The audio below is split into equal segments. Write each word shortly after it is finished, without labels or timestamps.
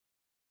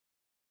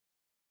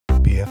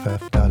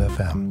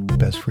BFF.FM,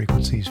 best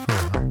frequencies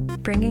forever.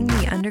 Bringing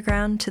the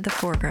underground to the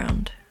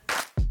foreground.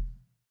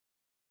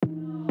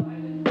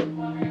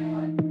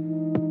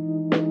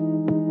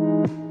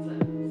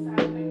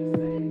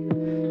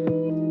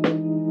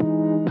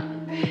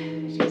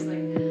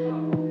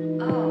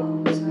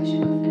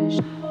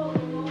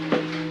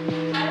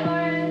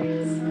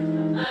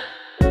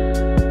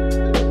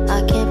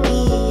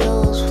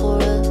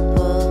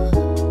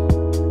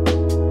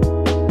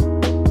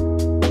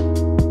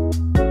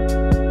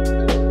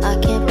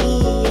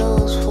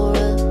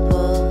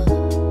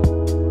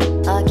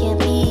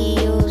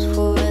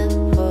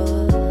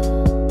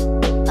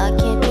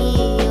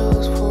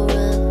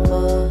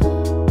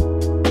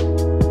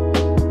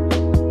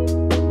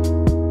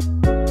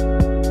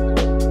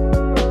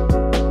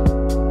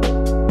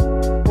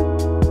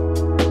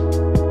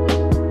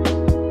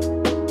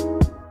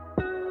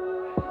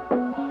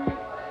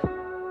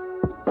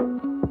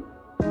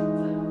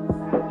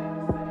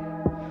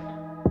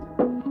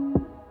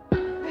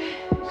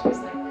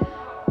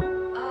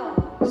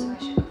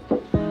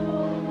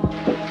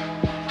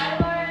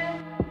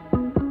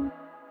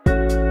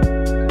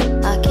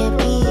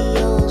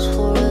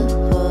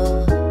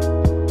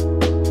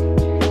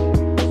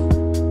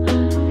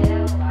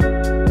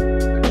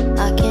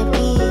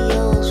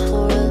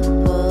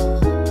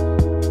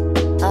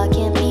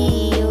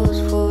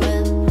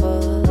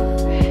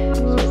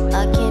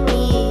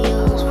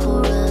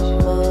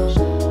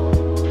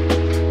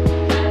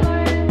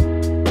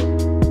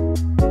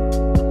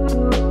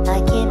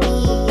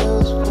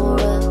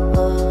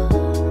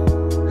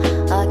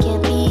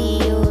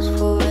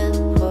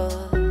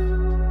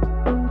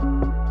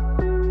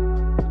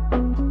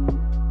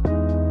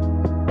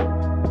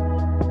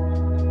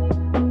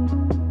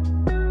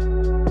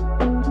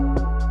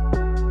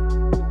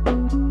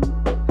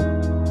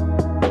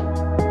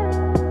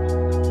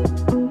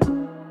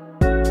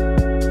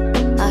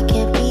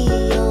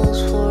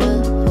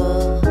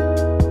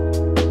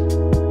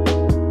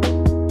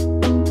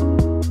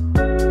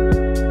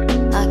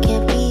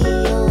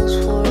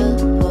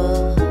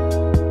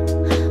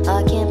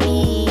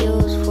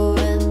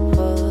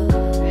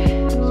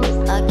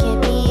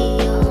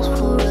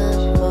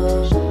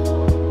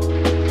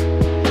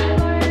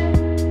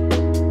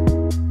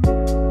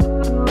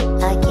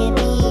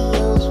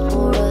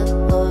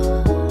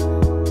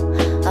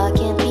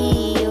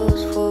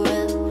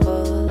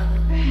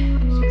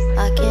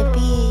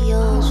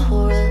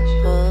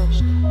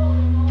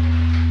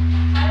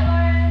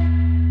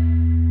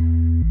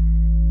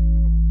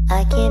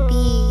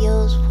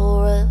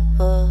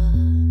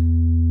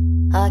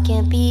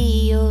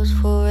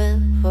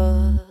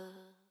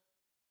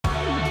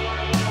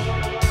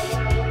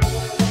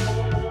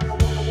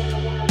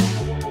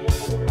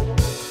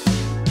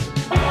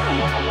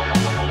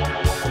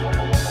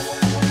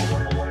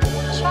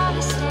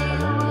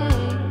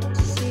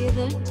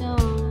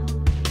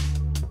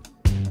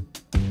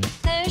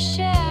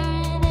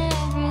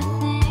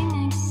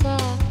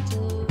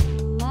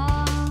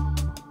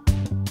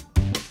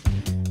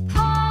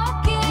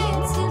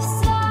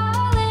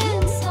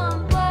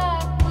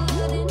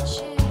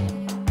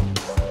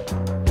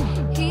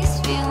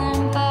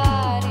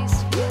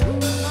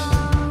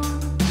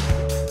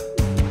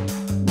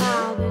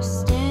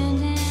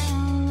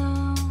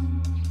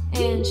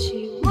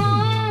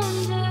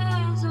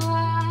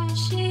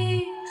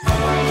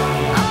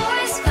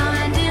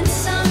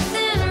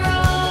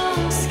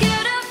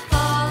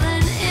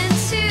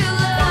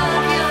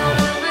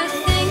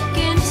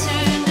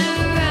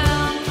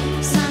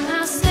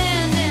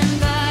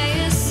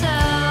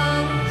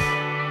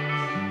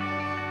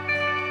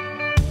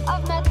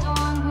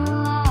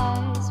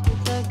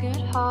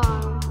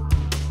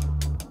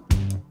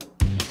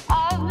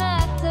 I've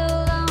met the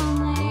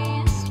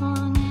loneliest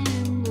one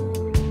in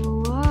the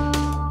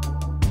world.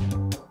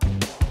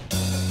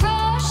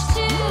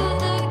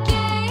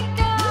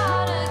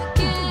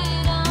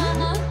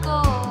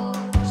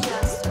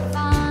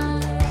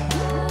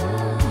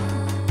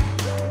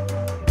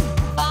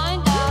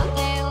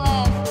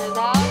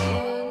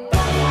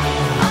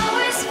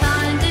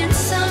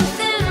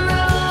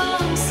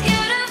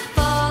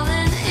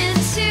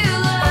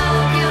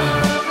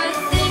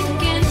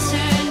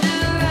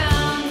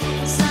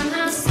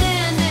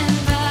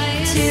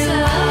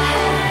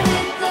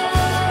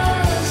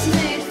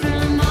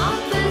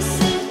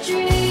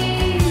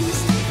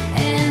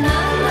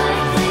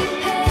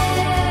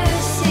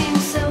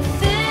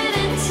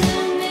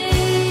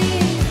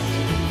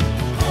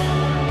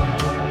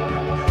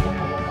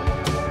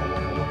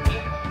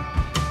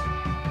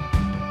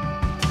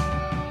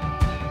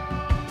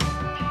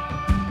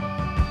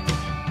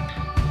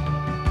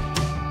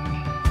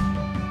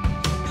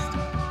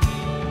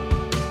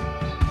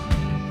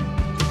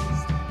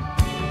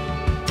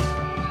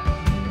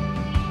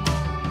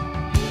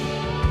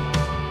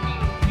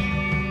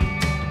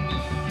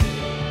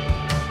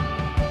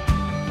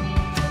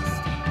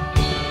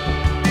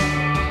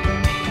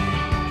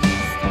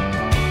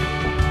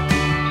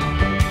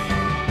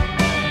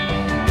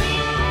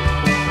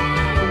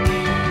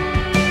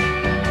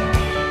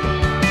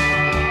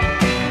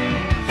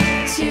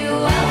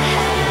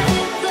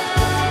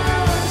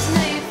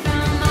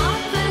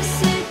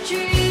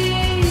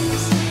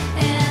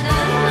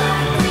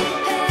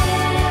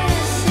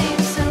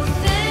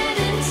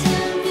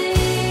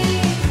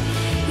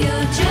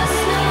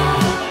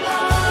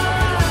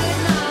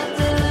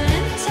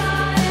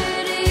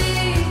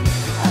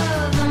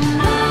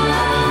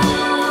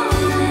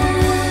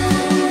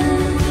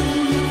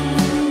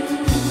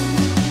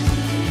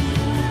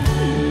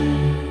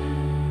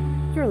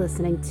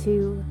 listening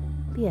to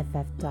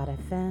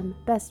BFF.FM,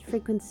 Best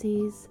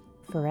Frequencies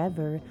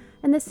Forever,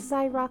 and this is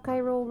I Rock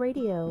I Roll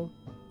Radio.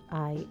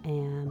 I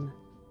am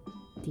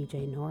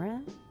DJ Nora,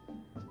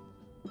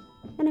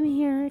 and I'm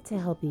here to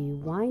help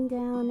you wind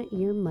down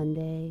your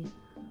Monday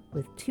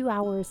with 2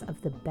 hours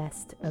of the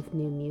best of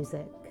new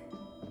music.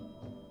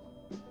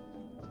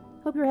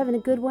 Hope you're having a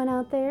good one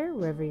out there,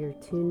 wherever you're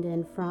tuned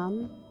in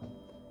from.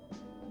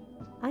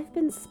 I've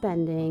been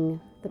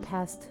spending the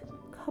past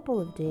couple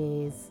of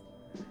days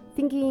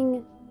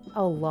thinking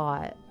a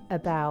lot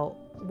about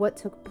what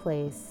took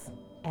place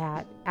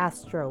at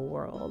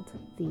Astroworld,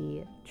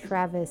 the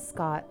Travis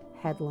Scott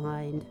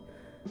headlined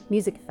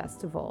music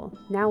festival,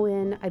 now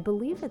in, I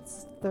believe,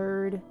 its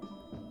third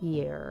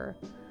year.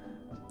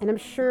 And I'm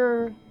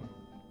sure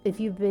if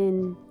you've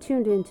been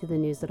tuned into the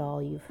news at all,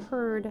 you've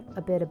heard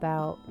a bit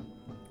about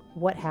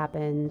what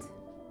happened,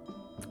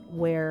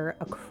 where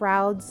a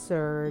crowd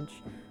surge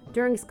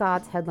during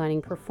Scott's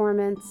headlining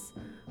performance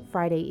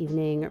Friday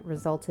evening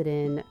resulted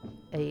in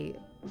a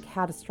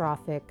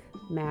catastrophic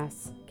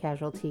mass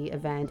casualty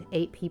event.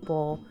 8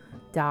 people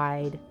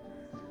died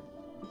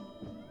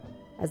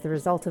as the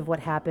result of what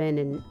happened,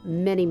 and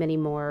many, many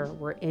more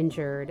were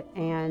injured.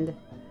 And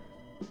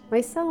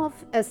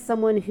myself, as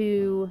someone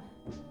who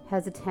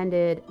has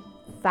attended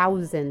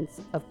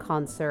thousands of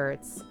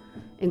concerts,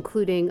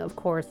 including, of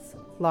course,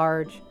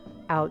 large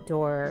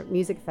outdoor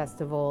music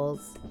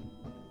festivals,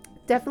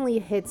 definitely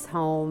hits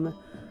home.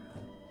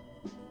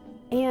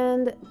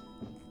 And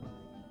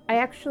I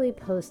actually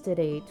posted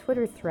a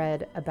Twitter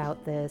thread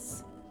about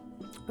this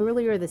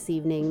earlier this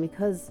evening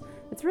because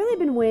it's really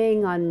been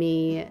weighing on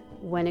me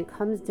when it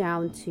comes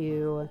down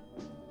to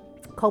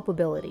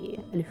culpability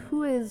and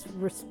who is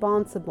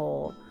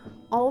responsible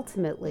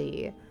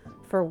ultimately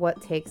for what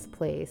takes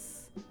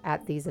place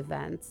at these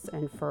events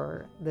and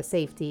for the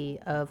safety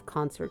of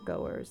concert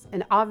goers.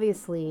 And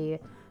obviously,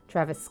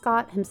 Travis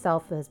Scott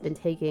himself has been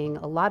taking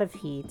a lot of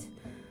heat.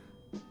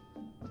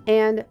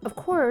 And of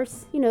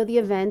course, the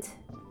event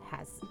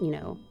has,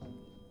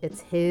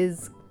 it's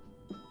his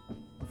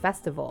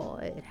festival.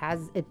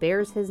 It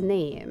bears his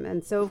name.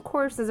 And so, of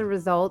course, as a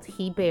result,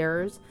 he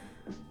bears,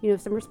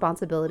 some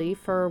responsibility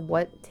for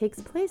what takes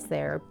place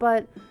there.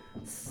 But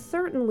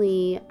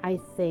certainly, I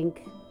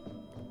think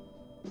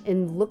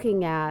in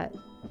looking at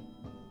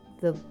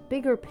the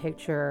bigger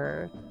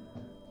picture,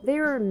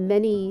 there are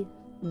many,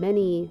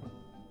 many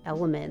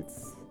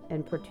elements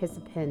and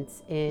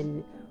participants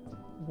in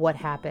what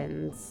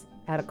happens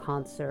at a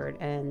concert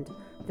and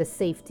the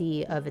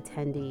safety of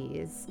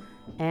attendees.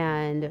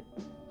 And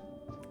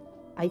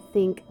I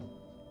think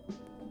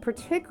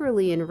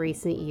particularly in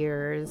recent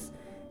years,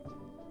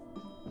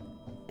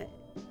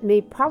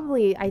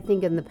 I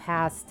think in the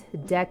past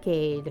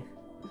decade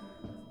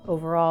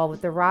overall,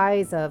 with the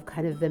rise of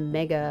kind of the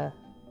mega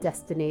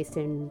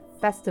destination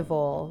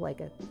festival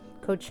like a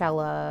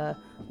Coachella,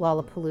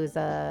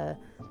 Lollapalooza,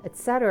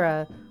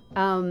 etc.,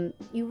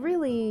 you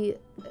really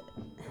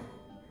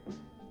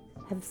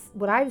have,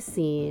 what I've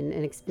seen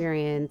and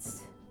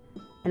experienced,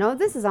 and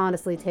this has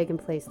honestly taken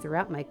place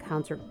throughout my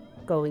concert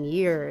going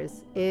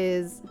years,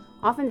 is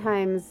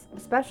oftentimes,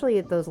 especially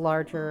at those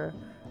larger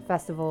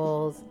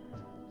festivals,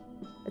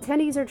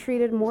 attendees are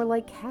treated more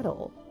like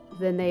cattle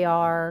than they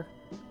are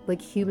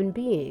like human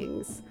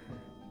beings.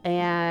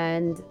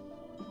 And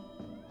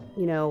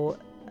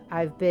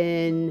I've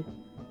been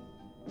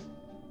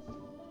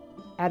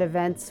at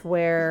events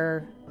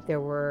where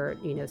there were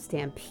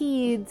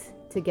stampedes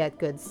to get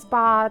good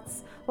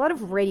spots, a lot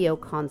of radio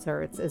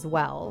concerts as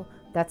well.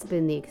 That's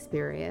been the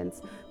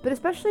experience. But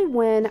especially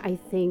when I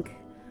think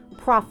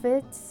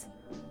profits,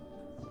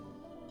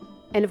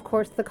 and of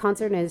course the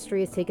concert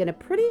industry has taken a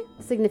pretty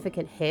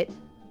significant hit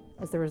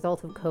as the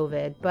result of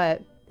COVID,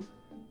 but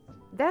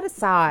that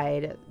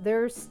aside,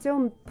 there's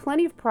still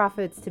plenty of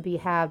profits to be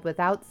had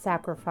without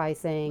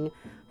sacrificing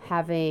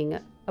having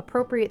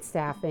appropriate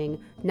staffing,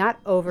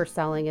 not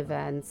overselling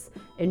events,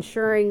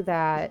 ensuring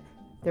that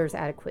there's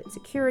adequate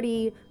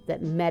security,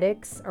 that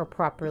medics are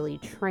properly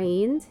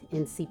trained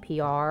in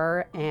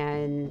CPR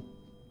and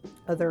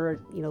other,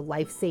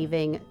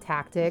 life-saving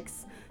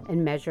tactics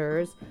and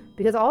measures,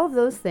 because all of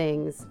those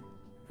things,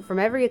 from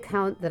every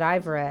account that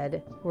I've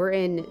read, were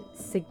in a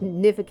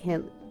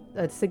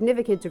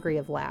significant degree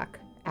of lack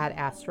at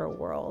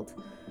Astroworld.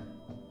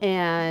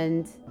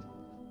 And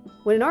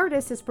when an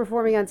artist is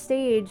performing on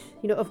stage,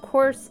 of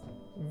course,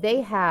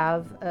 they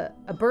have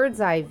a bird's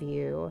eye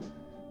view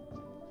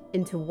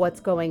into what's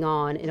going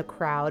on in a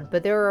crowd,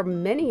 but there are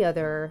many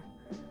other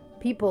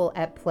people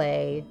at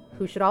play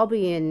who should all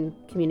be in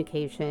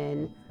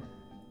communication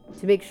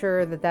to make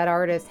sure that that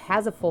artist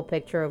has a full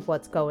picture of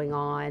what's going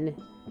on,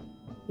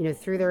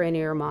 through their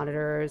in-ear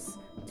monitors,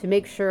 to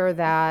make sure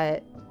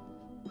that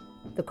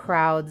the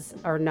crowds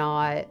are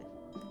not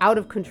out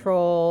of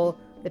control,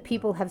 that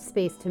people have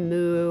space to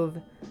move,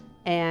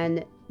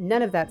 and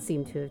none of that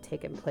seemed to have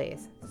taken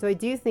place. So I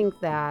do think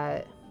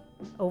that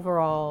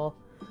overall,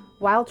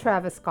 while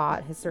Travis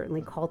Scott has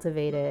certainly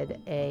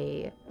cultivated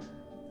a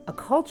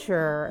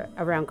culture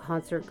around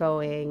concert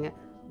going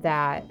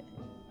that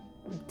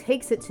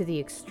takes it to the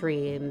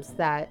extremes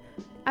that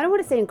I don't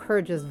want to say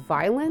encourages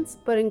violence,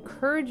 but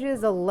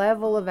encourages a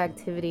level of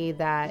activity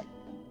that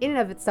in and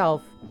of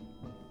itself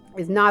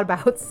is not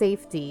about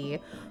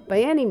safety by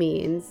any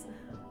means.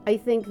 I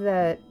think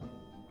that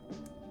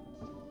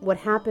what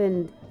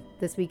happened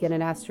this weekend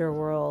in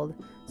Astroworld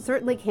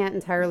certainly can't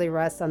entirely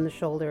rest on the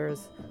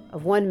shoulders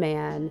of one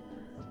man.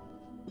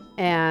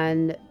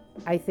 And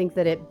I think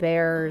that it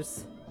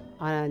bears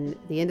on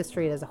the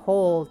industry as a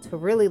whole to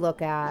really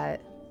look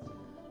at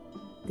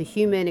the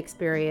human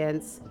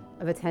experience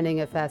of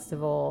attending a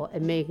festival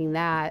and making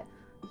that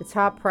the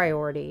top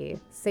priority.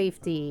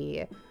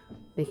 Safety,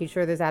 making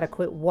sure there's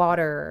adequate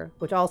water,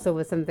 which also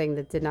was something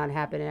that did not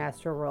happen in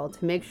Astroworld,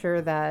 to make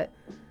sure that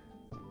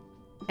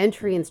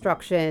entry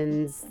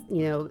instructions,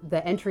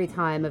 the entry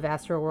time of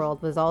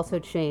Astroworld was also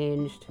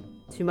changed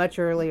to much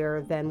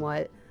earlier than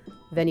what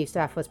venue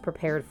staff was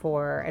prepared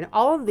for. And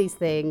all of these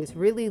things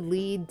really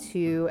lead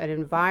to an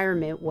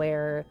environment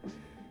where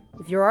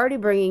if you're already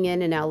bringing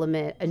in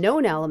a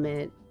known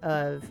element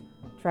of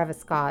Travis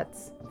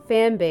Scott's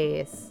fan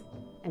base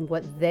and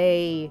what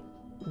they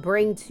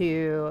bring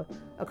to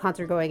a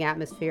concert-going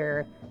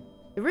atmosphere,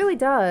 it really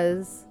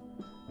does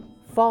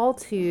fall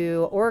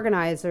to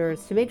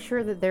organizers to make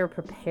sure that they're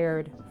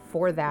prepared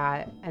for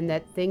that and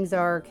that things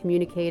are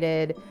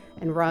communicated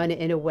and run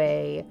in a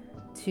way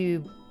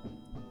to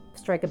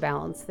strike a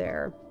balance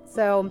there.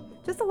 So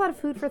just a lot of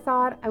food for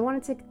thought. I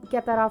wanted to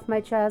get that off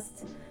my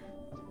chest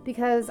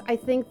because I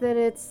think that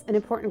it's an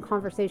important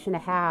conversation to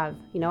have.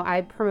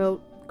 I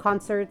promote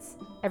concerts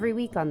every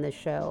week on this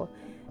show,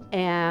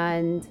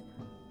 and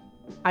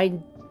I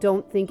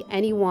don't think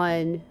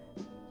anyone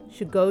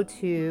should go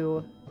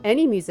to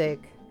any music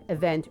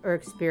event or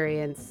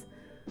experience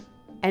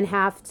and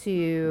have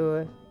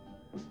to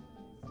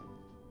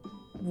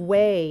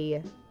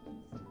weigh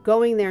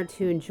going there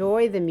to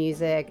enjoy the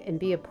music and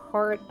be a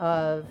part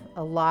of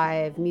a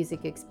live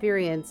music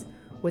experience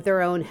with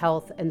their own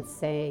health and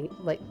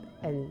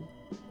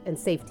and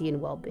safety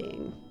and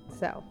well-being.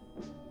 So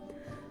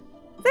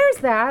there's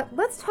that.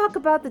 Let's talk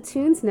about the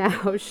tunes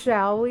now,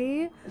 shall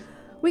we?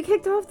 We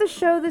kicked off the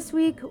show this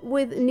week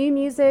with new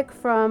music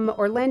from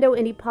Orlando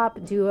indie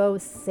pop duo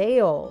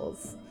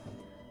Sails.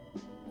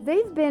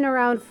 They've been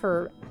around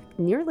for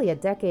nearly a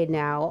decade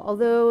now,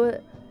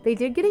 although they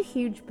did get a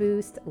huge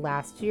boost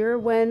last year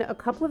when a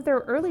couple of their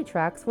early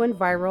tracks went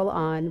viral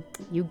on,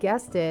 you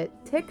guessed it,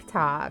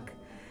 TikTok.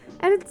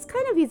 And it's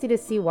kind of easy to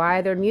see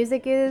why. Their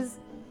music is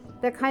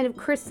that kind of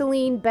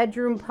crystalline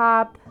bedroom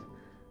pop,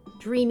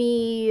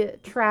 dreamy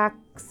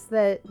tracks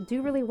that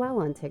do really well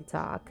on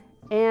TikTok.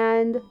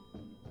 And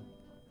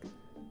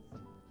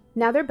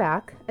now they're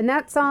back. And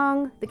that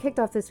song that kicked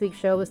off this week's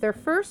show was their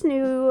first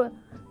new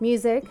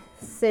music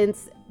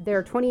since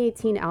their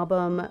 2018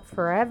 album,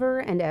 Forever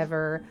and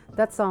Ever.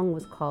 That song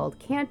was called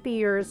Can't Be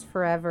Yours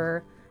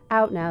Forever,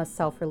 out now,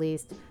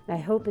 self-released. And I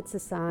hope it's a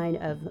sign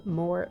of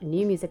more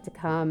new music to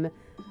come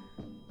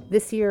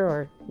this year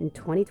or in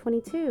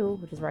 2022,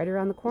 which is right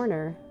around the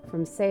corner,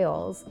 from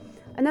Sails.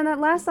 And then that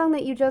last song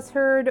that you just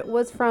heard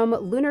was from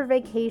Lunar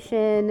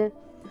Vacation,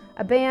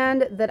 a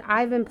band that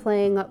I've been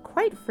playing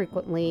quite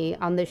frequently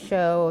on this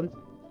show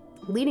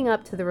leading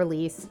up to the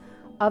release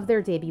of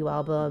their debut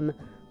album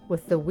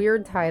with the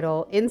weird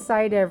title,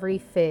 Inside Every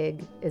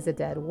Fig is a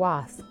Dead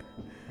Wasp.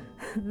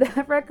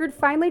 That record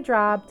finally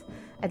dropped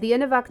at the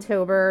end of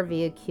October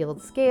via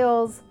Keeled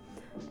Scales,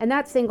 and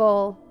that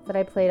single that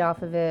I played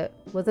off of it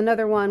was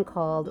another one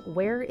called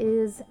Where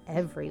Is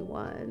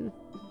Everyone?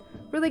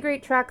 Really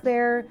great track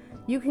there.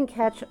 You can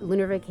catch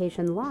Lunar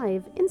Vacation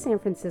live in San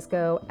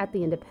Francisco at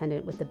the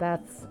Independent with the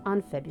Beths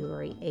on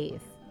February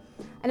 8th.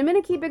 And I'm going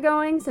to keep it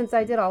going since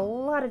I did a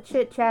lot of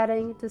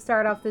chit-chatting to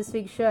start off this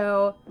week's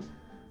show,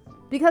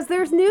 because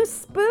there's new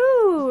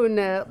Spoon.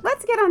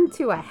 Let's get on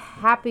to a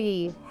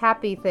happy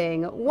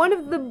thing. One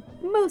of the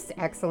most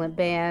excellent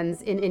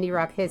bands in indie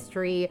rock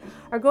history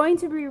are going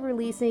to be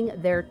releasing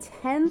their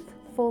 10th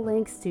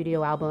full-length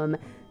studio album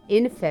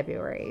in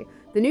February.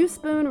 The new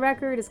Spoon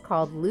record is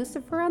called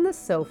Lucifer on the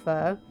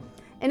Sofa,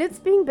 and it's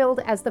being billed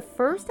as the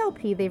first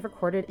LP they've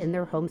recorded in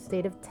their home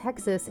state of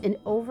Texas in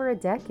over a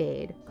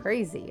decade.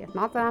 Crazy.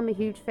 Not that I'm a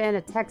huge fan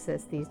of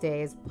Texas these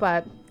days,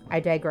 but I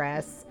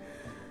digress.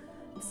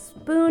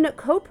 Spoon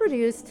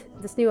co-produced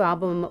this new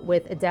album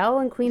with Adele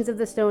and Queens of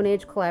the Stone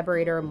Age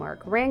collaborator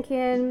Mark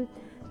Rankin.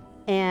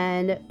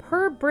 And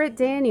per Britt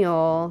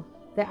Daniel,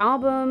 the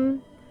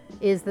album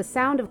is the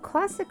sound of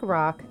classic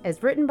rock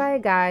as written by a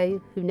guy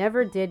who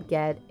never did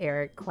get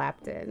Eric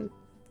Clapton.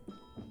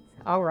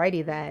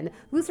 Alrighty then.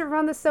 Lucifer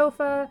on the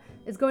Sofa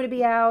is going to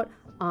be out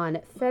on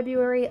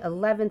February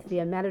 11th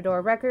via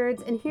Matador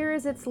Records. And here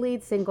is its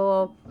lead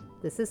single.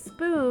 This is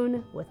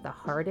Spoon with The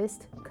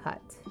Hardest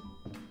Cut.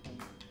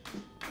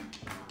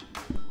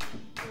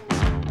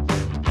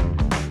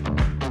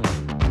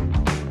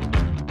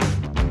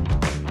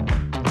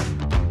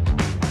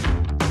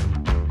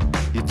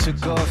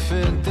 Took off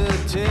in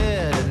the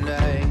dead of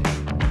night,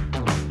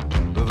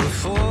 but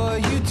before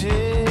you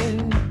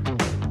did,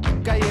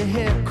 got your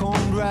hair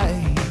combed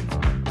right,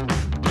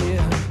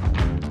 yeah.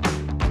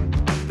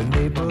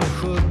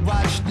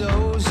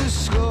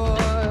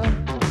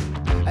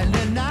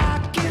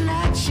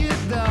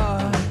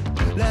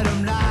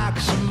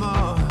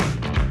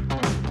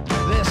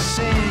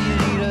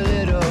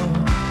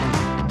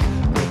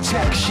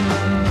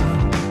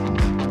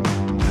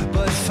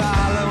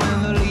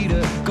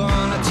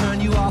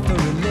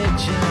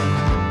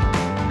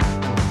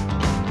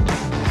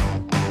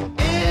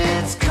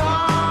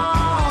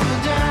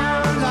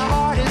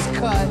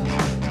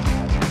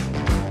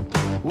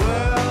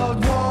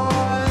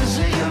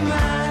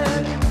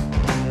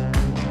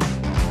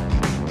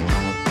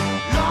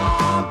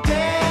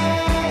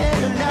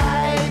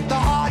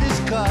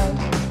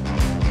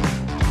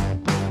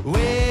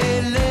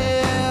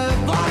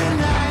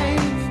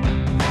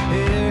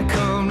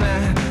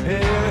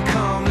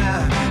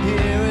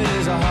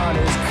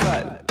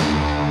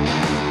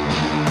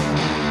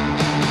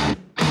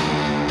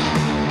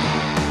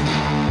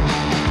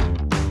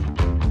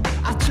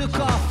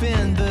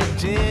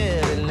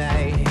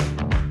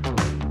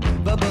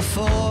 but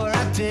before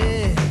I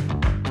did,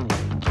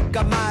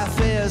 got my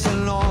affairs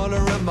in order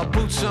and my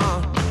boots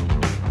on.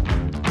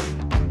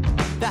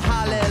 The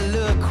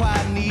hallelujah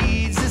quite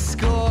needs a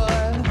score,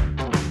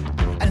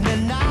 and they're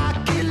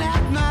knocking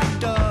at my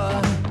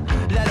door.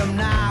 Let them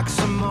knock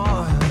some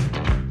more.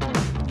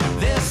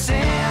 They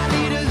say I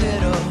need a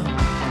little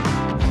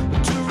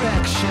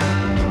direction,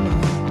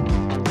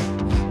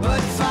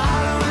 but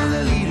following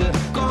the leader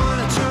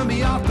gonna turn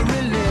me off the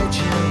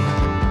religion.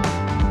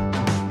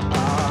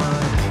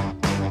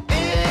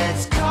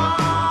 It's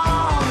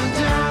calming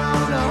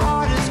down, the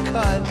heart is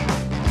cut.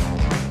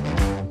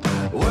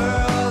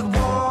 World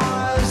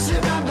wars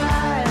in my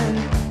mind.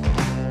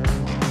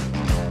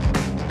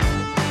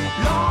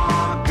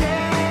 Long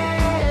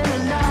day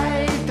and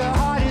night, the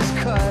heart is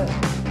cut.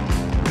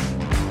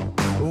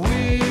 We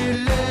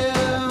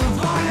live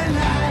on a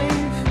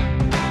life.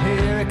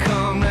 Here it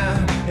come now,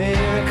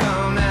 here it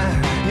come now.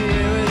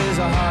 Here it is,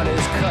 our heart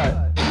is cut.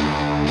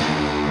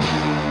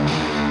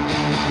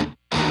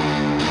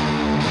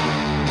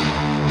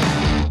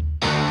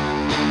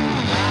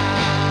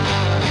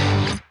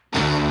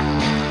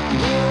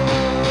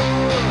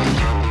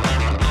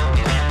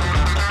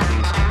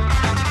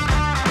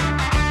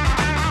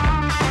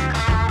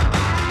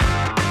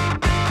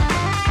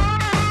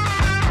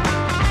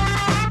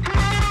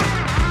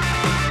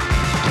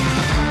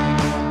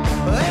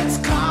 It's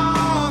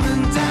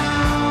calming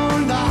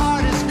down, the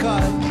heart is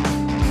cut.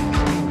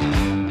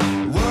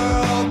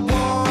 World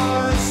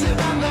wars in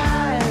my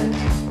mind.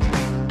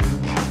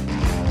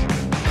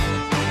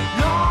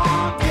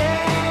 Long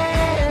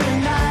day and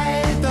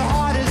night, the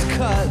heart is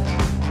cut.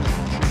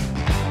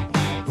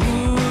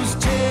 Who's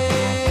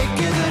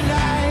taking the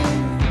night?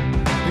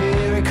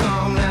 Here it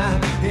come now,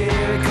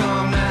 here it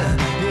come now.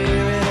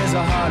 Here it is,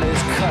 our heart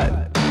is cut.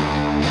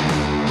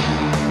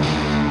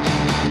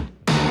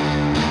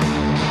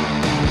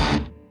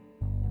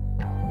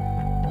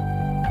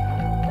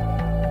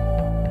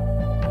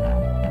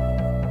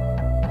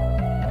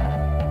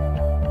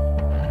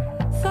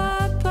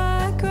 Thought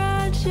by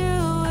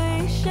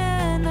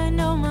graduation I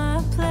know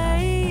my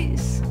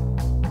place.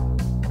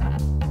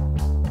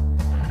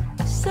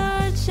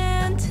 Such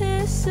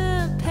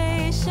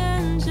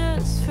anticipation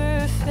just for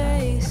a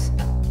face.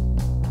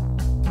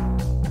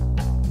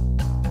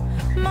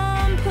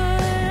 Mom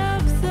put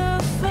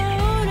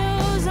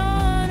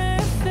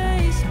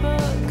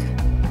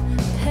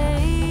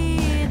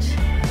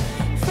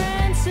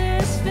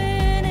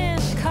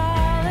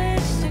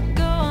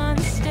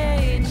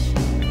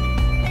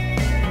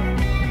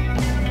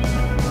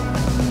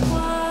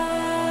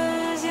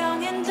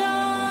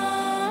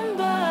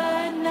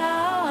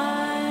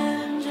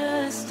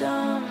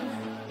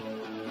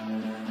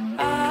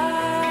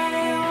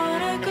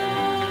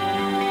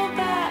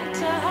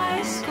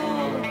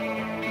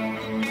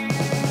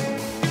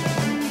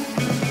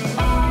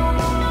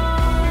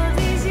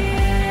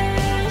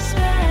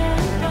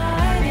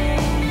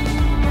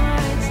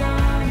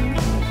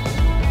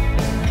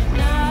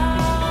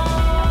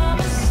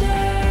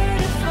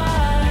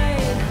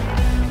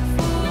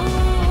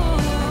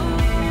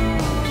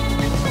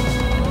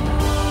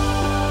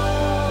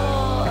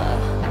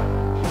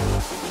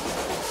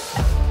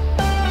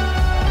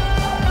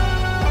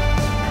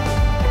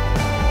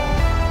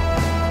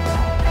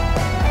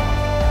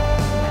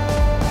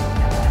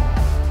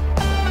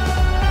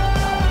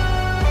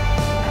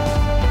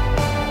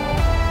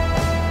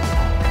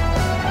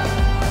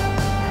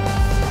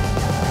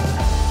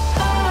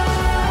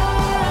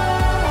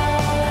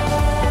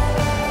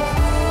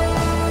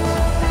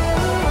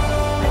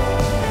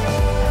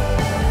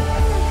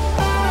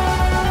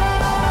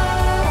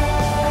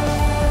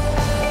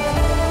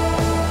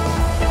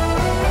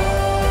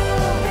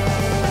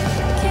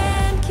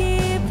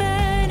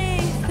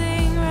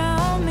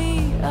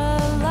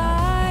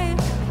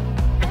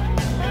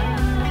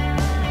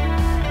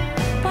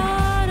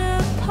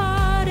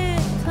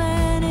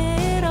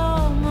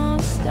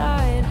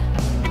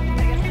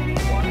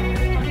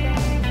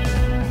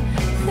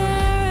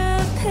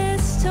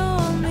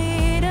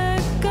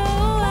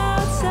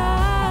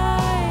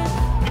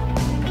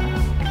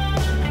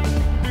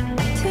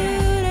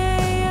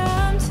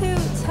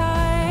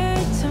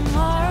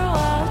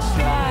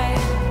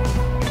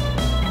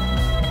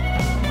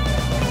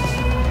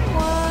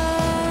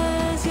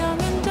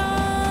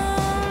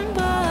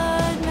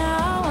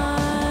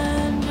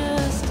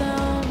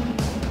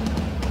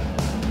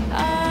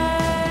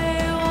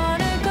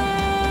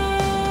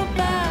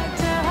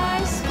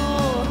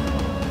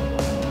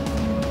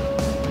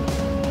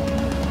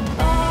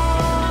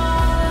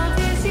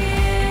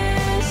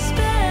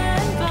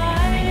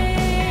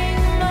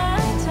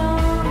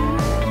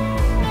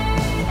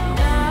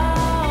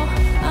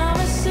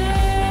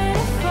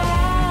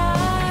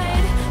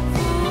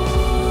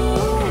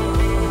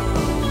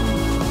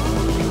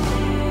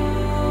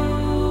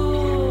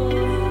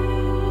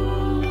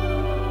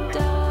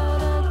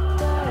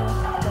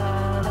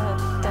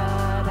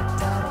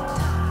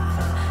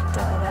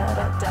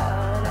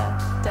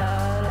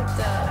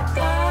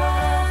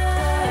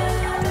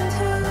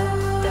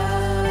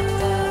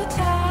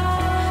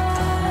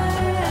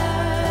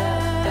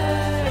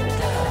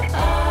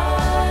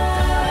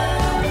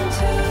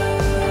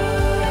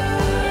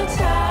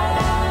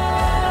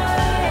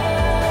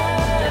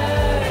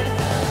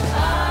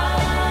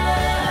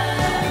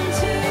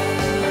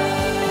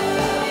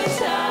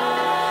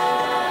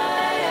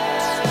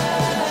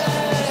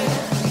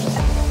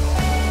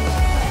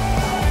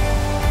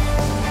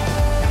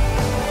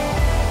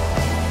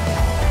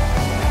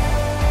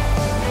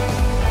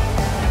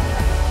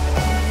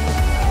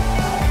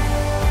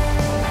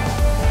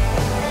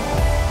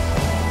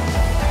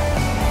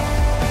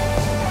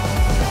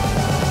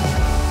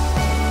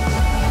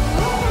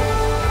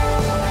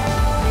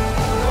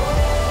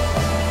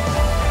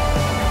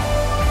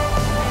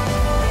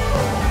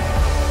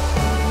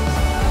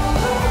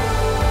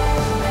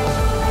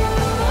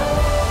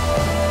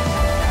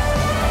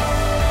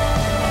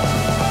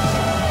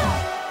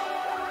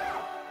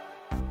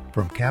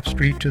From Cap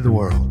Street to the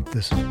world,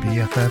 this is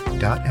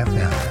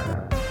BFF.FM.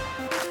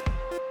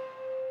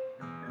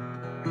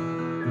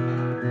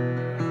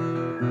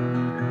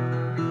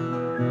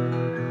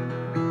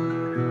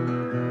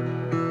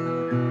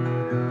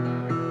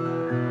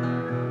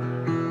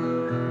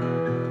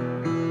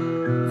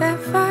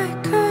 If I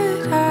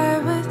could, I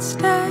would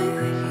stay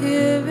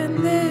here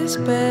in this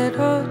bed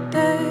all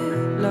day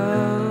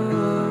long.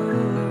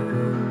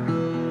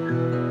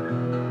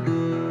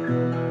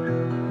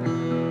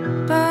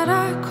 But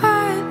I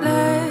quite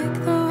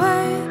like the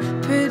way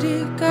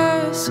pretty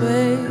girls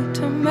sway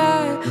to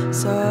my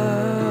songs.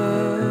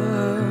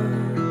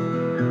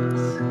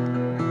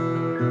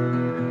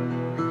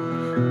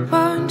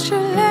 Won't you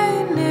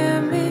lay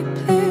near me,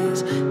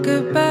 please?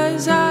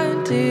 Goodbyes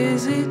aren't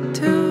easy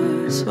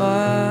to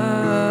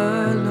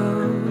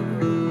swallow.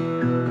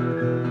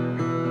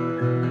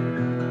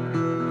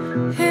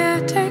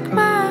 Here, take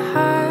my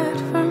heart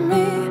from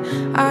me.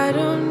 I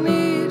don't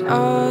need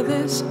all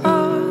this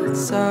old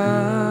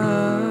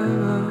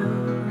sorrow.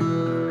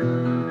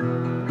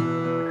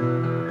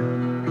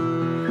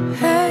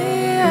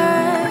 Hey,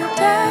 I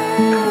dare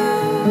you.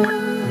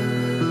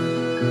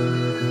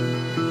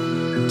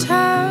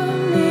 Tell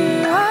me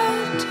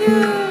what you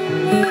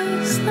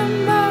miss the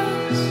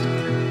most.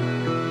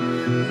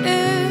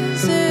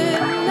 Is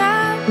it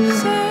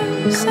naps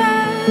and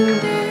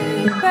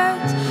sandy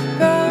beds,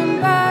 brown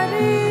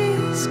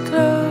bodies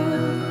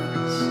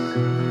close?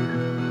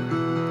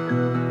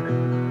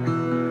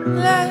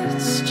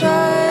 Let's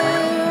try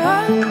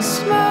once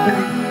more.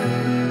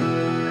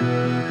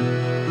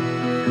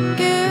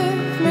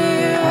 Give me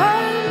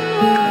one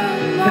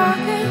warm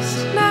August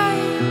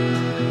night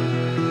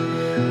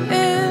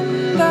in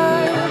the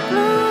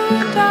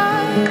blue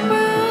dark.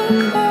 We'll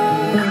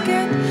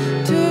forget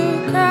to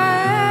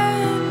cry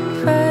and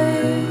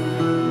fight.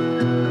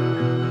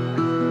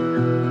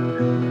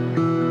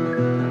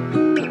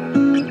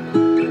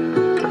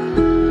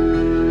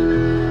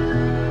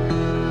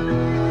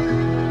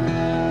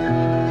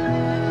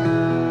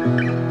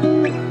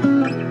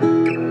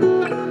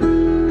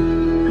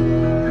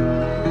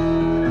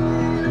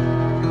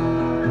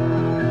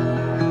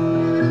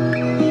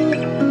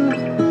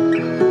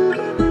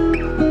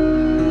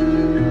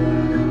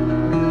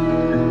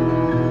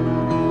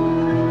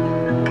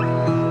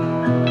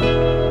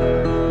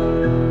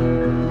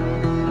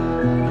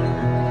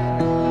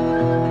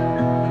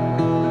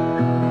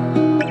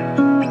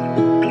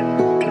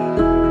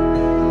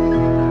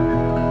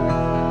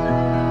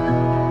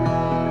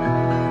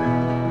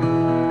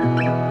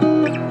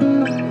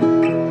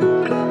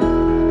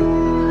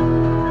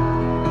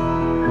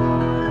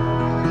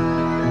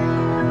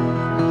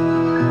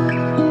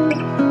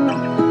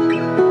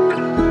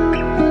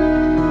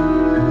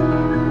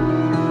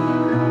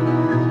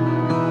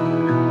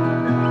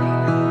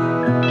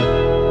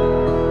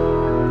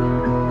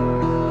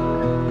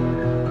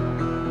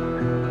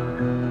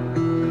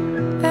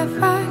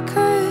 If I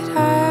could,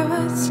 I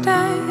would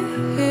stay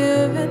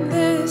here in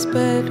this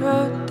bed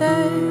all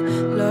day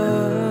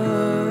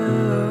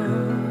long.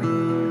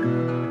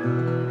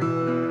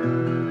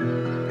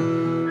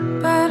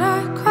 But I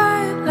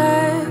quite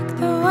like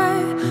the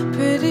way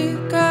pretty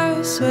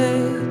girls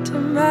sway to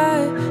my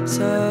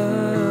songs.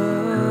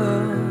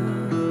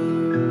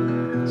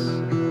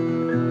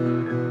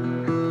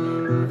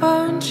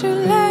 Won't you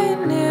lay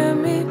near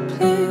me,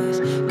 please?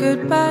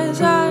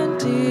 Goodbyes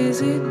aren't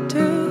easy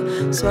to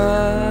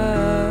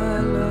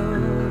swallow.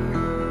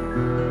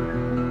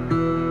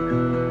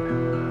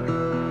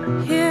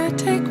 Here,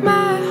 take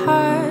my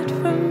heart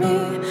from me.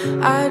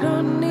 I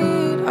don't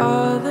need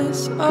all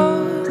this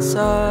old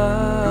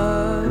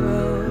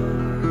sorrow.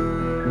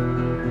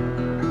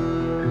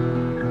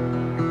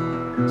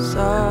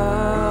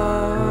 Sorrow.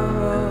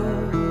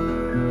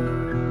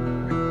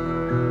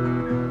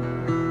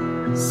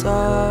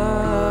 Sorrow.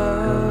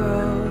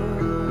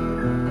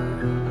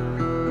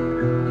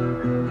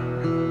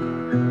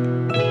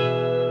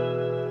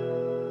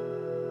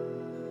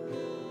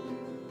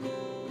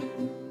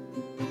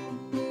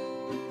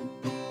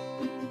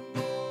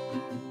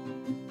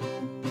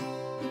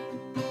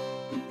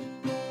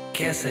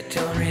 Guess I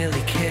don't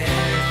really care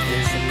if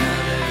there's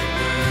another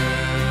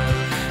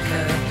world.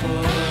 Kinda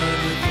bored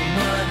with the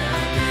one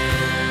I'm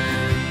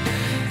in.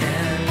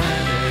 And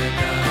whether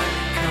God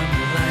come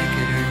to like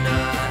it or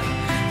not,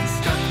 I'm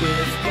stuck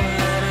with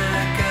what I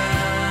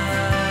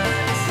got.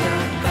 It's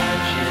not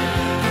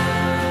budget,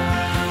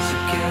 so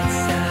get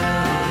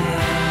settled in.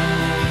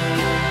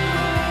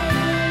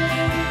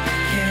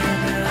 Can't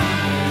remember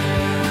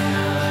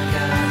how I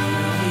got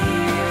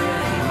here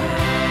anyway.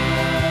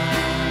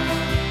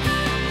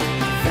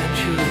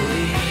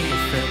 Eventually,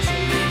 your friends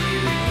will leave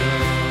you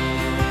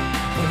alone,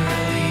 or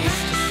at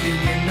least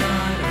assume you're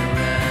not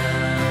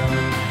around.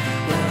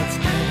 Well, it's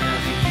been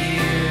half a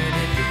year, and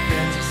if your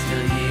friends are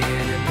still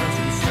here, there must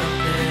be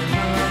something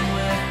wrong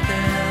with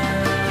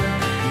them.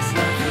 It's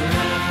not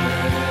forever,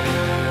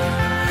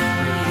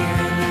 we're here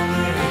and then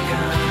we're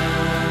gone.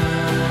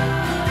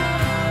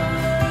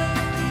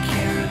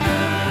 Can't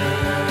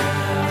remember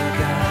how I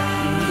got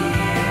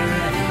here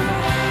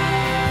anyway.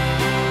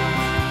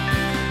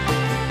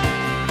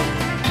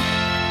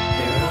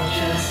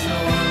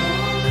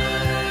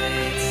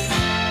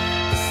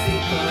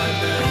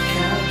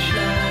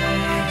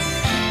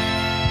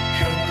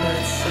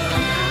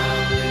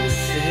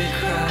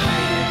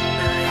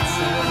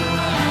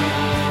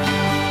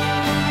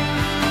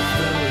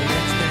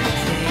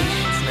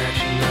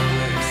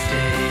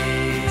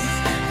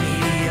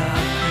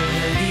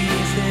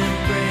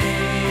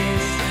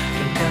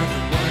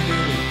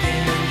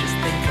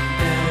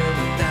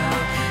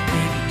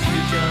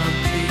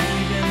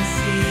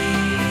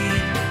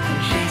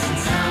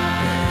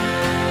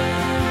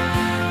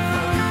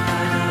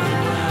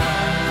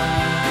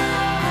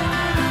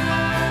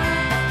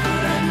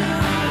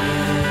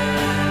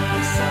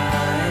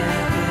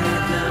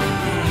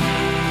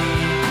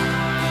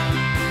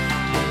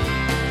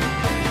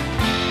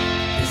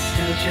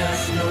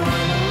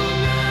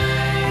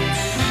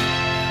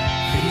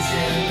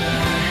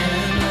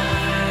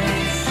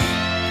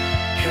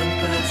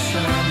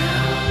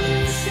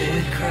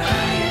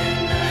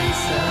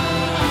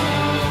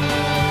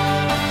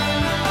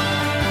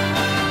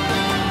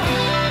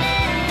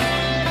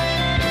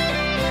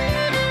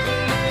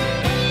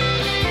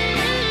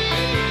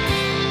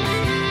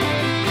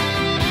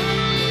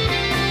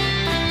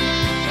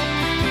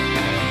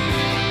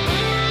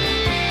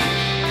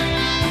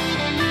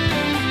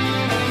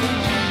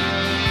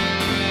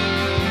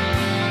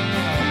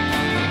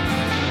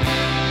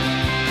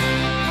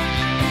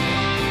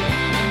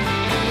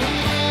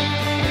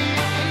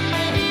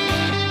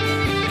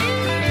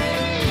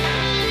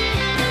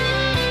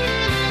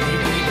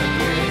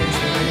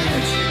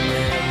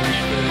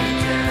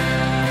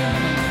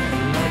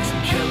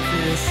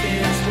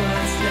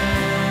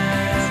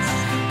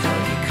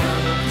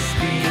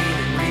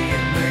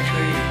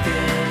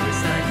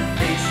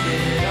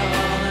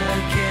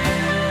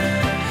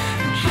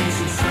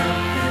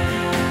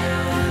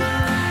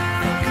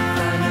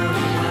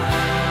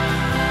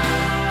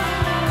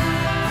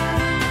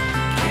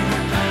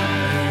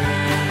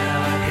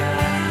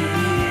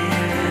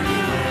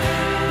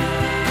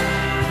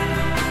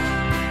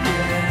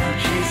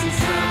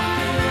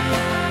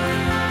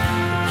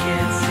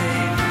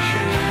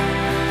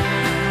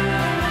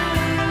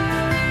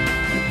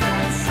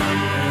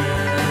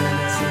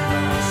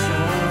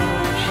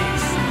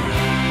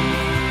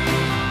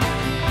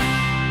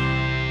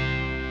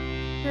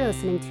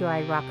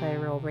 by Rock I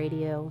Roll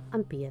Radio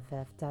on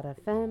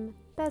BFF.FM.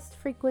 Best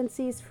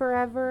frequencies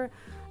forever.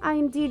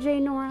 I'm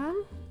DJ Nora.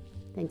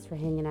 Thanks for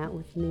hanging out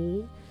with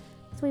me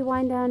as we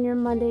wind down your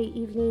Monday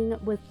evening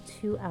with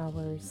 2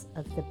 hours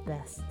of the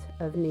best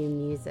of new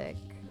music.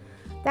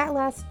 That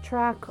last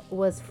track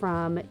was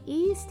from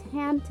East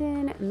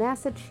Hampton,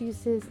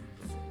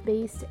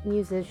 Massachusetts-based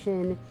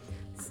musician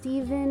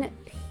Stephen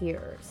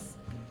Pierce.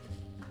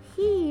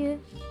 He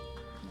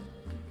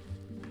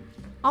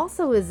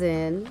also is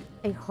in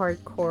a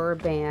hardcore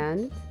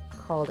band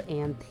called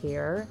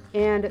Ampere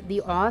and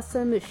the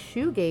awesome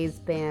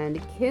shoegaze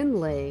band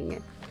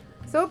Kindling.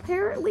 So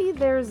apparently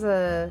there's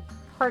a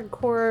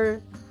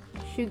hardcore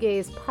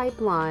shoegaze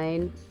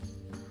pipeline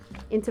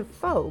into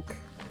folk,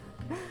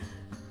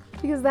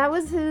 because that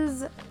was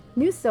his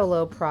new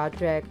solo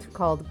project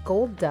called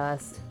Gold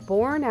Dust,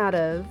 born out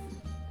of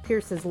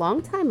Pierce's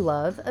longtime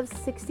love of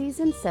 60s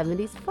and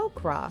 70s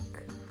folk rock.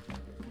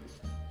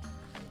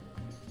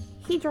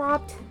 He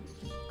dropped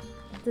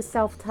the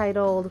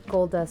self-titled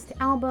Gold Dust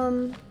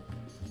album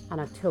on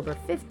October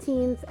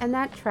 15th, and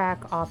that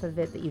track off of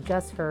it that you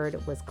just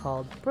heard was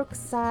called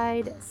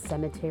Brookside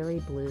Cemetery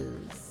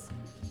Blues.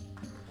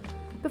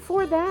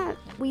 Before that,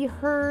 we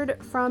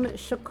heard from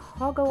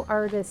Chicago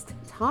artist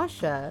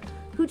Tasha,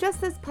 who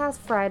just this past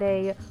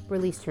Friday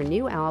released her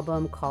new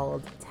album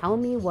called Tell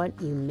Me What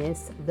You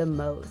Miss the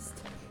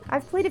Most.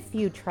 I've played a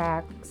few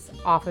tracks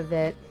off of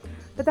it,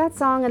 but that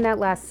song in that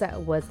last set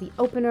was the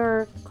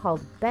opener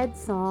called Bed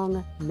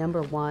Song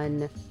Number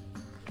 1.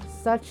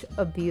 Such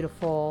a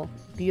beautiful,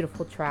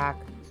 beautiful track.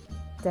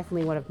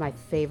 Definitely one of my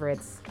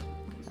favorites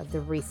of the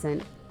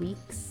recent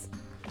weeks.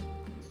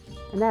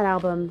 And that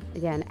album,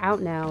 again,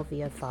 out now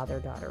via Father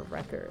Daughter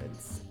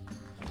Records.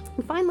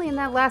 And finally, in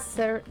that last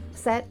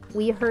set,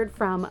 we heard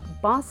from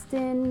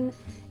Boston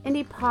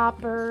indie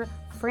popper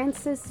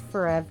Frances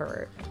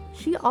Forever.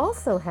 She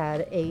also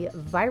had a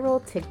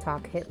viral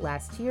TikTok hit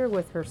last year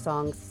with her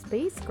song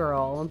Space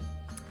Girl,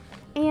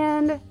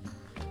 and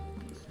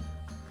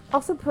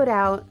also put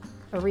out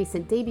a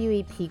recent debut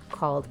EP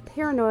called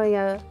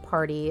Paranoia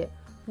Party,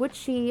 which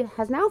she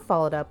has now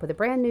followed up with a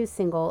brand new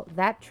single,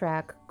 that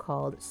track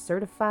called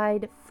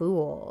Certified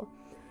Fool.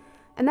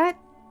 And that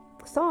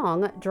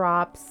song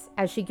drops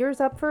as she gears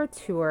up for a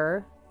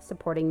tour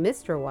supporting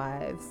Mr.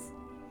 Wives.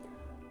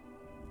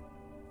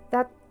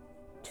 That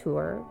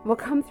tour will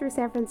come through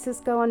San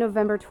Francisco on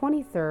November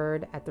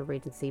 23rd at the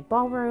Regency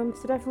Ballroom,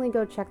 so definitely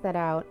go check that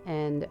out.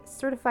 And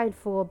Certified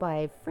Fool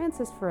by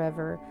Frances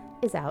Forever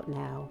is out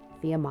now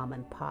via Mom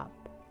and Pop.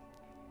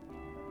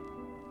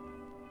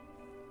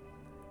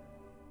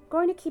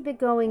 Going to keep it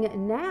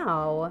going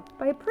now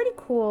by a pretty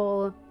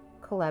cool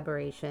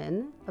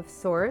collaboration of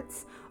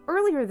sorts.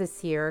 Earlier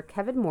this year,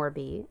 Kevin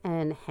Morby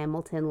and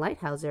Hamilton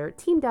Lighthouser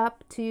teamed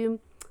up to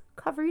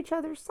cover each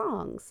other's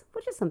songs,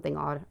 which is something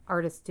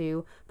artists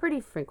do pretty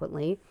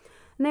frequently.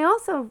 And they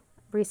also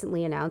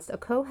recently announced a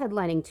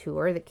co-headlining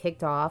tour that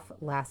kicked off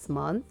last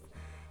month.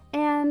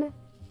 And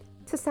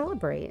to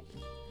celebrate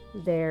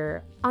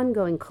their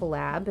ongoing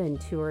collab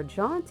and tour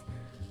jaunt,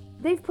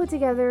 they've put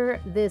together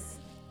this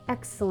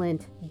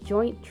excellent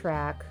joint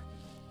track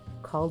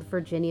called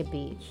Virginia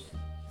Beach.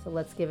 So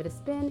let's give it a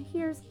spin.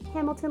 Here's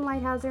Hamilton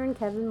Lighthouser and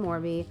Kevin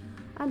Morby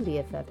on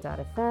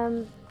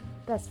BFF.FM.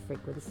 Best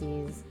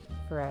frequencies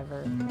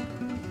forever.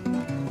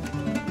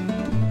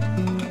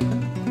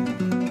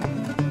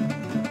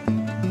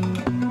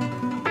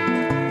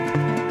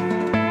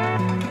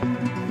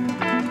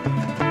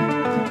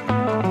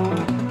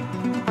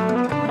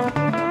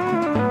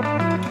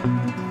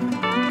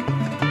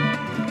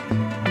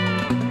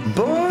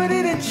 Born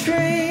in a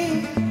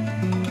train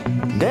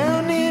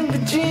down in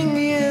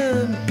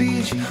Virginia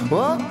Beach.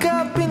 Walk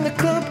up in the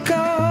club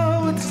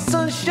car with the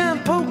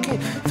sunshine poking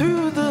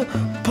through the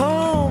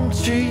palm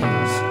trees.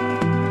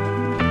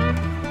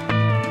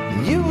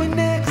 You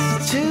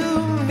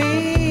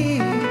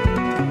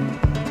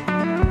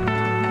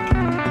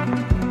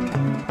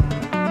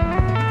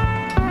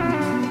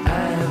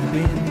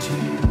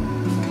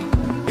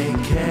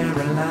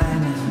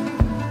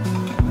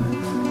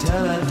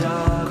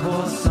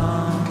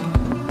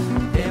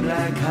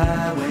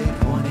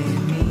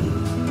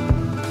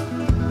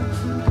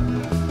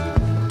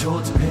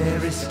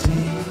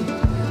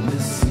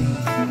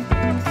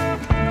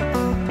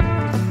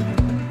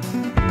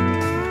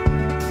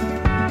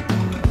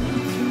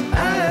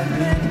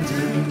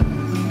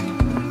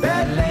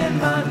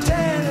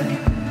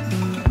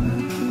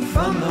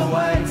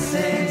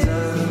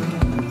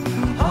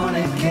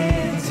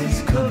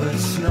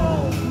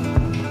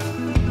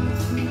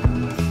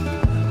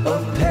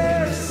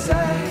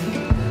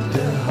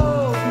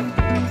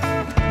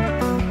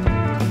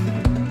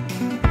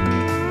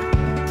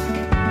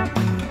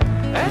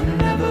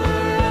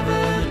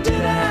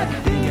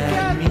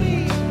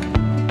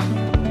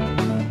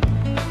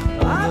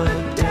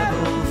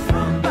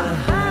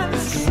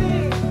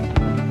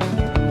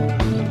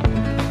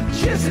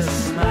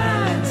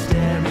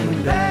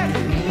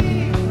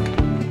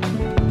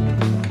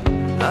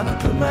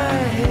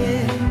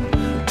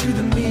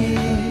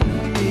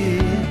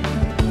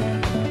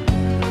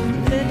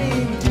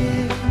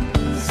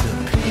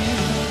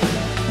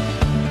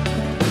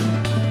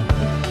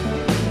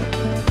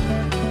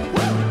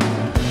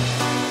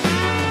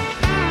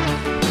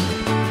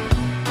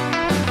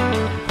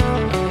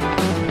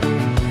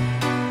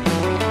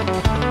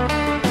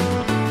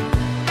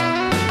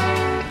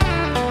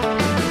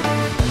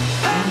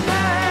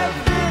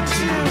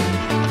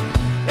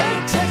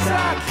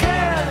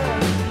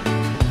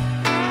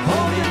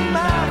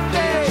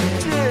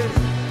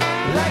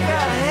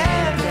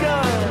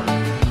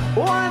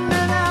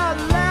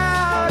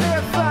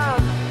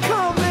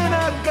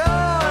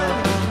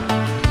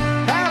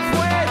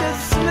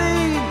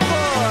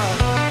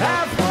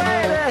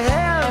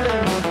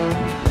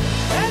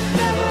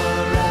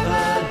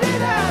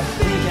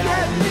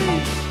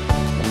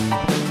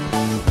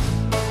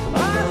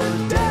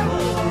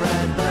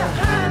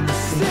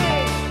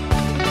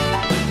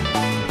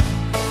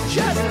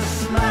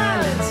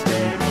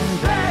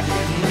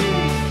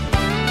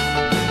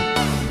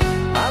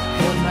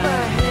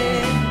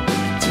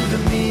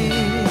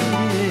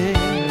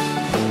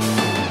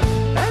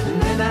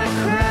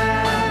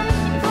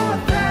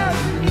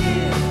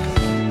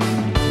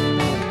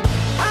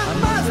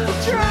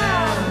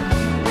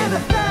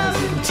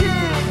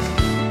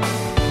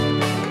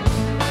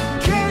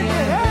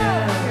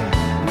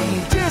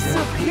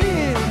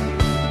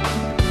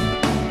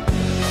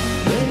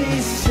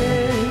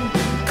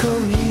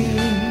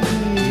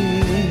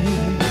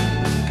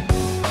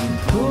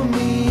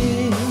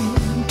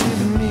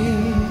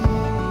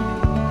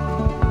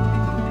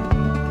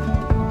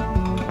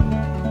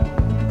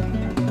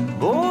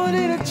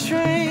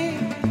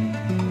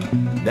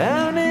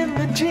Down in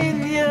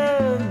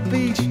Virginia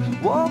Beach,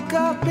 woke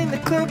up in the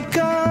club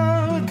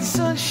car with the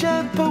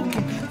sunshine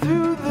poking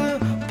through the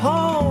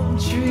palm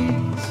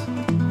trees.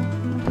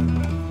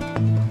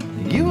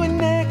 You were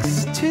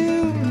next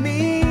to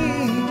me.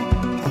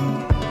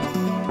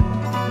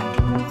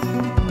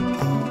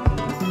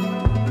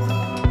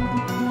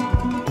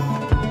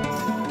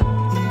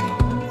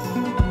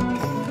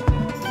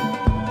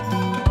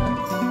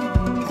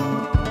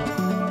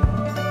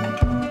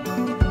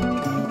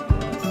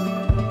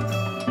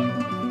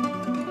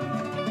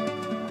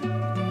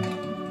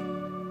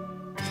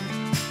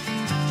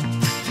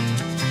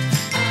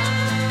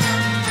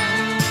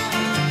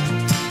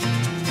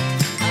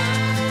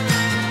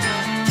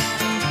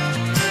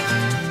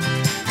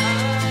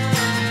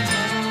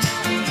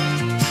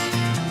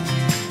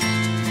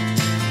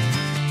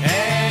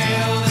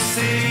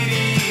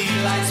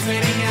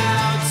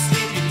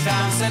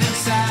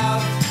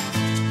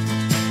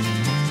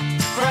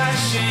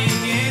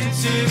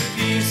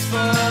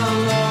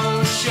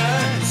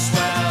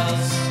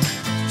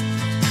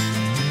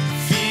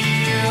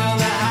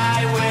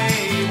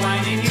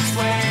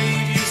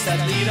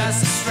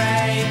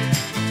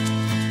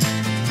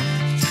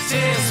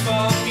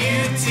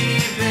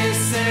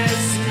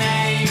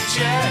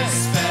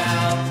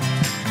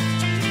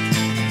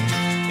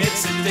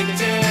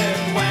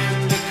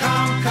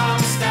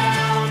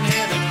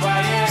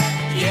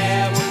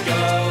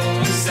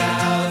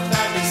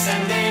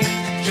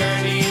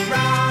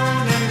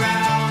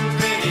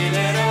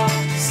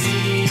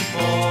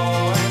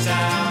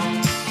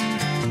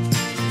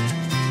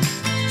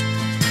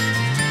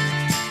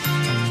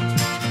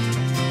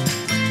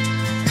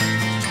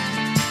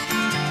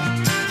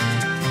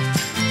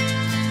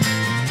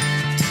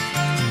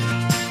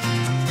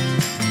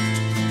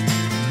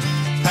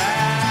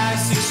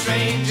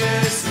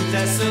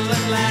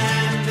 Desolate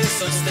land, this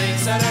so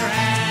stakes at our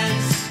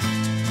hands.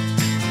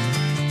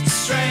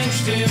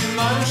 Strange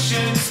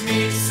emotions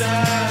meet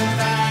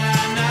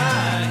Savannah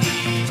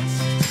heat.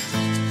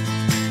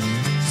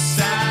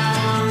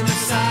 Sound of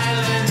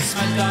silence,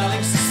 my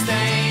darling,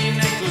 sustain.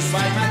 Echoes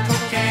right, my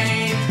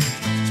cocaine.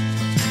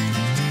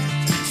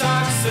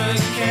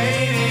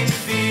 Intoxicating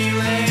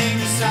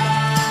feelings,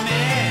 I'm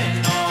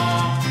in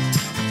awe.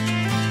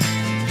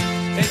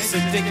 It's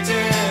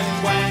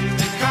addictive when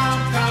the calm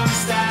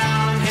comes down.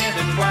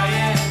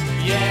 Quiet,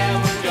 yeah,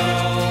 we're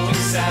going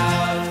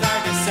south. Our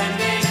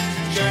descending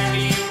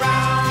journey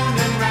round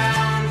and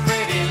round.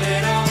 Pretty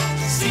little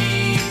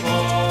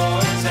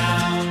seaport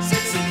towns.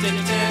 It's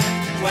addictive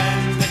when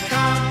the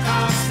calm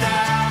comes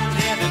down.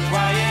 Hear the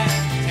quiet,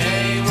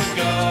 hey, we're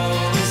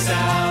going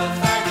south.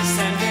 Our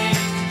descending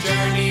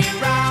journey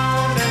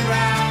round and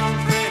round.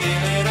 Pretty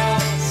little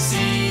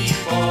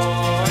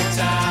seaport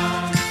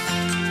towns.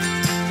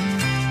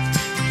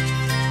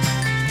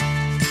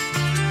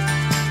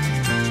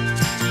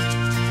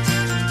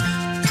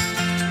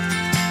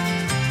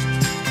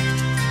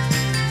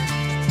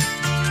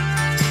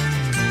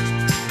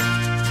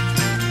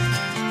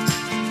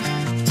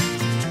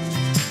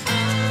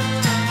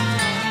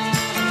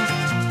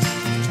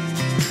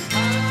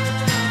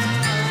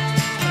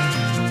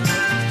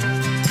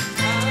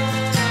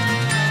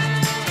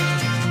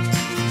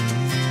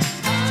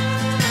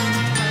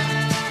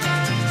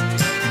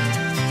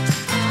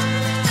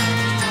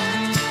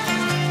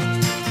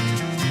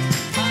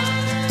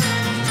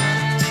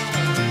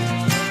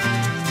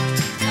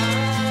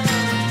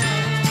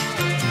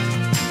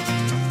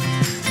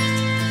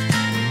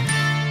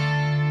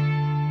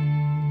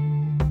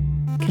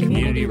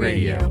 Community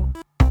radio.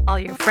 All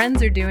your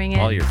friends are doing it.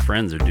 All your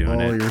friends are doing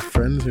All it. your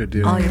friends are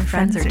doing All it. your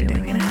friends are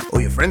doing it.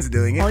 All your friends are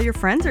doing it. All your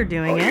friends are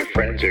doing it.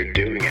 Friends are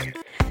doing it.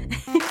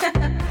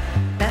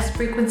 Best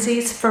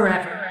frequencies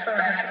forever.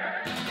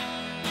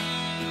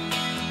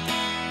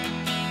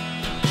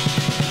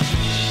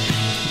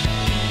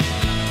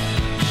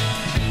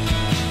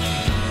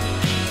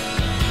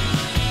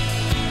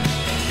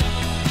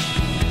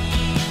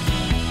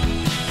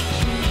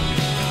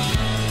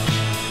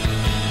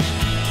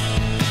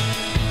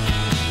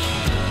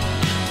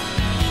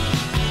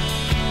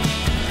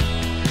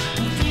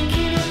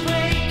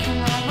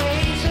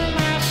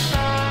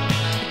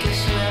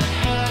 Guess you haven't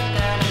heard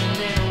that in a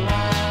little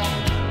while.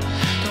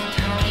 Don't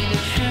tell me the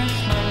truth.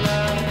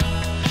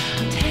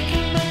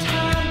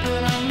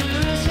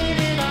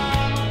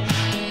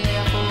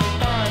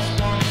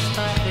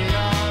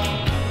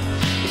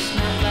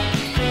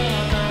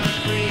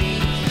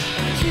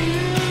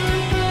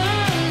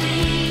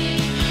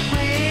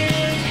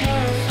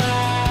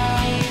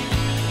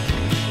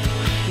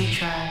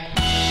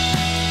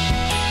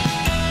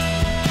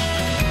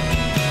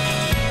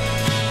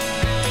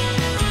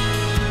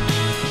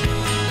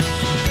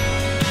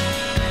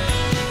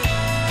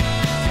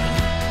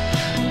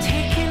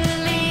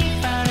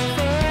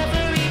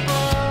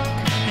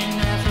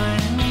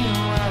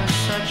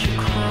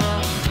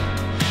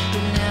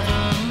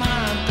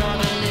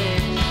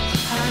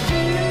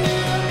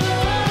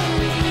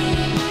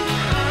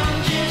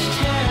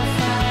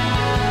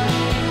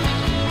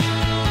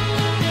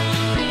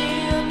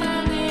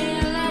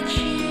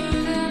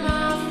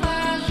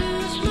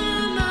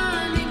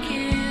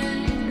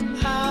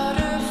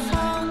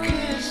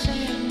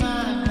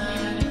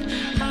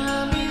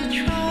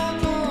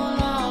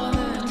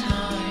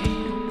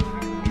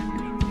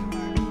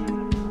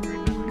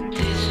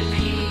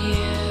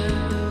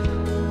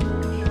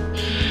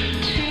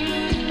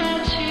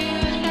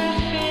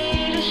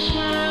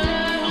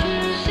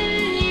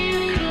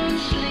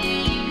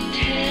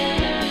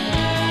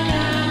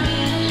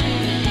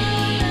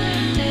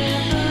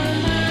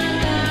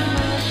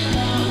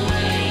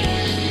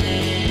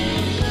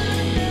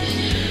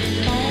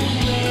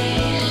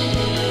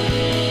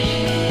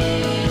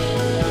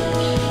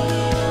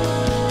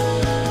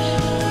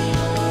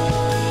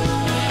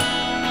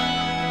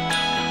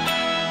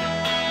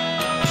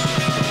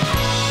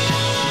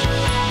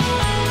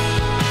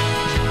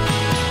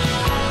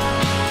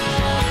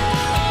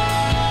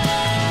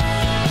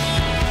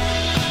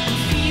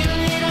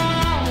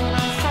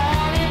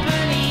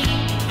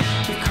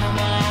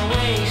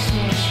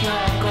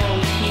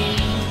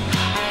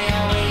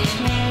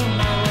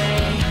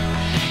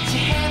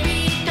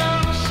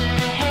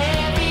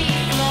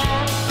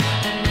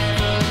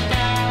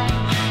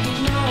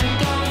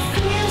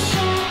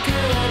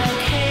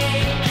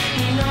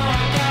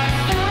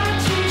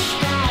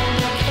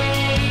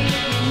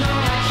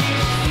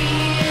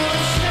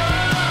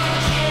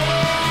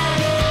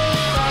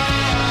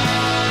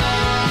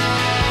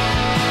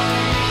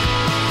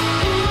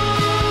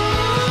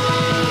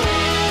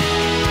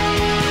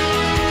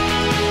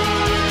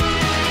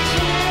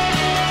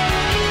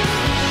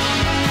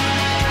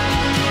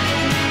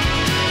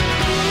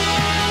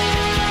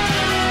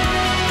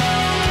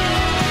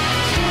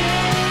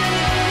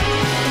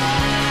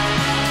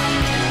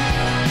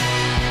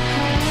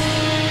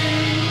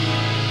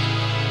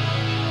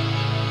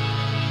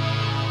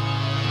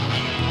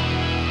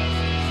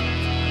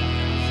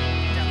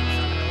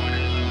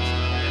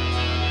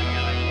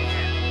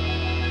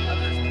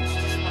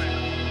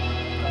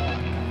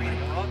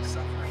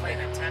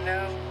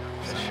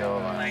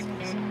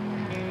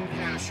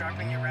 truck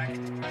when you wrecked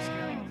your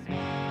skills?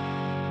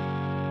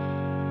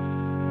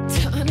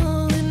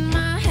 Tunnel in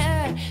my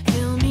head,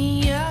 fill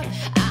me up.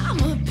 I'm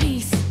a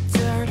piece of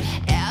dirt.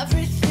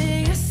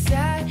 Everything I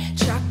said,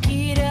 chalk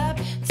it up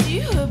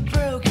to a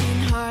broken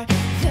heart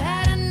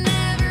that I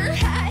never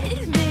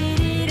had.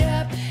 Made it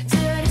up to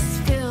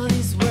just fill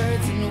these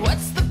words. And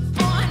what's the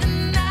point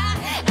in that?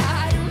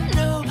 I don't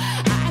know.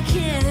 I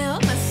can't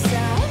help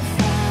myself.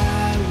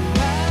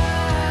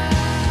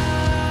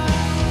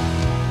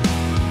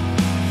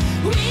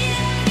 We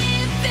don't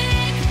even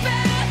think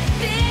about the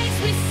things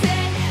we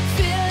say.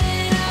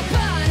 Filling up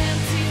on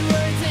empty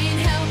words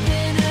ain't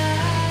helping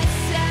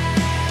us out.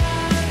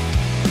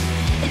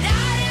 And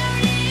I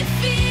don't even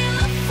feel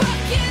a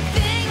fucking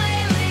thing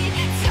lately.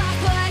 Talk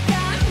like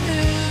I'm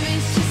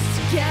movies just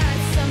to get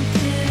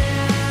something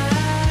out.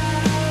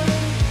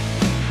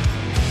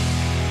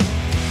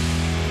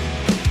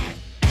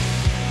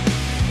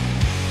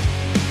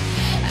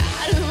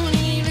 I don't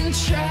even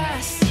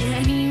trust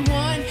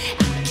anyone.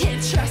 I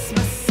can't trust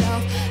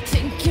myself.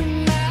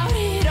 Thinking about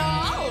it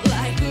all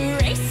like a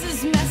race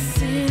is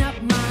messing up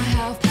my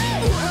health. The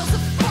world's a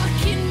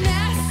fucking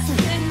mess.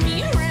 Spin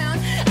me around.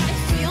 I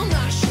feel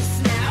nauseous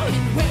now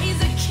in ways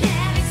I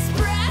can't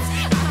express.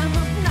 I'm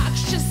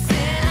obnoxious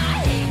and I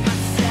hate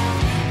myself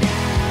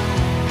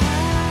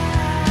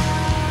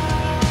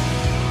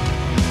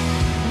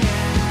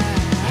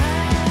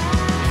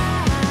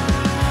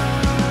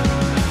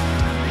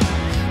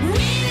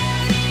We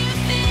don't even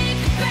think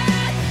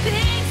about the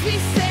things we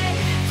say.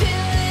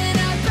 Filling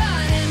up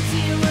on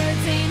empty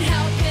words ain't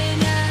helping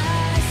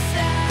us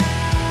out.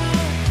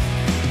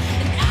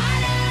 And I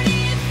don't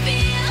even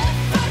feel a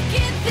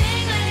fucking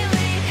thing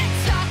lately.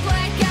 Talk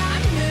like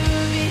I'm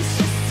movies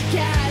just to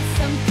get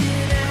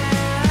something out.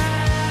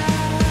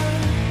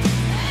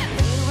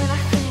 When I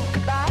think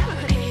about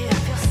it, I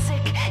feel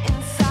sick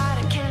inside.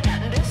 I can't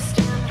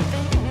understand the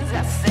things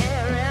I say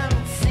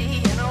and see,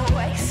 and I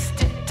waste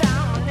it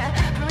down.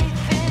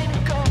 Everything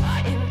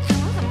going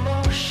through the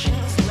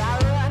motions. Do I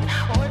run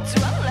or do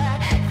I let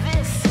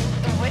this sink?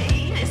 The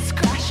weight is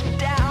crashing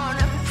down.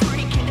 I'm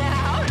freaking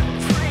out. I'm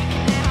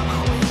freaking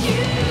out with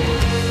you.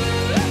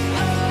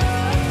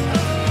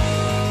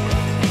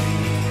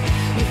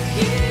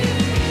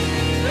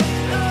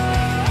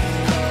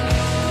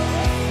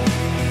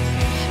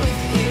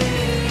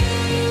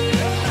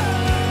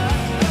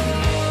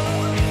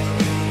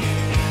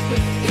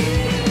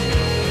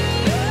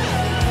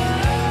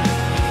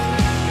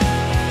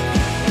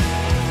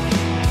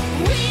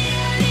 We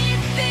don't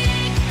even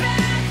think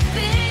about the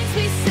things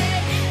we say.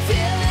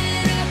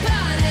 Filling up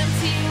on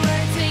empty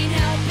words ain't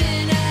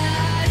helping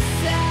us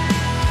out.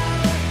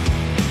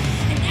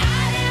 And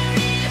I don't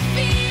even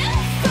feel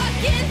a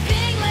fucking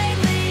thing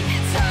lately.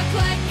 Talk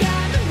like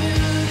I'm in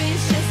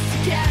movies just to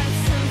get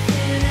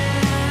something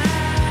out.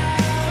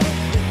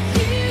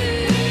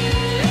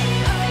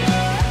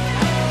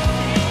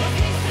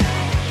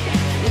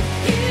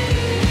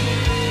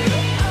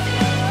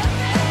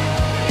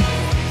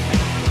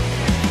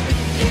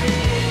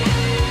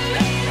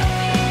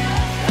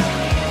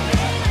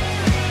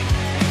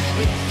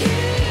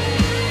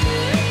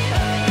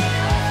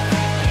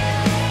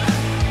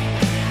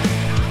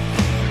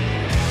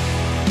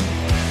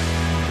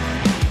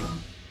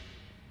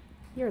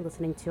 You're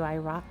listening to I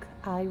Rock,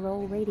 I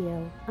Roll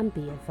Radio on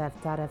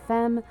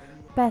BFF.FM.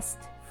 Best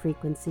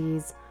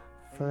frequencies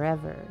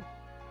forever.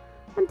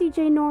 I'm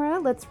DJ Nora.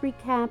 Let's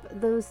recap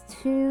those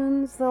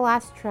tunes. The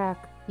last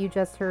track you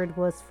just heard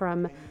was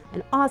from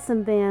an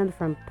awesome band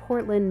from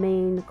Portland,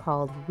 Maine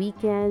called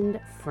Weekend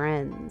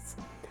Friends.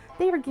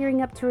 They are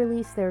gearing up to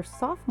release their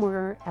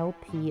sophomore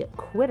LP,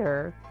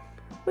 Quitter,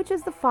 which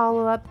is the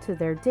follow-up to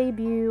their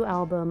debut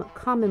album,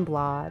 Common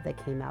Blah,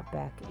 that came out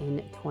back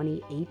in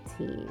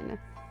 2018.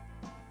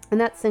 And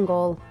that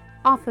single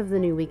off of the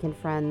new Weekend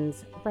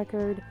Friends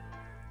record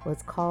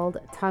was called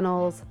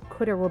Tunnels.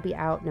 Quitter will be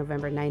out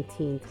November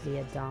 19th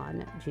via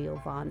Don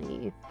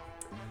Giovanni.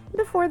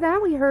 Before that,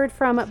 we heard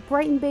from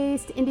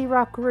Brighton-based indie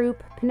rock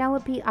group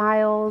Penelope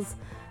Isles,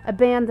 a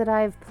band that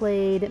I've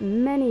played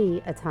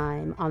many a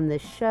time on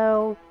this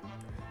show.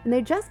 And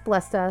they just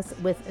blessed us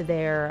with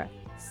their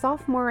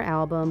sophomore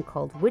album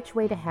called Which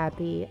Way to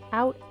Happy,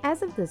 out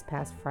as of this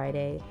past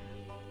Friday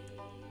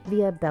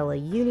via Bella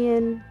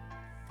Union.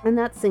 And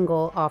that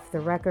single off the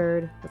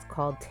record was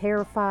called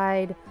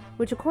Terrified,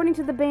 which according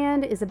to the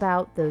band is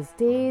about those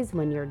days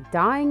when you're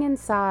dying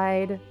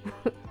inside,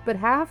 but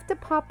have to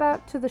pop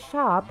out to the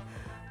shop,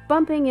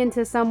 bumping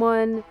into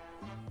someone,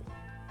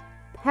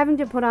 having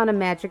to put on a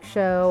magic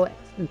show,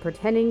 and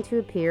pretending to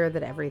appear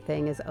that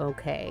everything is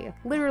okay.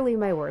 Literally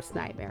my worst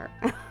nightmare.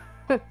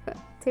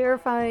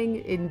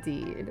 Terrifying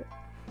indeed.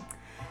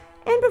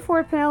 And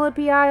before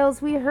Penelope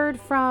Isles, we heard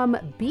from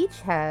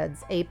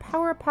Beachheads, a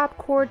power pop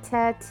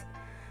quartet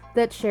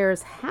that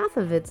shares half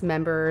of its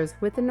members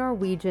with the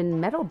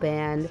Norwegian metal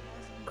band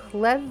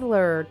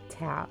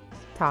Klevlertak.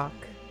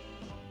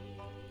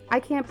 I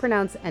can't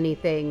pronounce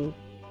anything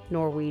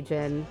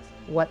Norwegian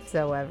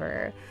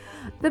whatsoever.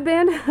 The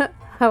band,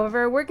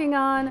 however, working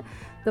on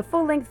the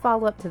full-length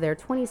follow-up to their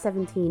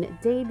 2017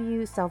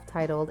 debut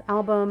self-titled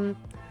album.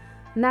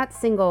 And that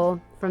single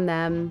from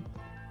them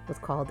was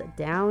called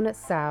Down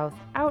South,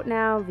 out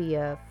now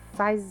via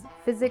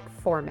Physic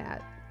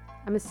format.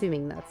 I'm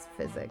assuming that's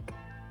Physic.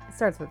 It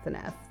starts with an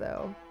F,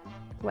 though.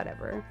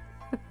 Whatever.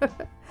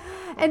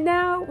 And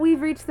now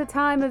we've reached the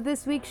time of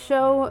this week's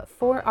show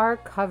for our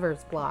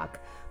covers block.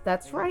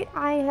 That's right,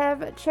 I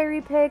have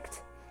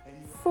cherry-picked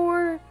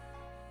 4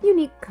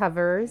 unique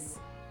covers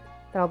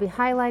that I'll be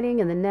highlighting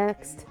in the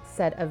next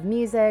set of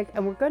music.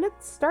 And we're going to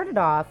start it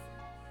off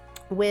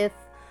with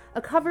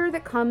a cover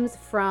that comes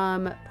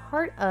from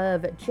part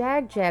of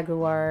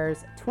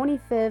Jaguar's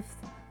 25th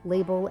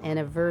label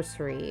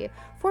anniversary,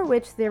 for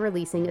which they're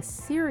releasing a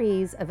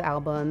series of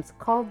albums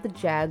called the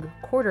Jag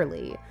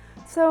Quarterly.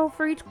 So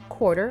for each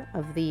quarter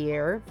of the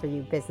year, for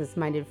you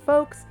business-minded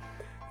folks,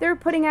 they're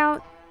putting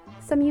out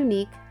some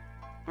unique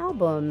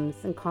albums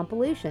and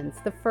compilations.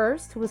 The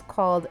first was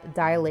called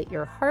Dilate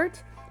Your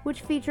Heart,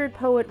 which featured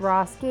poet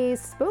Ross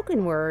Gay's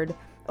spoken word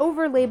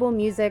over label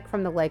music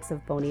from the likes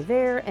of Bon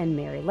Iver and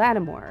Mary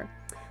Lattimore.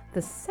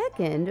 The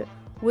second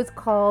was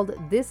called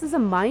This Is a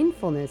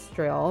Mindfulness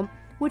Drill,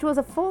 which was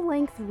a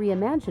full-length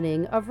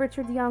reimagining of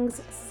Richard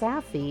Young's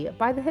Sapphy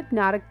by the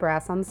Hypnotic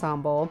Brass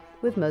Ensemble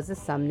with Moses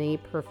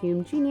Sumney,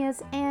 Perfume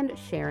Genius, and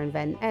Sharon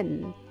Van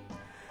Etten.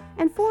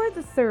 And for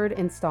the third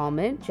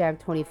installment, Jag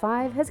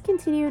 25 has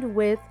continued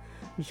with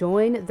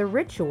Join the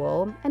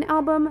Ritual, an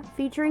album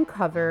featuring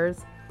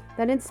covers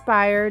that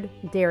inspired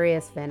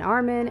Darius Van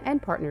Arman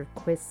and partner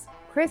Chris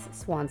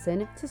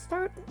Swanson to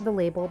start the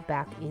label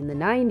back in the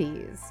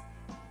 90s.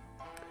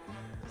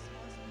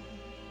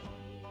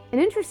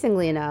 And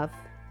interestingly enough,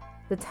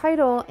 the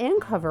title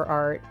and cover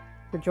art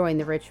for Join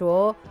the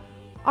Ritual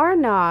are a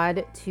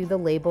nod to the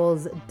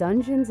label's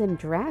Dungeons and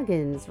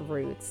Dragons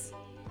roots.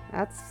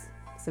 That's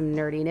some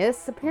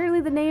nerdiness.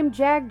 Apparently the name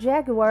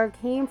Jaguar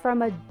came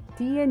from a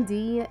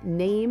D&D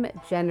name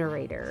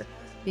generator,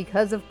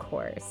 because of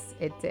course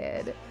it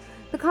did.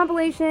 The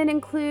compilation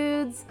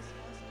includes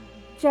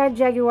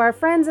Jaguar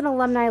friends and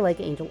alumni like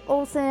Angel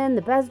Olsen,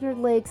 the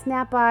Besnard Lake,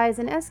 Snap Eyes,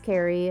 and S.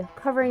 Carey,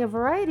 covering a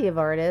variety of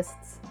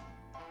artists.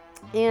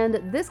 And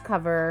this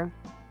cover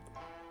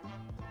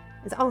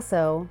is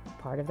also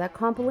part of that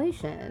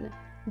compilation.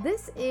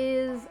 This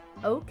is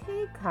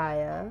OK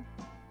Kaya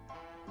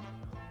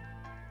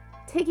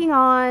taking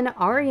on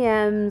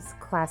REM's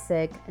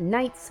classic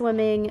Night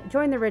Swimming.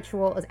 Join the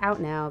Ritual is out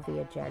now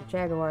via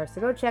Jaguar,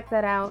 so go check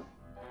that out.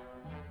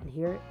 And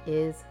here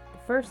is the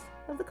first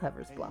of the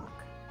covers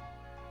block.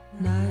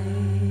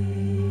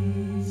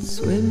 Night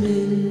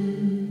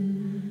swimming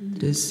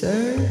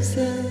deserves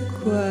a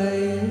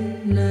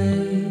quiet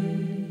night.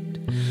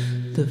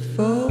 The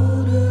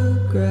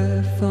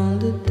photograph on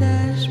the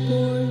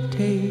dashboard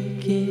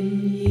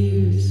taken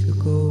years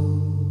ago.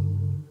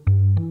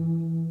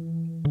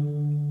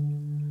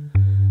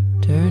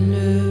 Turned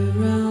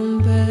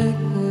around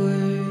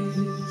backwards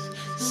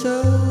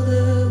so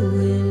the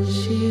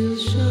windshield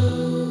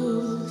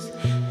shows.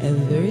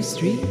 Every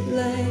street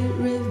light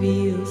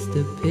reveals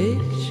the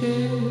picture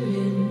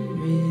in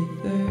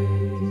reverse.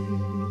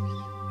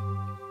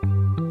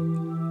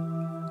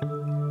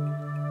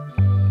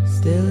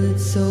 Still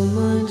it's so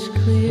much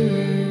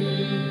clearer.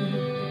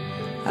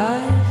 I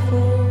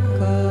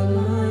forgot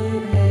my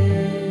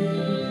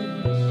edge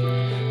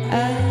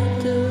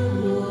at the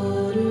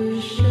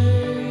watershed.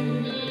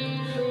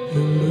 The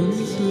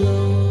moon's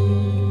low.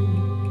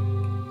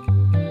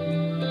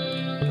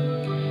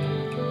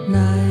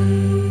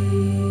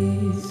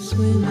 Night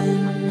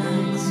swimming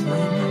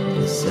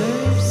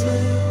deserves a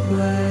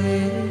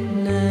quiet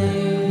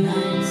night.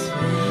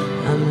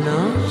 I'm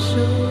not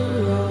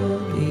sure all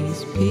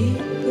these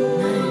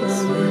people understand.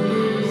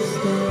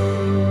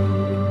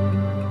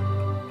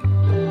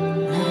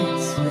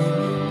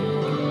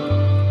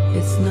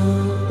 It's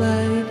not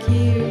like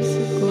years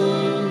ago,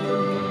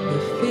 the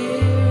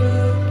fear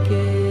of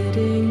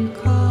getting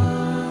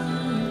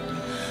caught,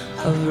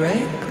 of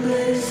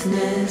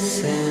recklessness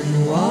and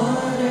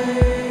water.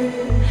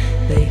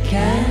 They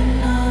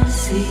cannot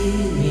see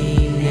me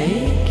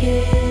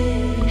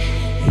naked.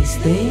 These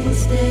things,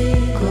 they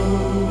go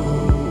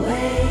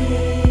away,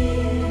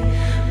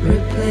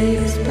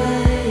 replaced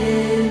by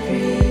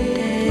everyday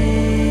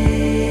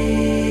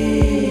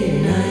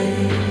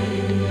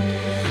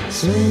night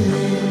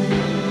swimming.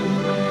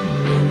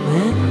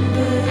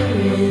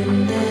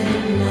 Remembering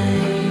that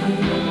night,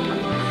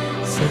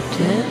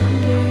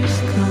 September's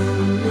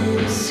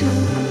coming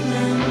soon.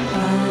 I'm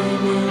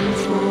pining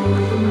for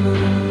the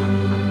moon.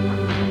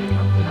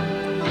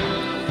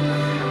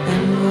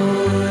 And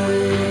boy,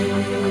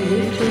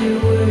 if there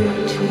were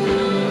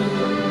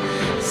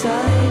two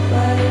side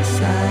by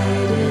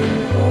side in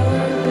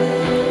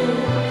orbit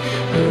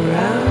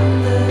around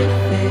the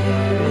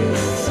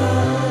fairest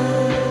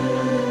sun,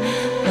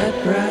 that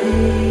bright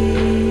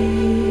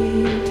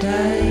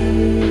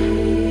tide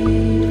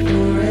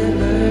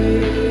forever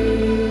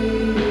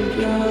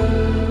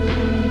drawn,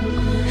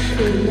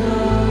 could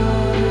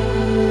not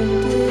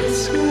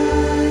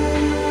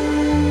describe.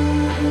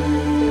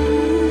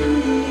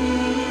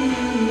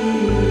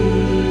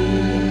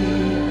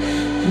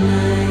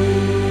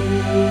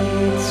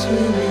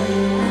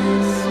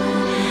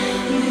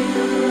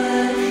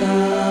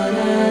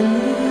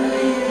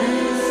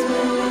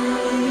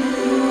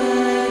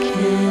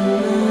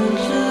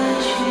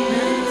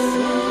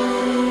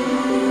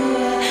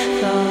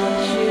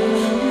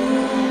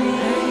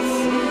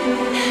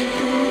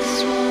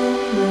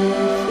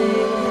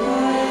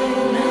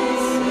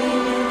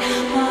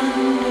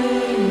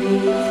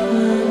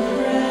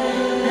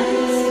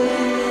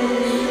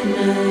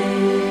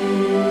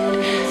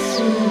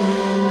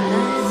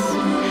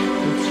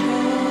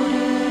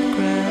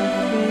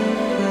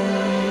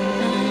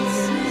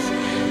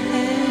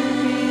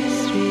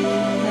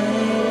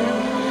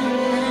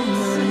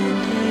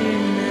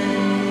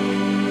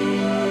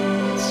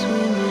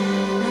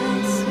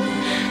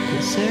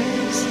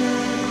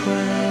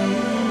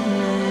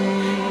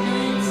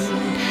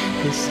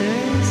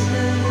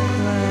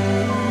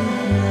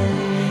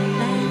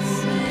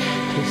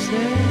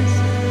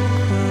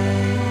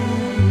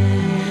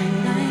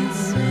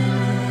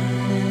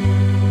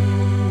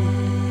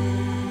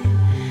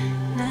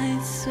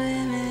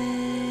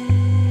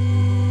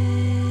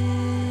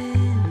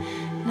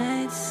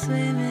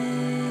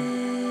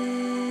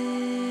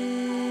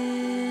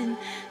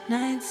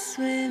 Night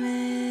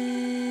swimming.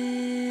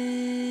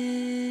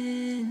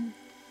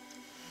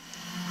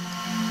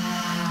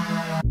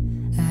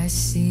 I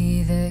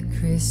see the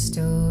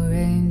crystal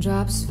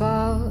raindrops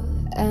fall,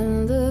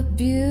 and the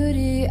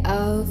beauty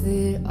of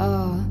it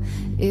all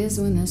is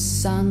when the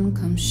sun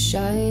comes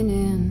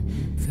shining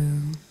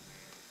through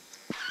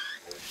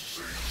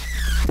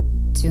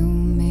to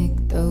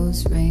make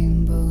those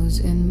rainbows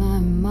in my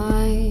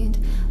mind.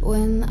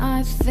 When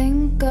I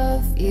think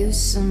of you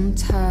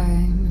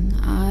sometime,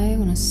 I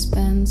wanna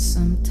spend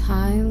some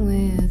time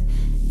with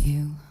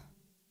you.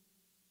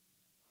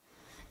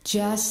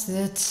 Just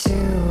the two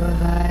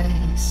of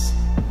us.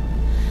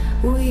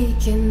 We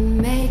can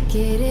make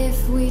it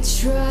if we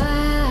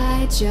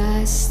try.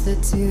 Just the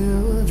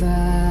two of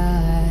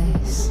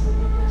us.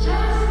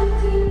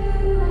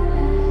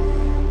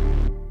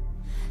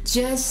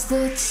 Just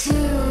the two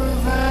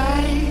of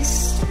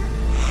us.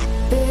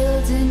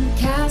 Building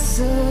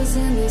castles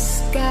in the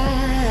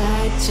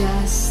sky.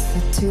 Just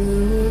the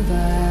two of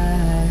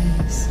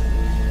us.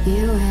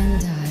 You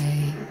and I.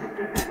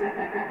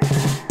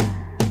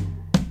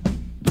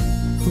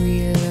 We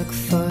look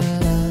for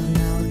love,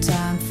 no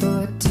time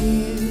for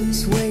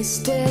tears.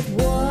 Wasted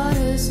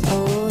water's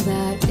all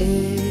that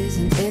is,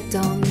 and it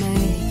don't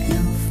make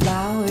no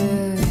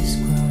flowers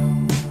grow.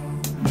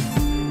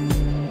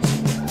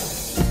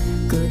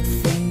 Good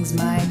things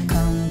might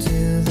come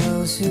to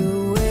those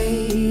who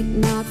wait,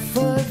 not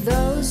for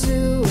those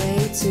who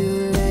wait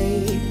too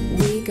late.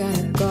 We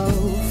gotta go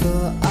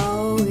for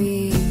all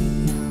we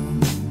know.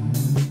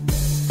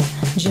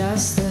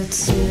 Just the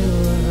two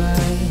of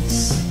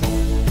us.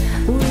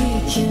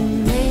 We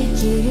can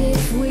make it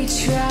if we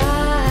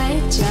try.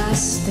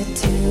 Just the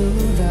two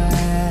of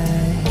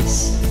us.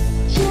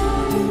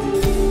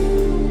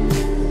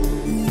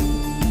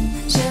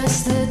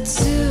 Just the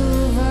two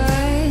of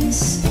us.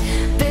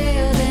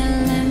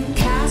 Building them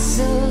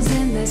castles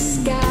in the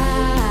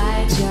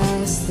sky.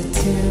 Just the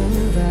two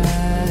of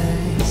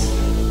us.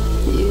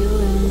 You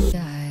and I.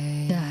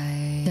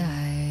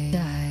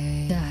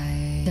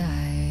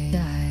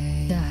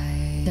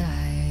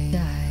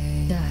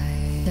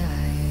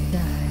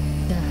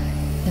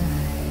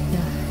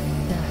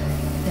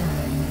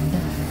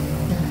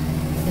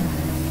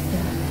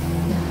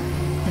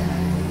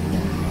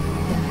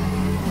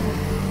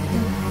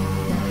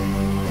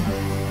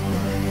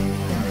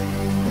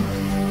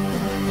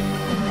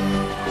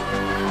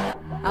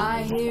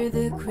 I hear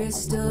the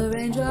crystal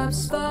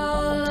raindrops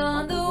fall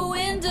on the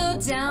window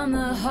down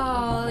the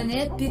hall, and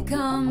it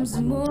becomes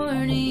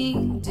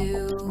morning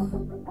dew.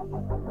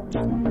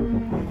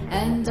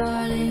 And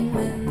darling,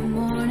 when the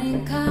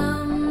morning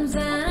comes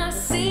and I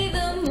see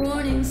the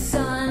morning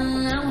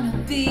sun, I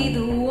wanna be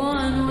the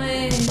one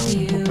with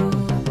you.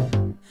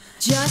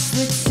 Just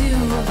the two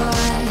of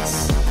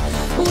us.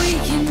 We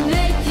can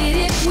make it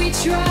if we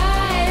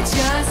try.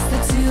 Just the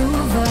two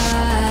of us.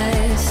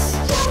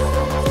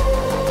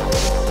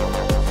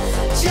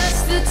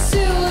 Just the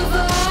two of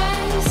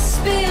us,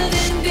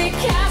 building big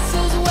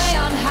castles way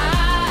on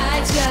high.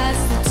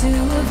 Just the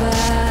two of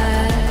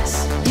us,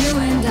 you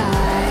and I.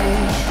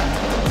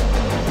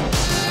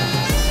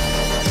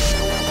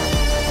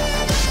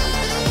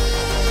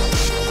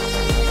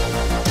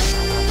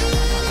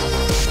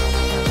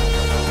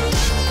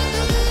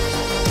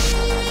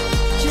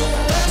 Just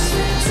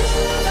the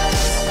two of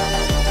us.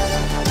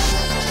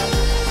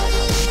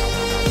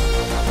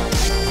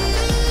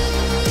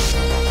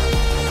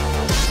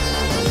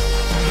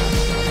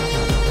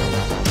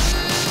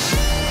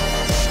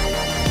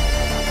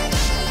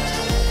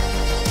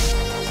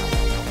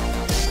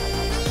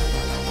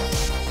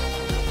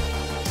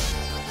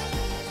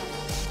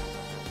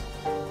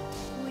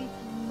 We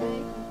can make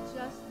it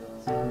just the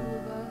two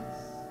of us.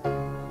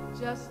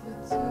 Just the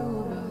two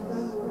of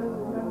us.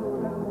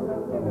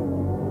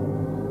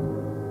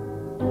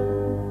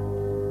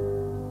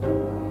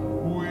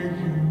 We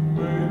can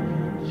make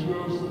it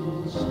just the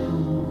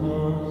two of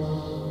us.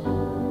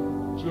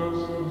 Just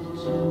the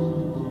two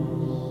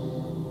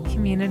of us.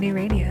 Community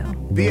Radio.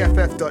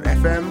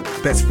 BFF.FM,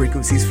 best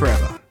frequencies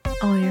forever.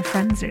 All your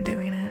friends are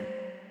doing it.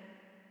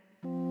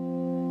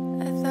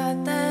 I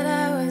thought that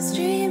I was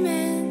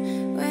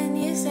dreaming when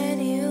you said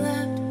you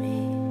loved me.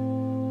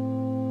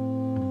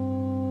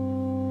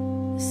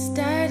 The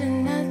start of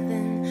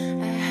nothing,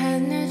 I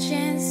had no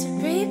chance to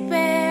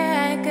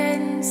prepare. I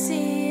couldn't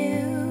see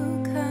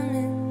you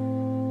coming.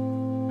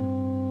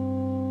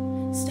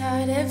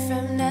 Started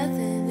from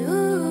nothing,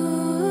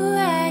 ooh,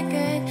 I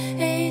could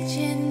hate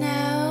you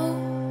now.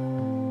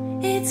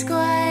 It's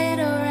quite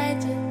alright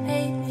to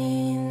hate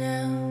me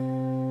now.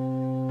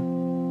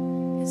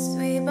 'Cause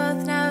we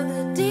both know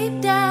that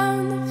deep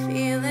down, the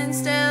feeling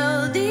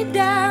still deep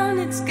down,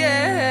 it's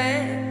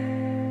good.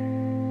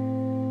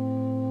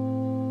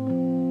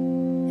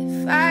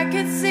 If I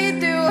could see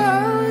through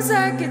holes,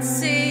 I could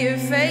see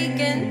you're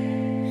faking.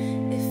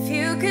 If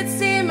you could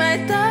see my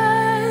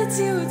thoughts,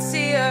 you would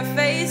see our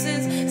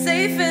faces.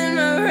 Safe in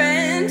my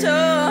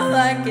rental,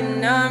 like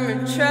an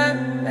armored truck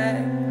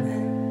back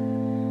then.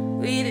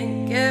 We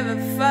didn't give a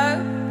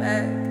fuck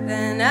back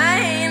then. I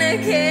ain't a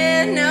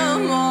kid no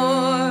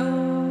more.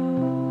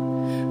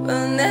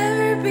 We'll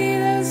never be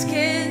those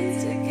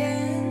kids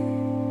again.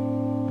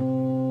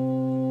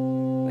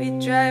 We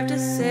drive to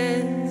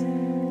Sid's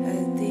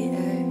at the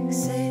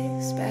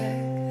X6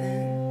 back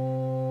then.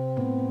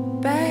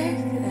 Back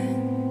then.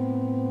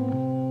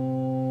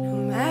 No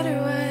matter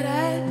what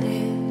I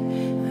did,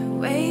 my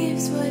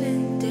waves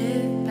wouldn't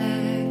dip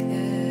back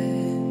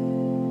then.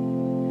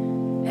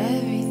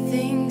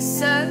 Everything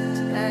sucked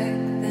back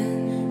then.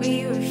 We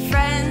were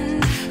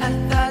friends. I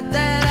thought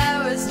that I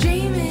was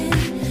dreaming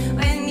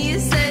when you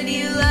said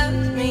you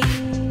loved me.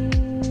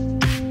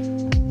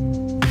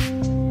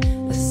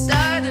 The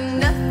start of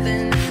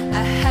nothing,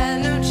 I had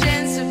no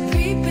chance to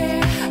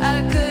prepare. I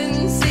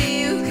couldn't see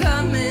you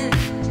coming.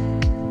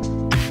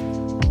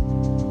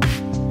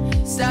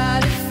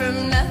 Started from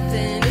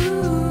nothing,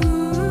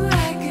 ooh,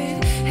 I could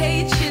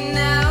hate you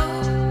now.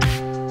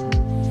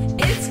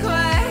 It's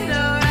quite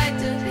alright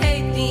to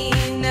hate me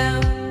now.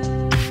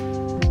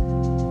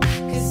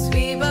 'Cause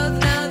we both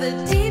know that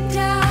deep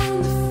down,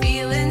 the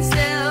feeling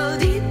still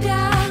deep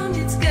down,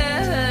 it's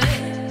good.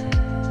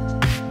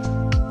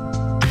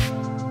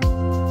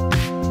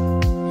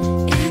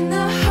 In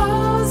the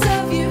halls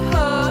of your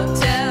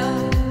hotel,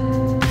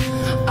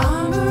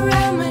 arm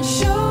around my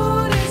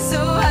shoulder so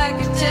I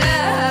could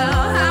tell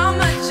how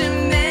much it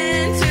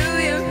meant to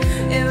you.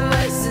 It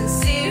was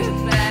sincere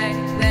back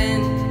then.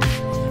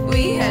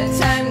 We had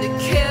time to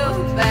kill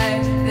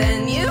back then.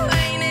 You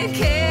ain't a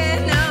kid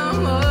no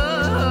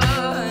more.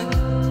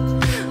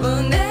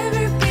 We'll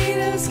never be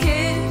those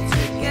kids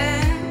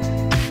again.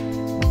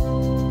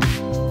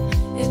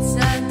 It's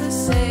not the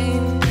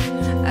same.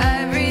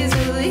 I've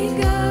easily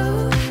go.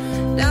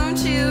 Don't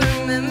you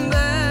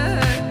remember?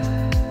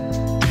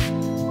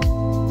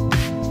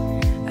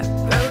 I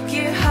broke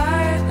your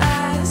heart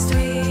last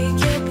week.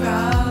 You'll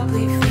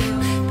probably feel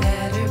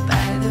better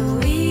by the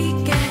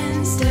weekend.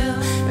 Still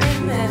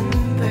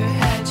remember,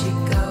 had you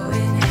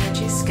going, had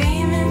you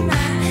screaming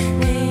my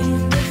name.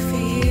 The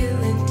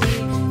feeling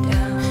deep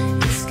down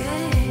is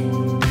good.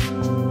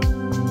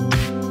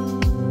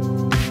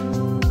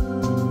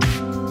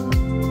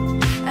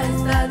 I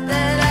thought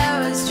that I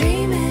was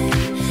dreaming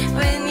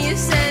when you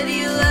said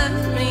you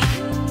loved me.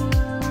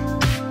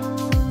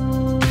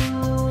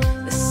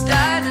 The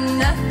start of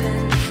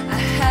nothing, I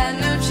had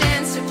no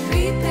chance to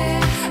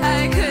prepare.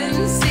 I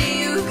couldn't see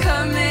you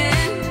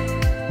coming.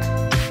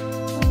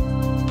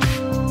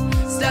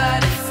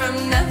 Started from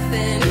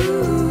nothing,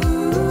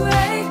 ooh,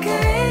 I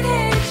could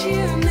hate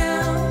you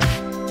now.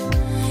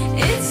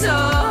 It's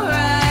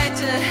alright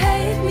to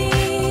hate me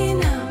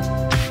now.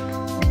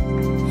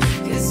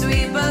 'Cause we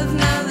both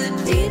know that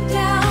deep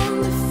down,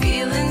 the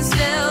feeling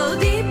still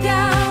deep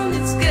down,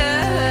 it's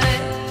good.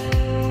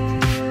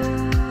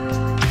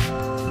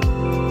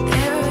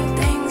 There were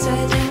things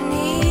I didn't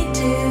need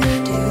to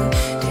do,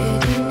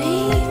 didn't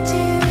need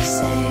to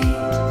say.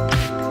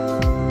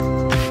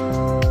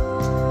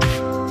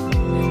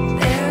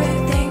 There were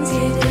things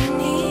you didn't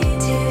need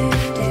to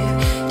do,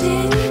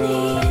 didn't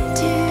need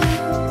to.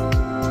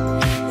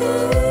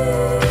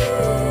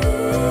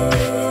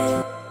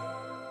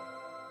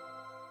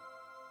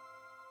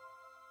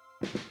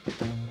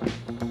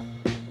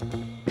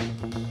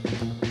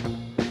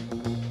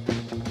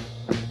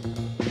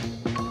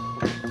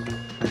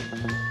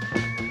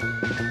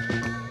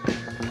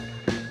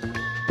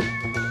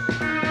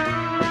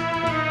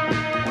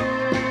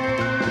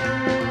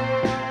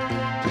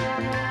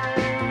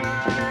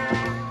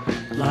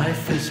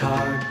 Life is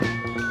hard,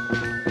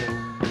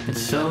 and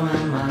so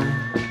am I.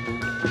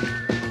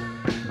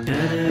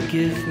 Better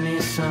give me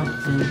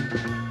something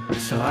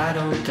so I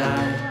don't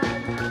die.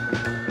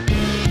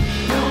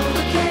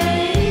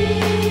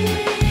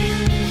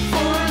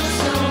 For a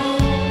soul,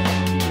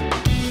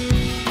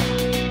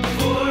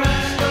 before I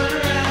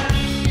stutter out,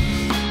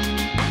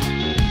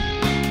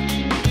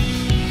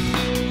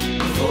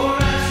 before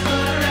I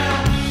stutter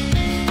out.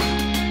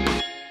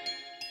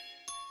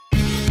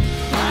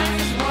 Life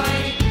is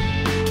white,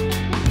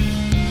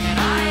 and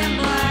I am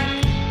black.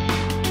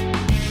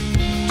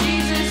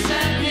 Jesus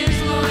and his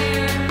lawyer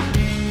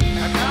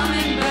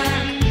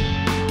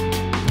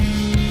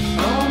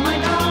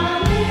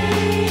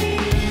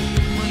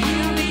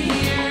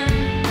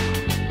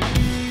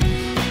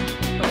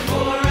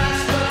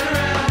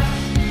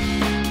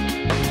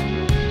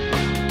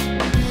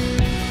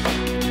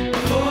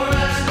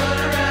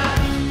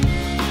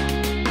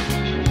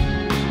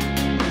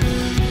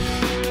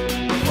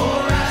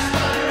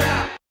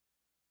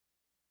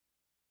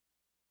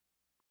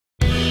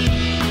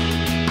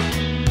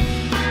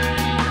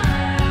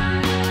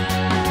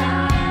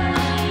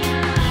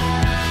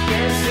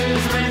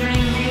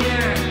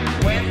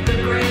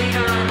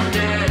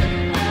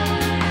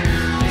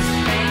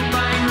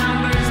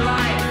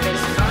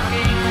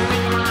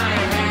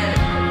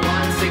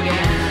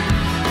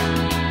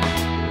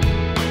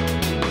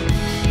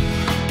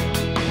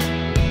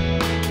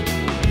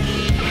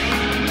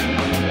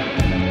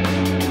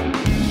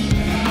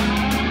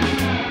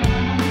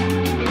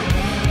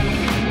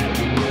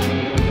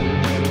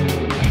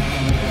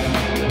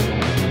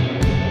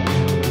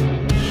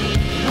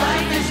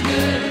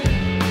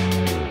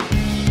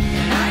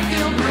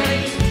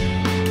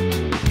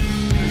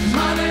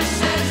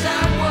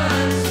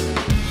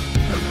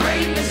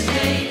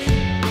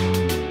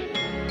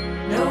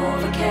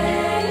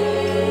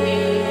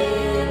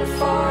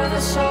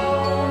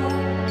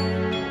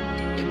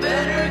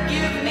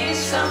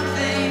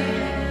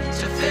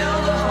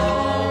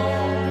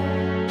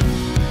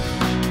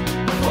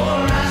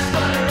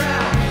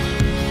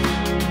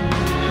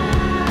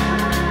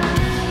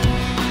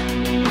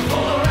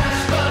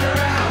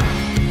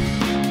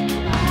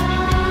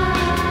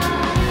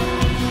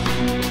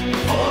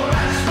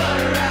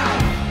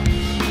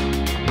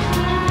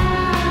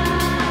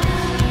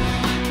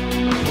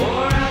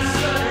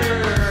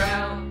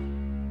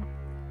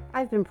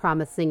I've been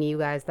promising you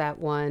guys that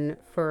one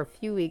for a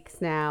few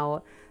weeks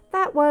now.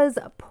 That was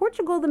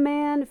Portugal the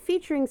Man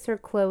featuring Sir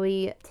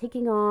Chloe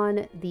taking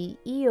on the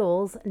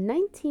Eels'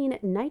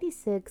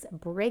 1996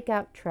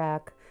 breakout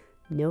track,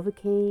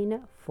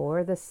 Novocaine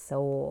for the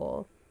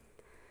Soul.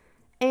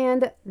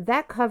 And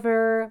that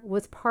cover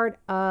was part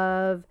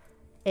of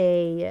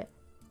a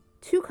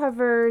 2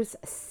 covers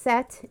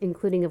set,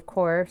 including, of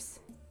course,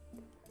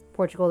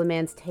 Portugal the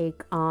Man's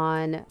take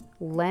on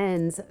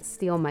Len's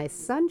Steal My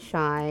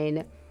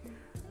Sunshine,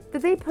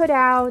 that they put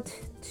out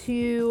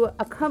to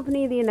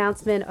accompany the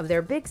announcement of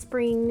their big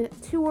spring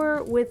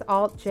tour with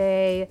Alt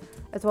J,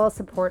 as well as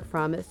support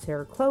from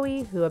Sarah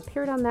Chloe, who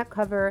appeared on that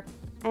cover,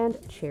 and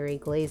Cherry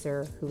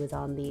Glazer, who was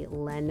on the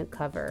Len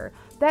cover.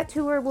 That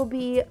tour will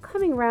be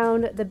coming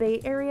around the Bay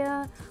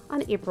Area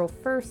on April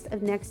 1st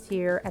of next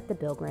year at the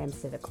Bill Graham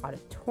Civic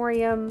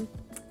Auditorium.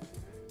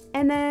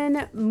 And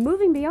then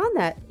moving beyond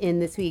that in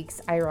this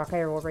week's iRock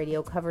IRL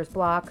Radio covers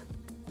block,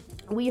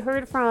 we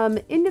heard from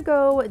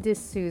Indigo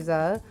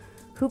D'Souza,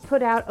 who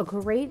put out a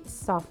great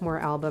sophomore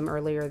album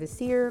earlier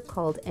this year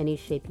called Any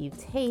Shape You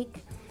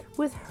Take,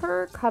 with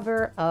her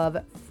cover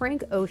of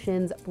Frank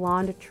Ocean's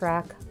blonde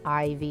track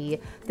Ivy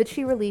that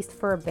she released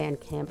for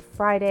Bandcamp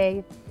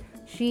Friday.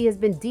 She has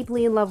been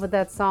deeply in love with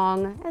that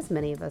song, as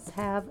many of us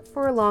have,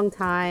 for a long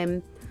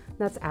time.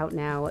 That's out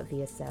now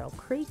via Saddle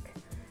Creek.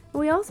 And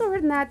we also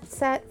heard in that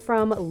set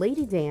from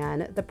Lady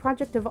Dan, the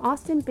project of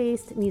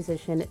Austin-based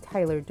musician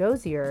Tyler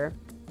Dozier.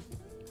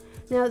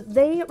 Now,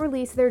 they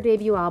released their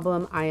debut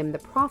album, I Am the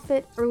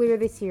Prophet, earlier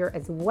this year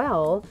as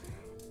well,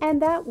 and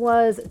that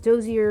was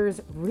Dozier's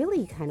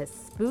really kind of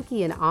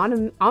spooky and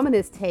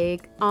ominous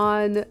take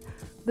on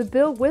the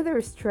Bill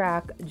Withers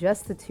track,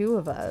 Just the Two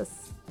of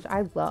Us, which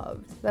I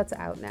loved. That's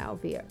out now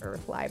via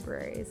Earth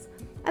Libraries.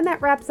 And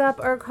that wraps up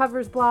our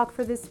covers block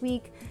for this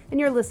week, and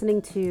you're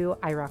listening to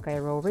iRock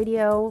IRL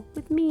Radio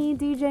with me,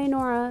 DJ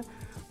Nora,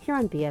 here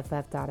on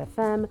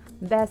BFF.FM,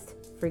 best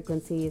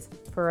frequencies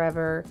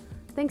forever.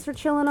 Thanks for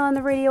chilling on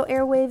the radio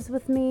airwaves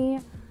with me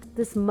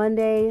this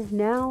Monday,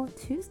 now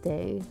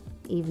Tuesday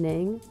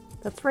evening.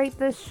 That's right,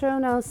 this show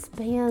now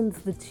spans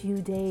the 2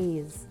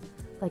 days,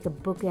 like a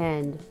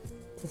bookend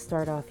to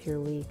start off your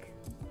week.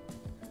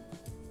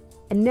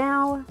 And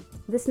now,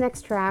 this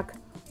next track,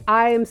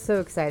 I am so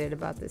excited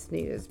about this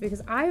news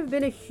because I've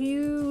been a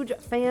huge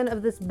fan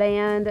of this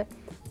band.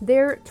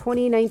 Their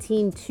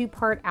 2019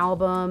 2-part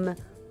album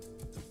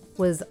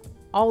was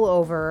all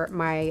over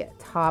my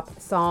top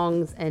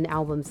songs and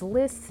albums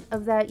list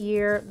of that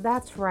year.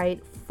 That's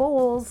right,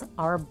 Foals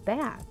are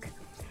back.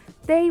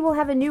 They will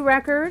have a new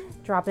record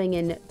dropping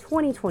in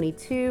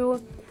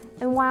 2022,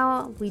 and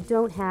while we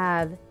don't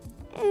have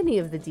any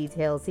of the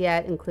details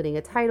yet, including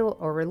a title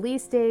or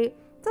release date,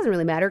 it doesn't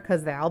really matter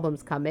because the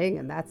album's coming,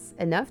 and that's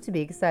enough to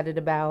be excited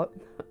about.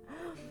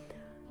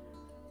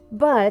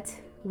 But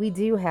we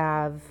do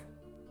have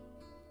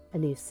a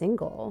new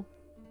single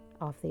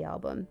off the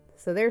album.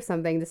 So there's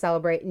something to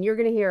celebrate, and you're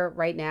going to hear it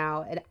right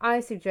now. And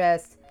I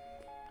suggest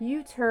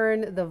you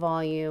turn the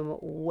volume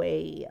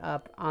way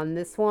up on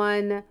this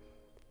one.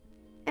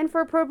 And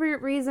for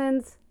appropriate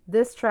reasons,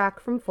 this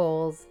track from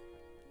Foals,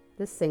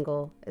 this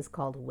single is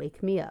called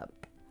Wake Me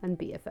Up on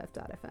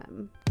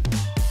BFF.FM.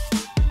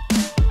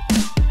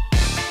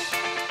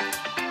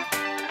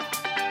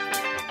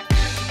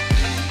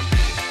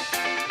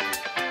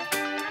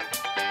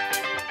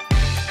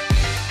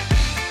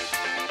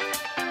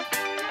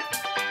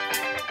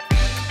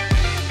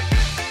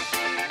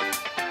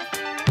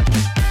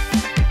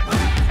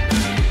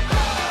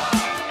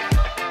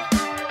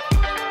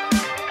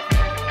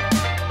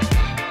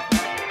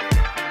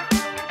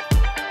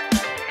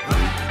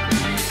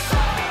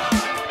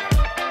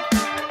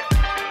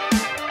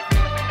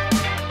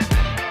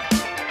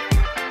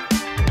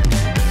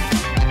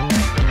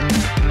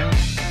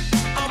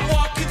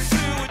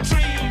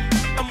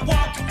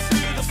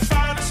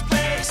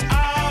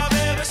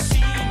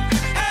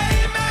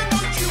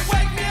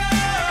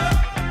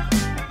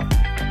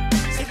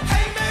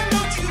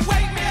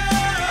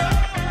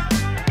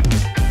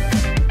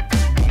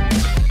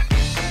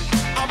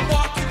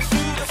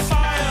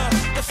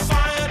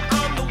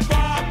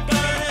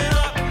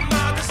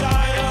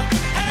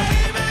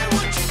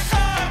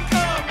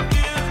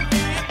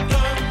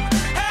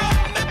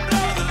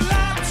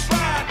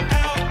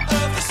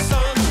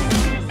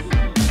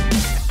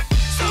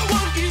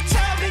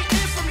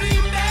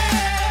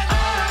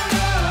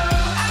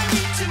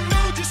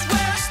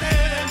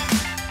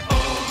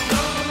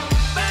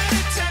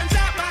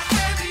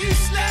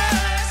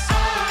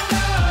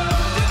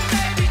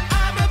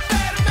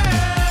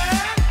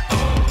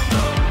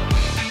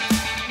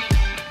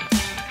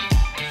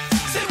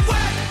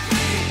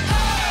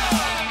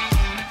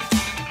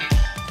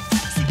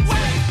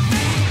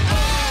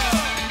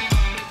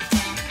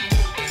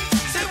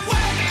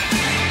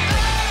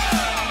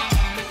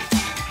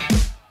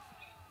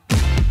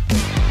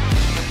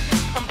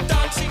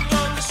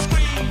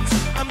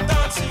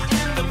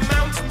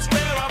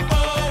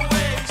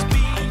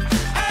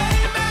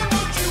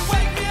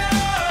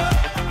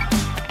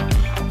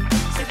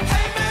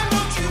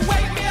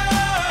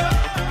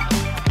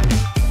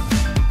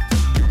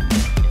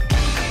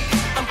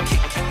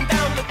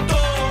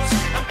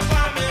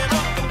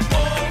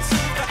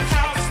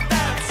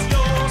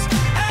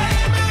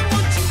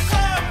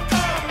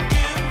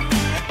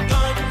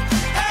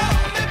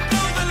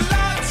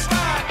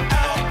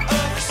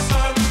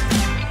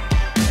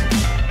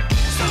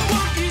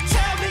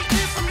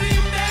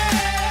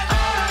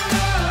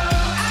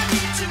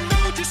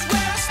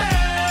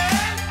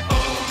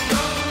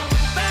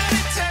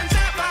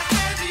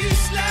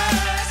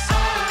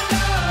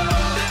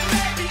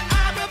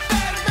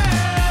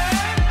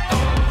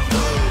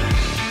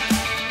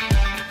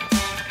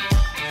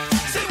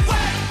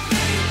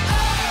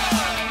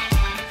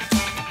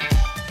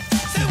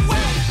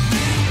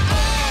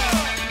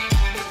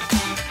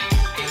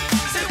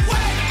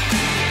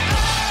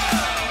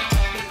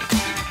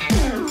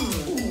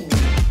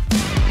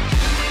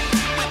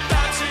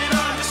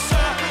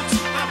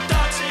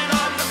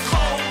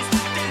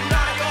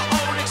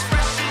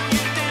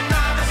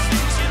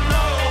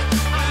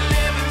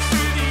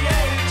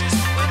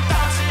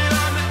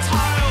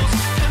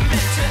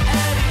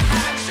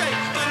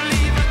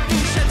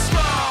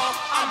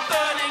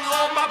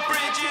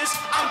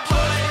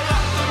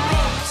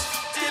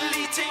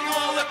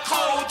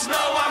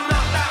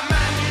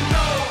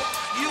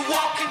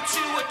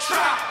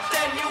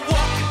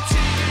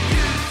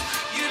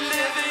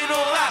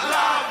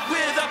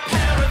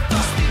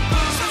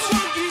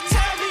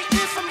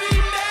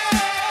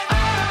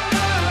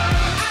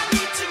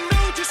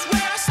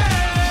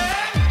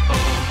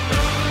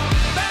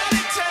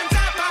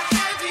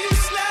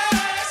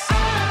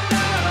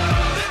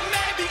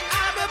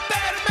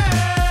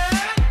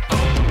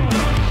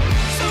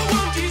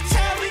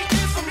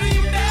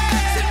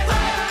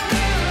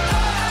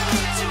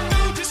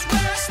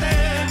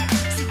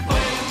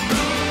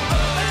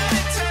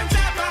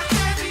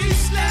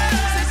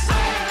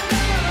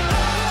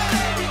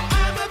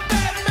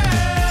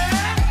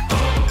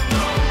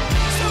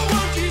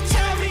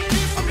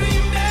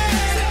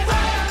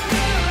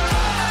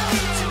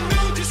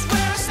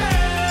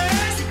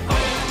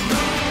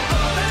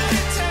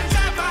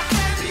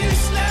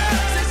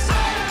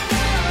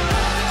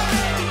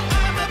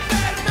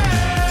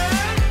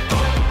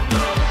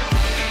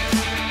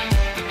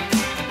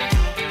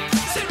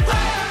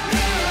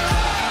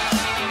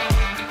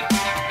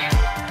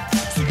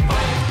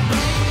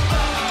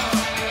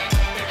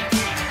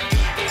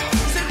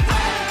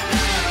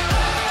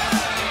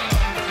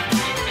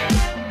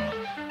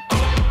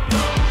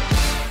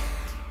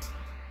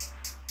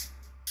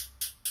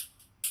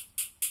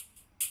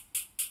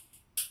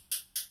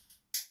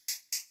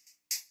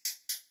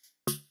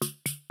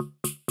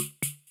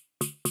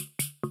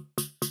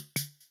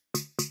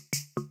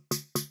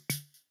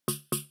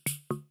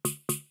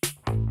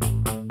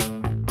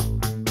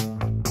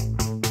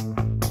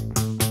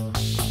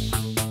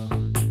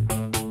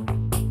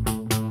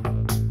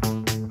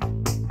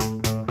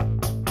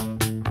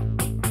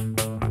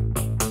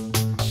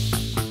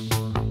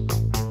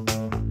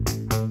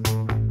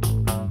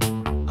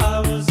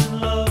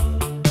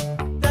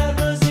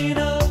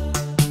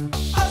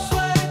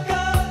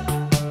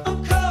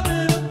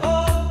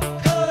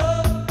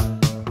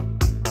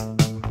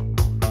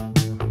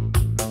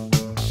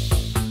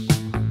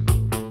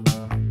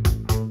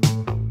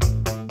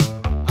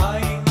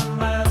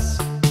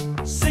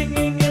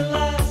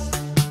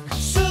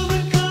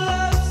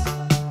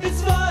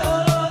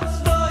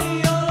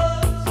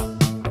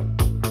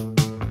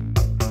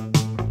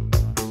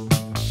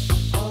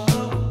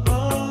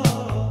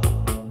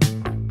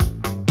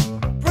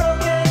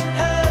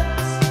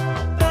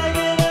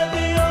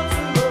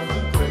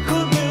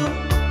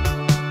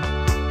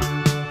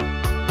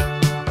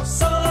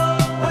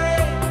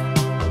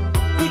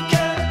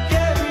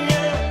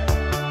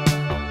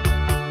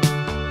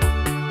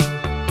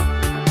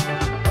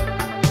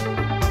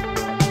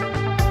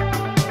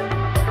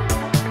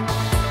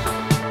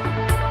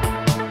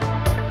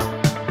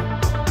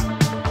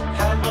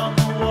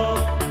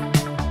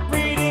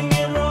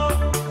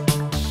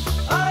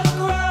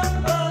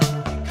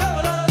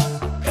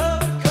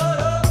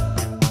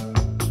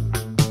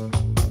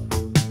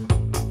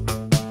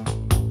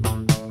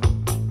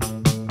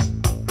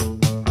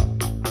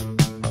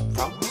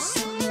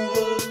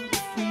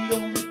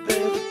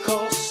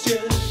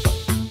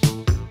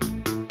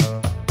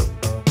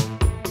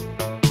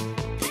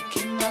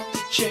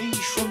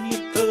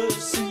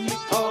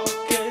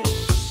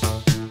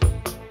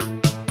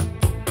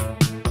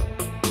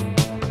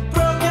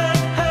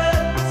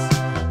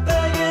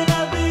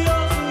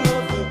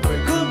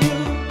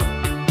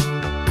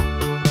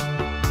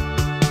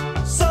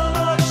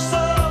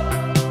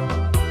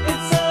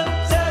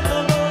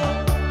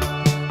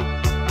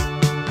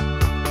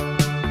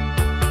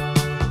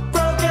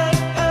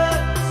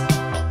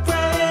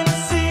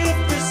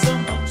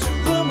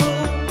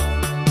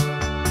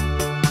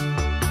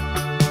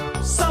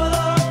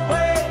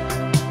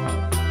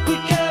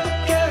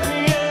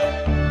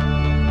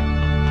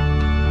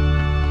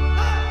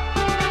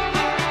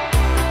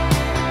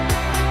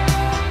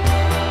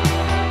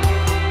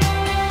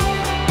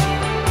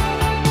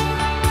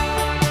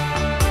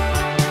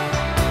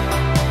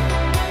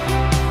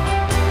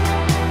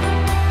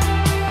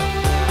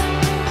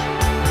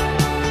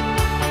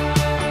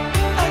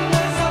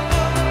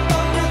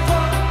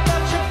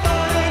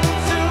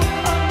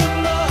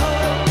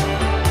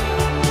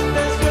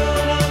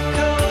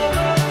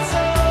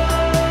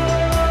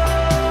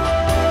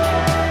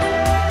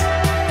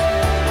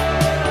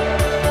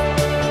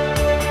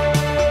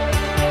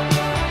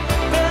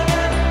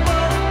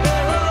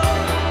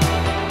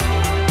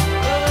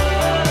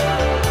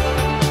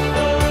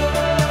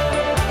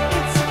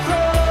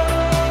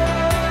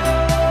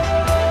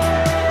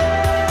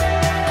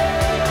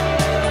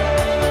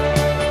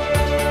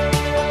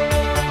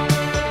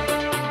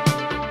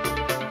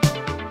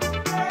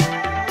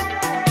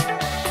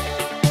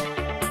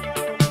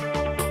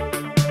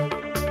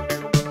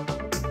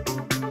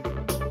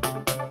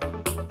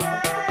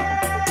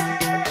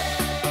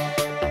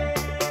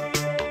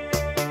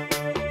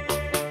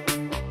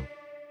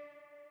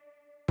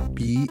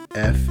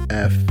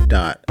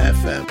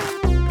 BFF.FM.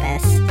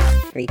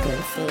 Best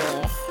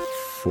frequencies.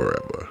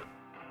 Forever.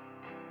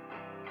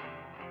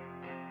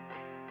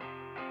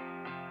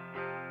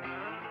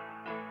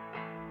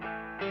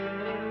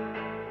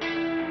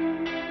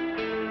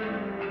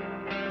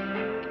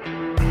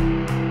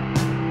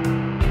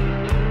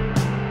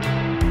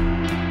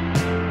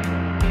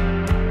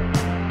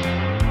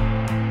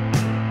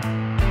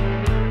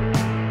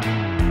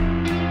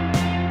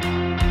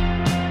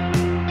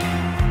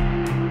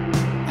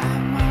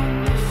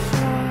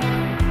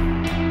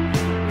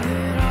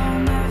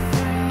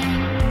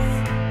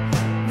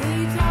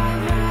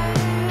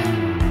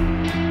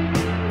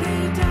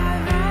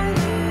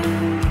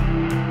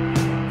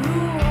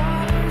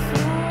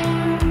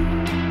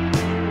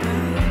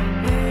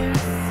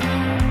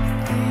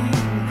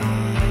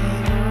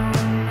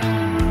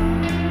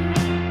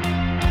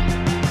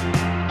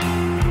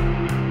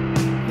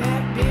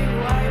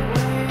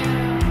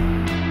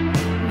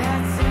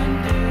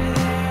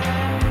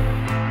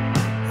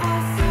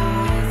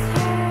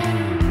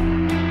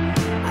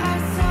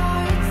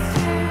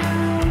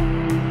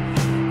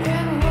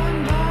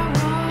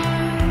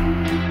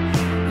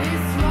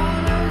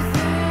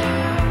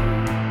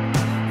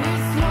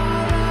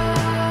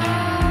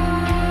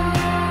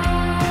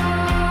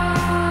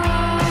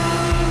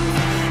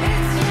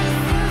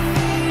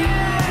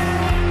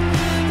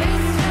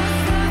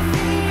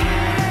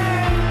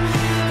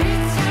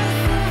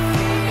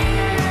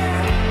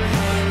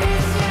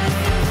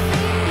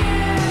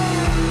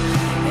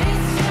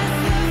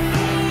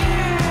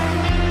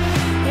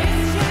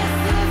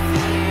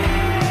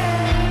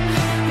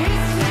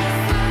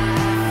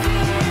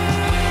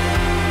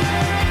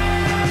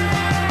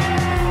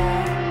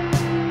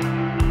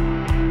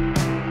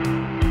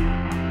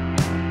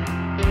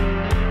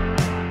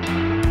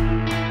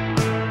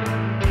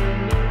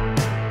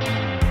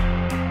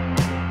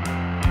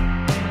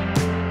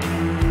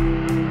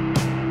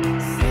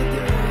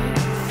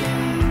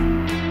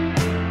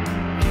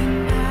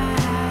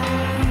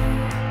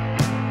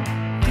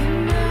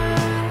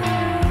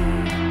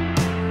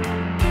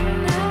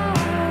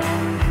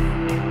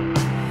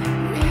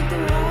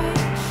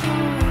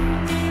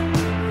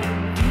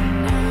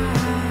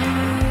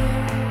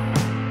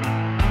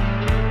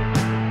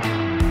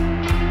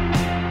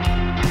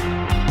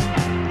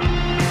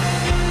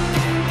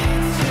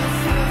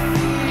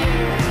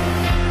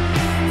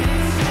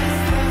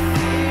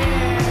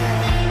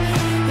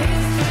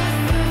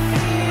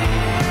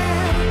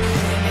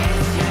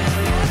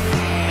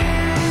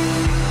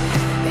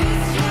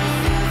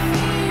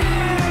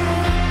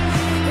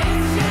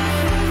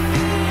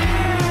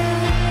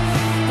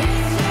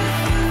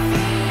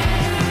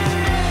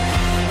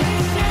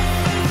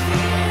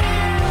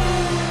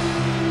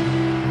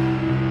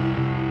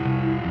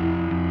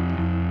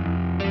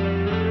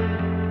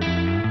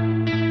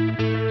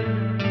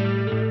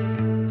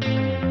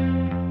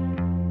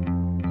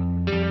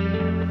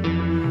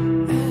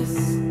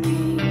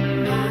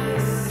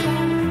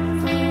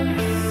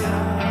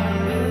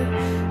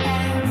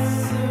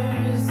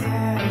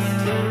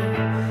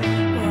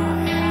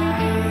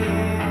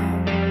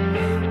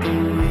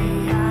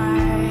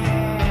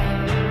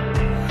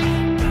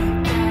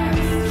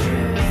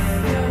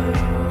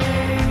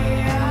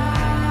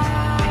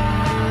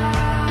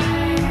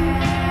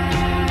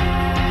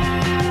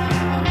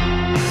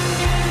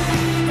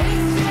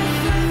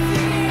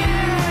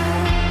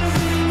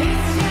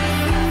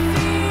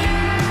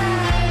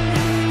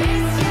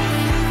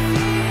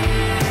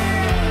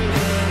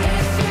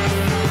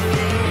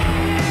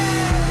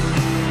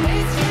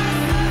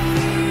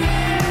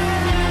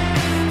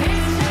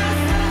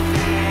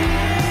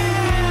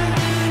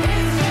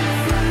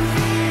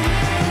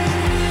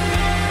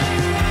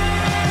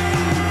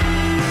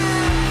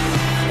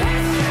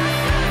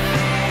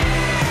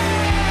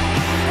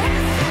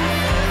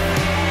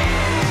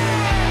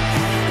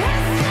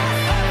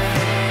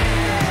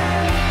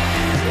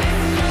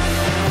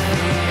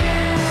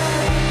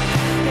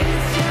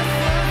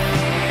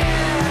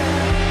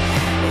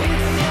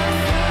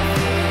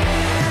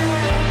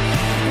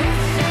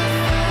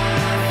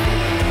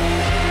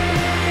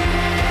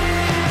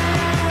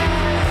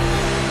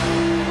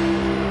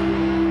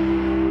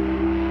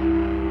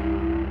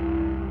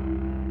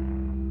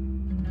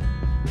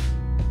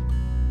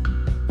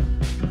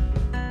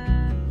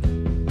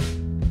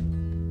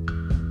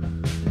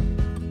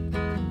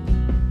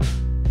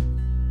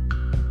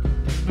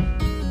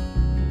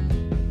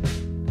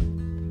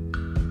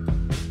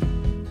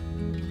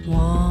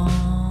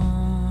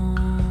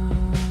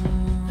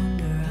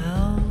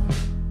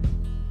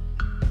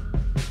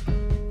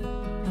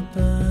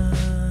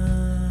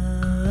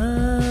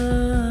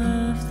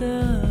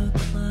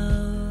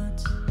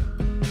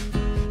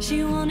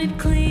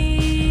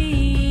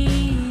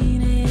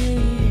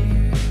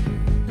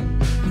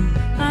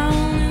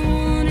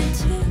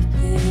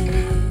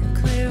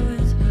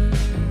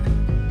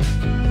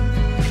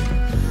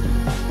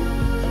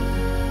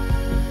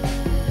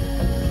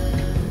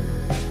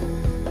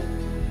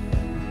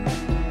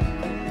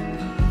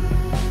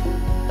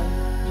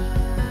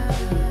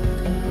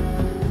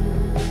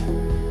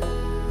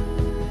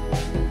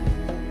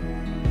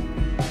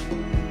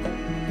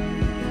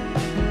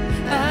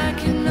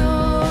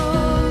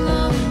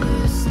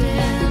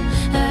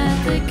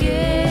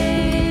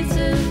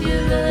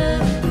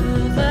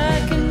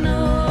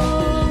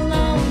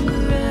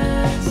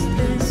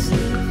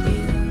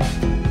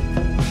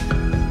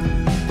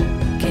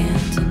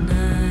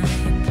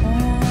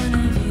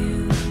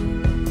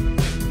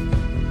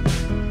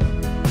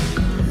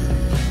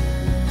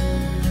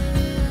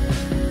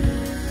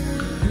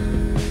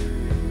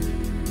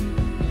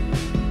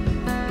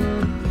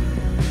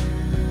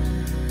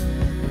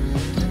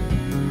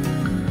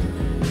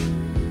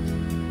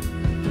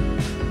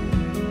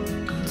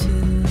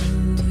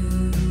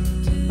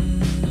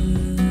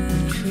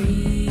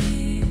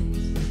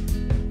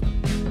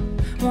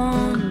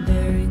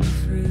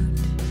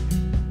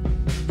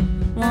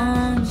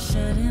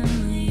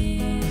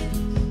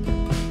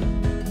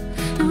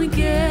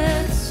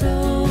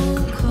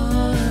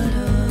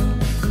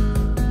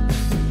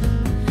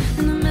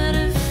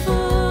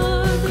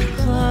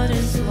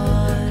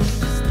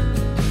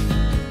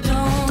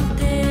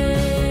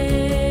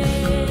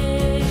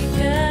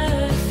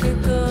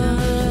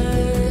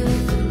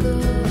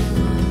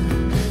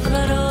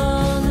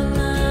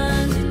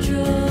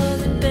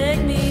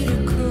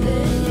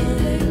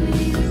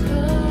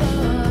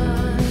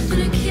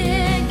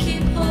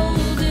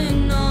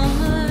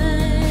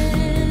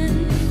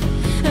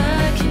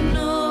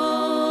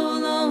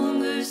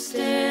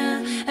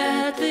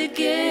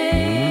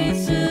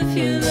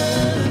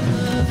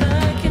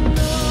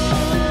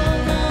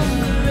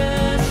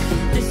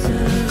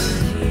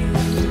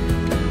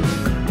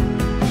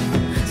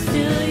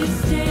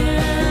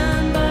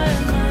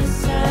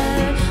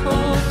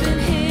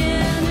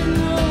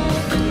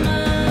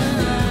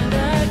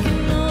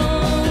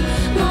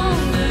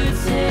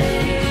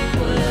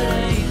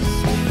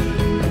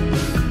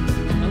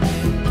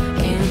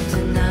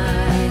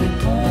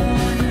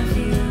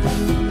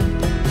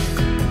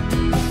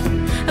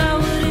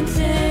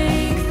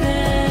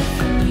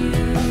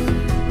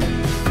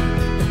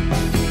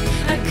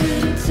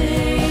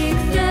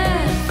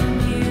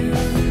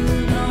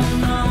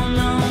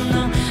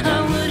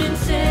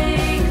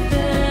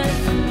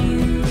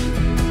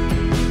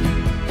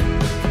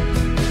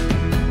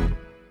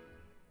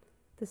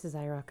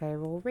 Rock I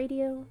Roll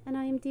Radio, and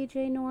I am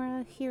DJ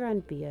Nora here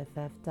on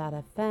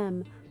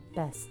BFF.FM,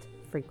 Best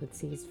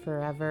Frequencies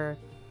Forever.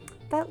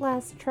 That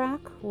last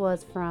track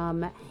was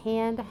from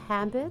Hand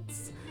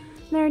Habits,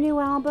 their new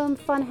album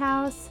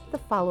Funhouse. The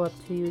follow-up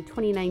to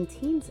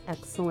 2019's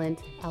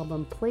excellent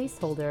album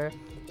Placeholder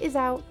is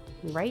out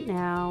right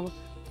now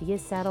via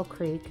Saddle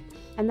Creek,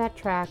 and that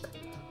track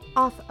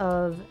off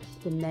of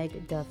the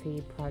Meg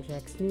Duffy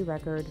Project's new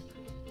record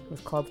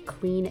was called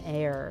Clean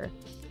Air.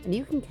 And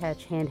you can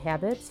catch Hand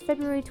Habits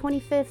February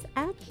 25th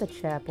at the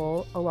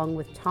Chapel along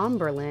with Tom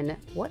Berlin.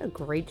 What a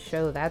great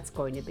show that's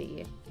going to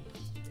be.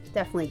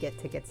 Definitely get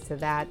tickets to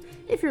that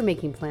if you're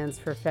making plans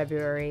for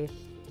February.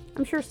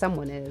 I'm sure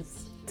someone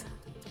is.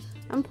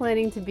 I'm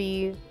planning to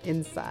be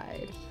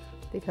inside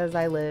because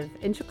I live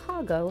in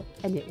Chicago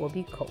and it will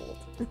be cold.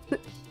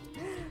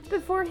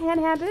 Before Hand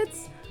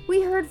Habits,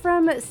 we heard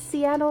from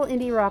Seattle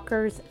indie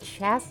rockers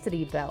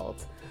Chastity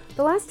Belt.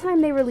 The last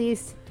time they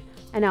released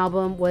an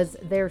album was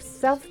their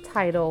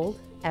self-titled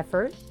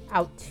effort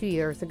out 2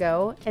 years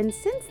ago, and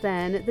since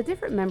then, the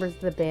different members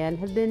of the band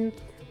have been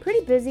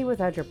pretty busy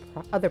with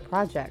other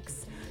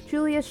projects.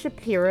 Julia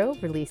Shapiro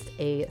released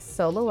a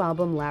solo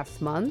album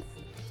last month,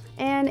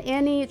 and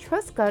Annie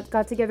Truscott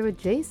got together with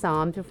Jay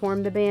Som to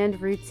form the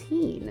band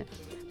Routine.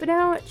 But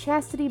now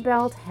Chastity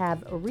Belt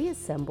have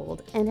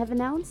reassembled and have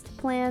announced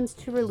plans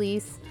to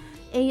release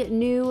a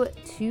new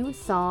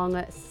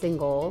 2-song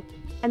single,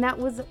 and that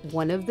was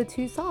one of the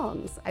 2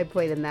 songs I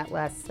played in that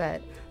last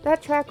set.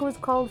 That track was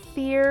called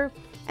Fear,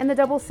 and the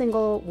double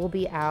single will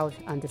be out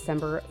on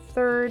December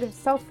 3rd,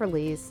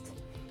 self-released.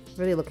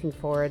 Really looking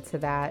forward to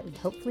that, and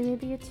hopefully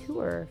maybe a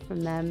tour from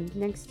them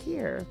next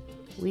year.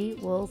 We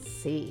will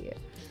see.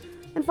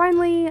 And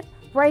finally,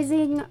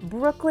 rising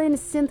Brooklyn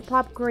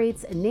synth-pop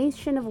greats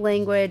Nation of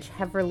Language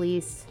have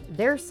released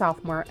their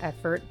sophomore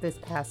effort this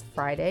past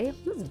Friday.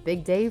 It was a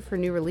big day for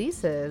new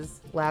releases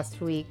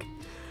last week.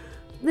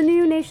 The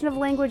new Nation of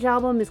Language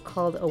album is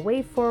called A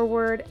Way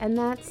Forward, and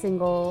that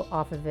single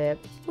off of it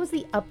was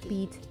the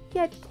upbeat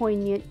yet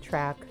poignant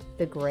track,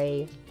 The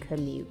Gray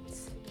Commute.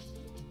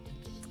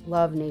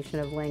 Love Nation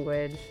of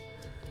Language.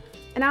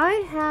 And I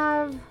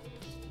have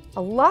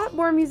a lot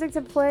more music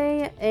to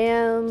play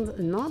and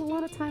not a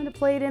lot of time to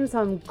play it in, so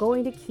I'm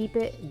going to keep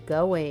it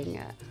going.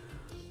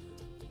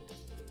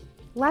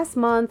 Last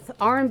month,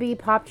 R&B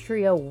pop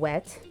trio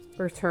Wet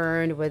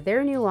returned with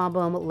their new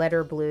album,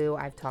 Letter Blue.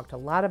 I've talked a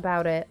lot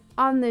about it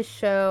on this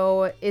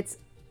show. It's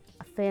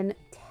a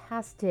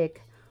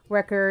fantastic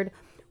record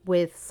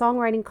with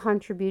songwriting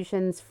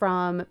contributions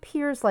from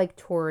peers like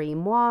Tori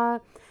Moi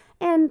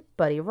and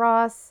Buddy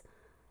Ross,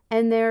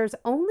 and there's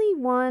only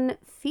one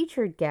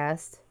featured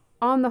guest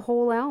on the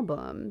whole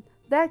album.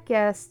 That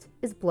guest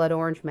is Blood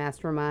Orange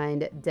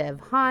mastermind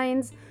Dev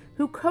Hynes,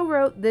 who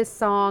co-wrote this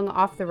song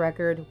off the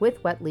record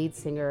with Wet lead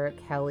singer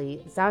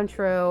Kelly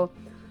Zantro.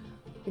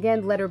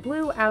 Again, Letter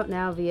Blue out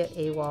now via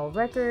AWOL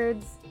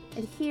Records,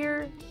 and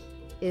here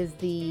is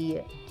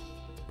the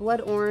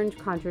Blood Orange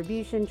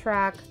contribution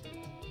track.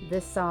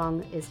 This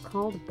song is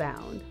called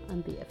Bound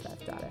on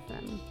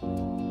BFF.FM.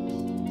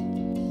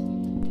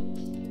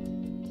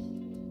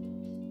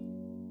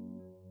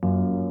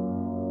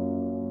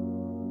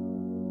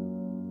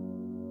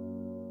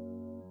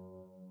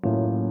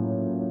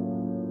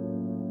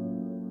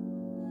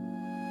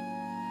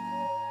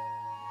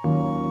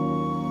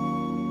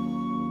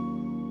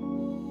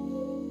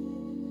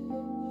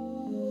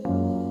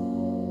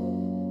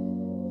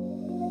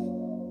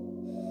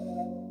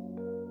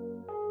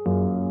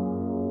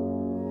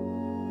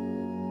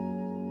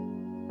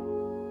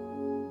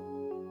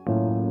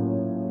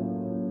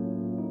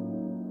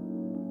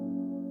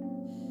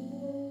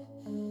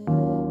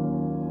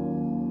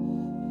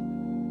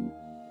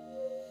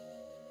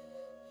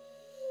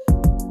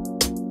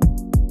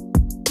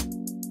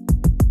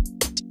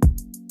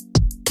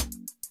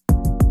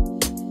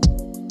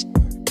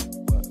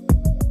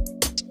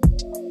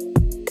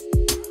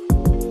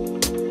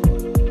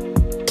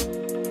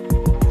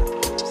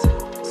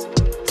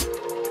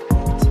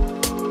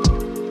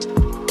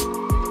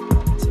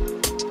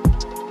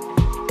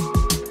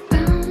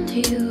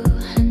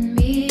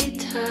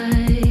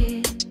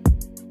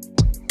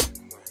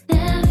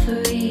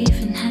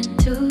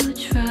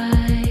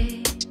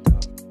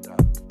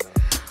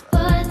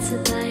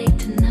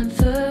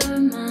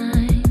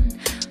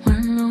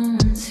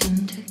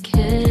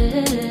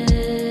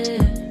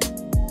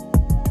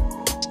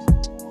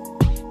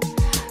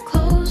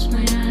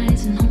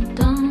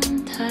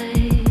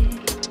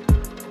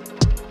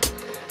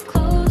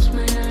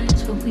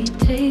 We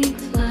take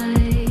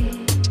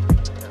flight,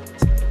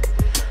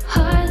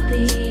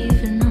 hardly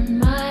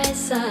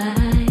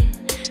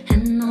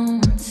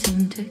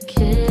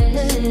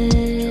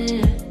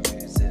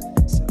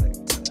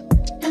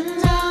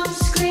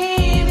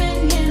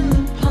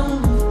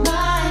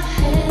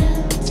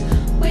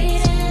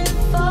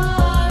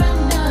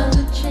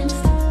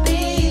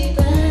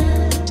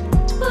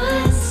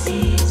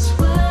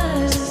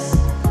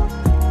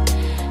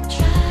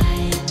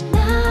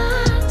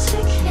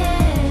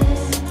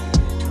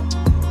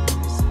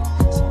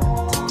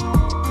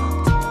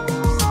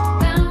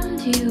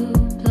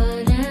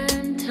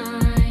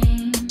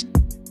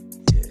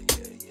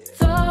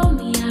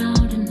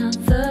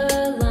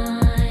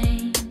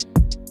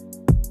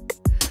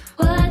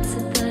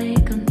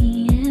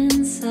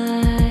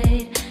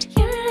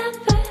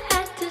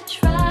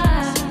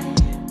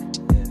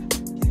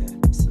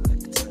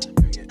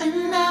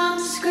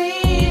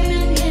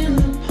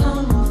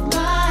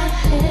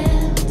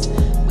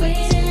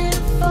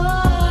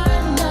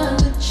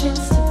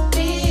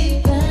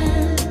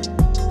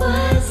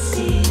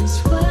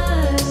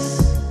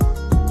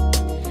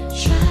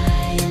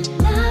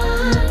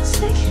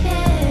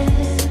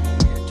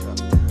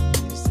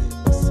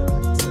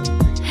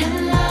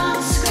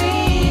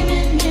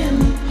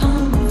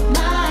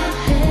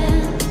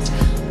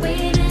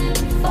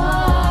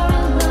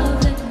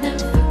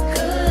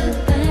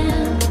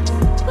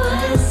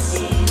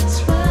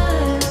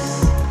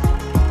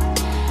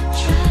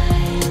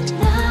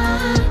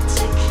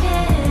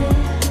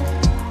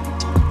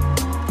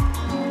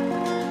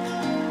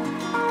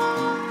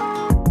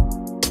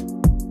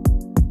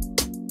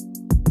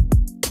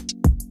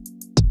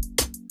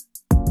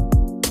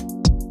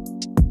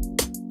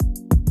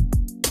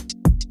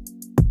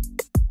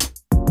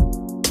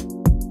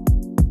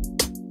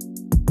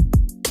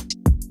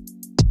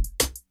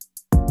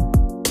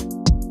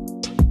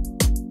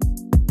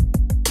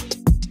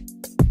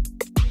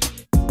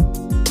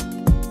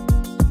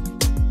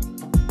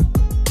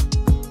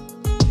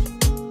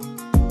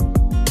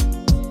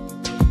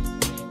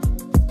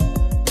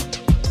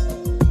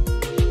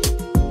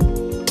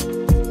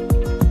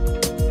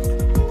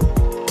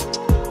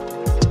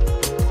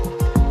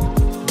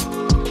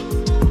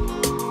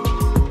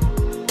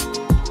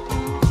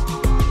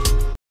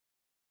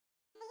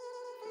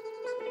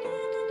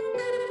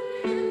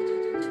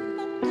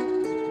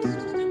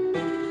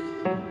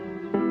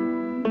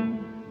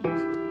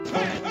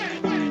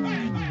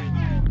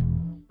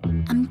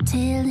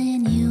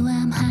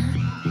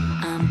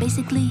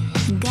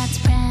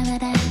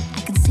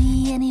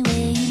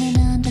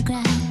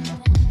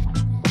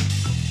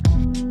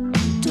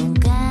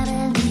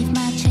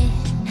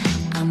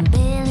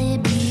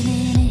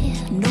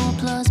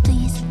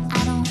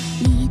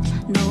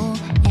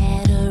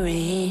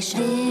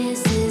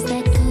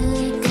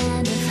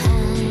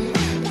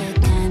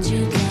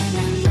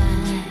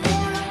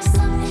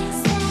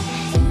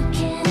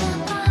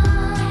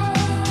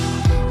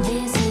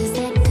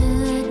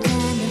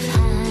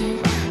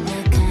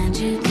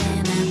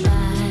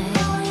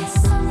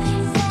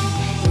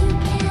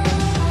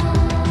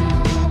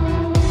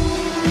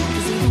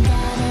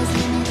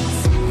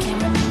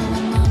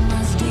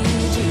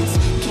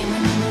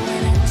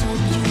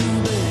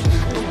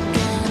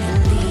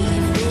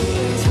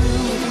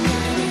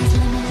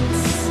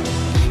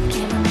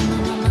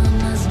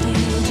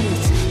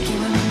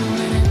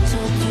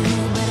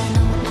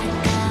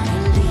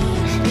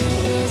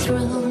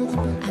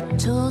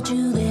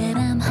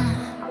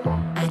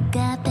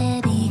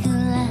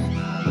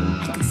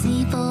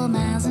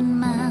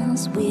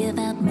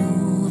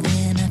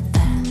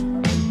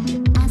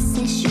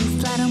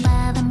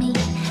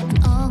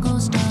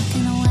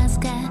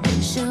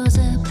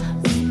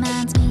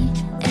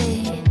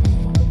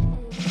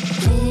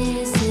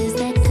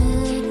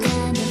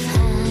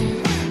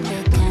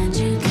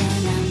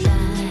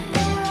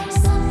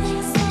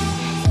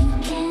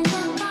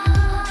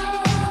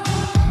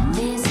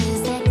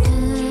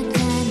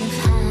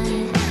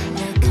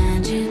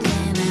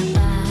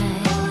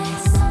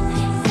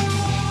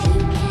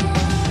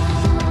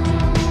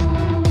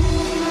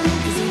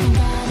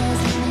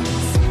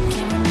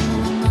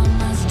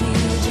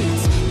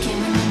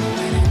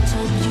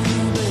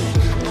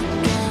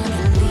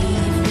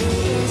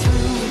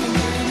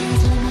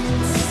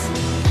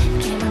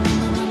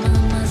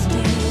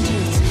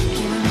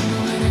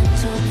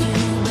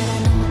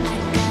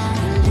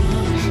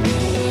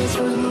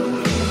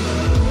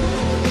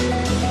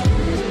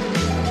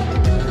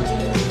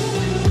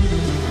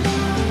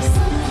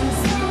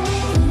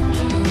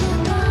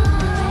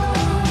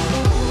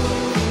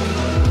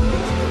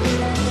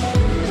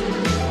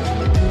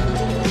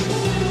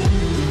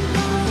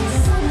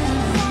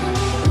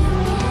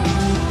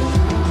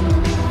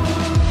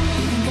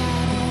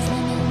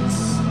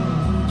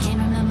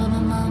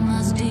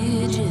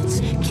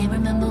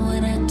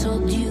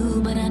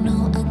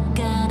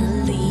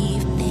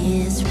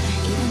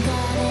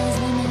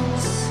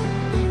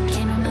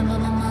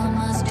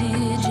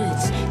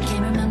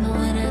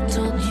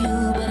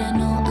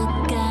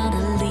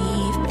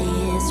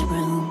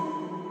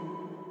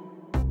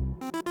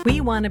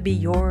We want to be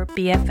your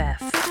BFF.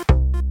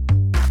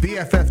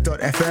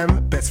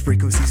 BFF.FM, best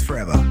frequencies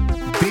forever.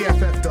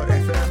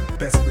 BFF.FM,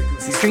 best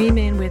frequencies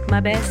Streaming with my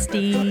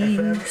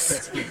BFF.FM, besties.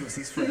 best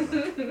frequencies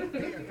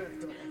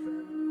forever.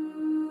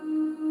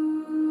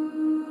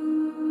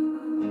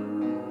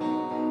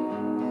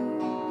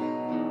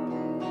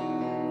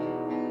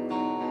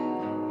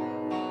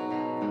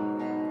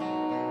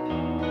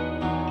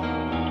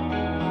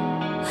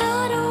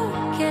 I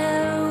don't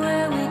care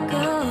where we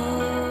go,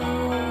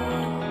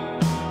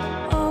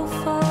 I'll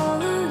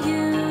follow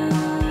you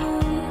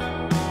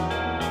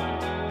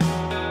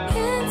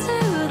into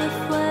the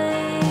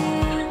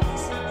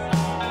flames,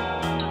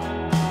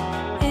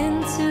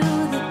 into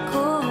the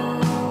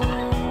cold.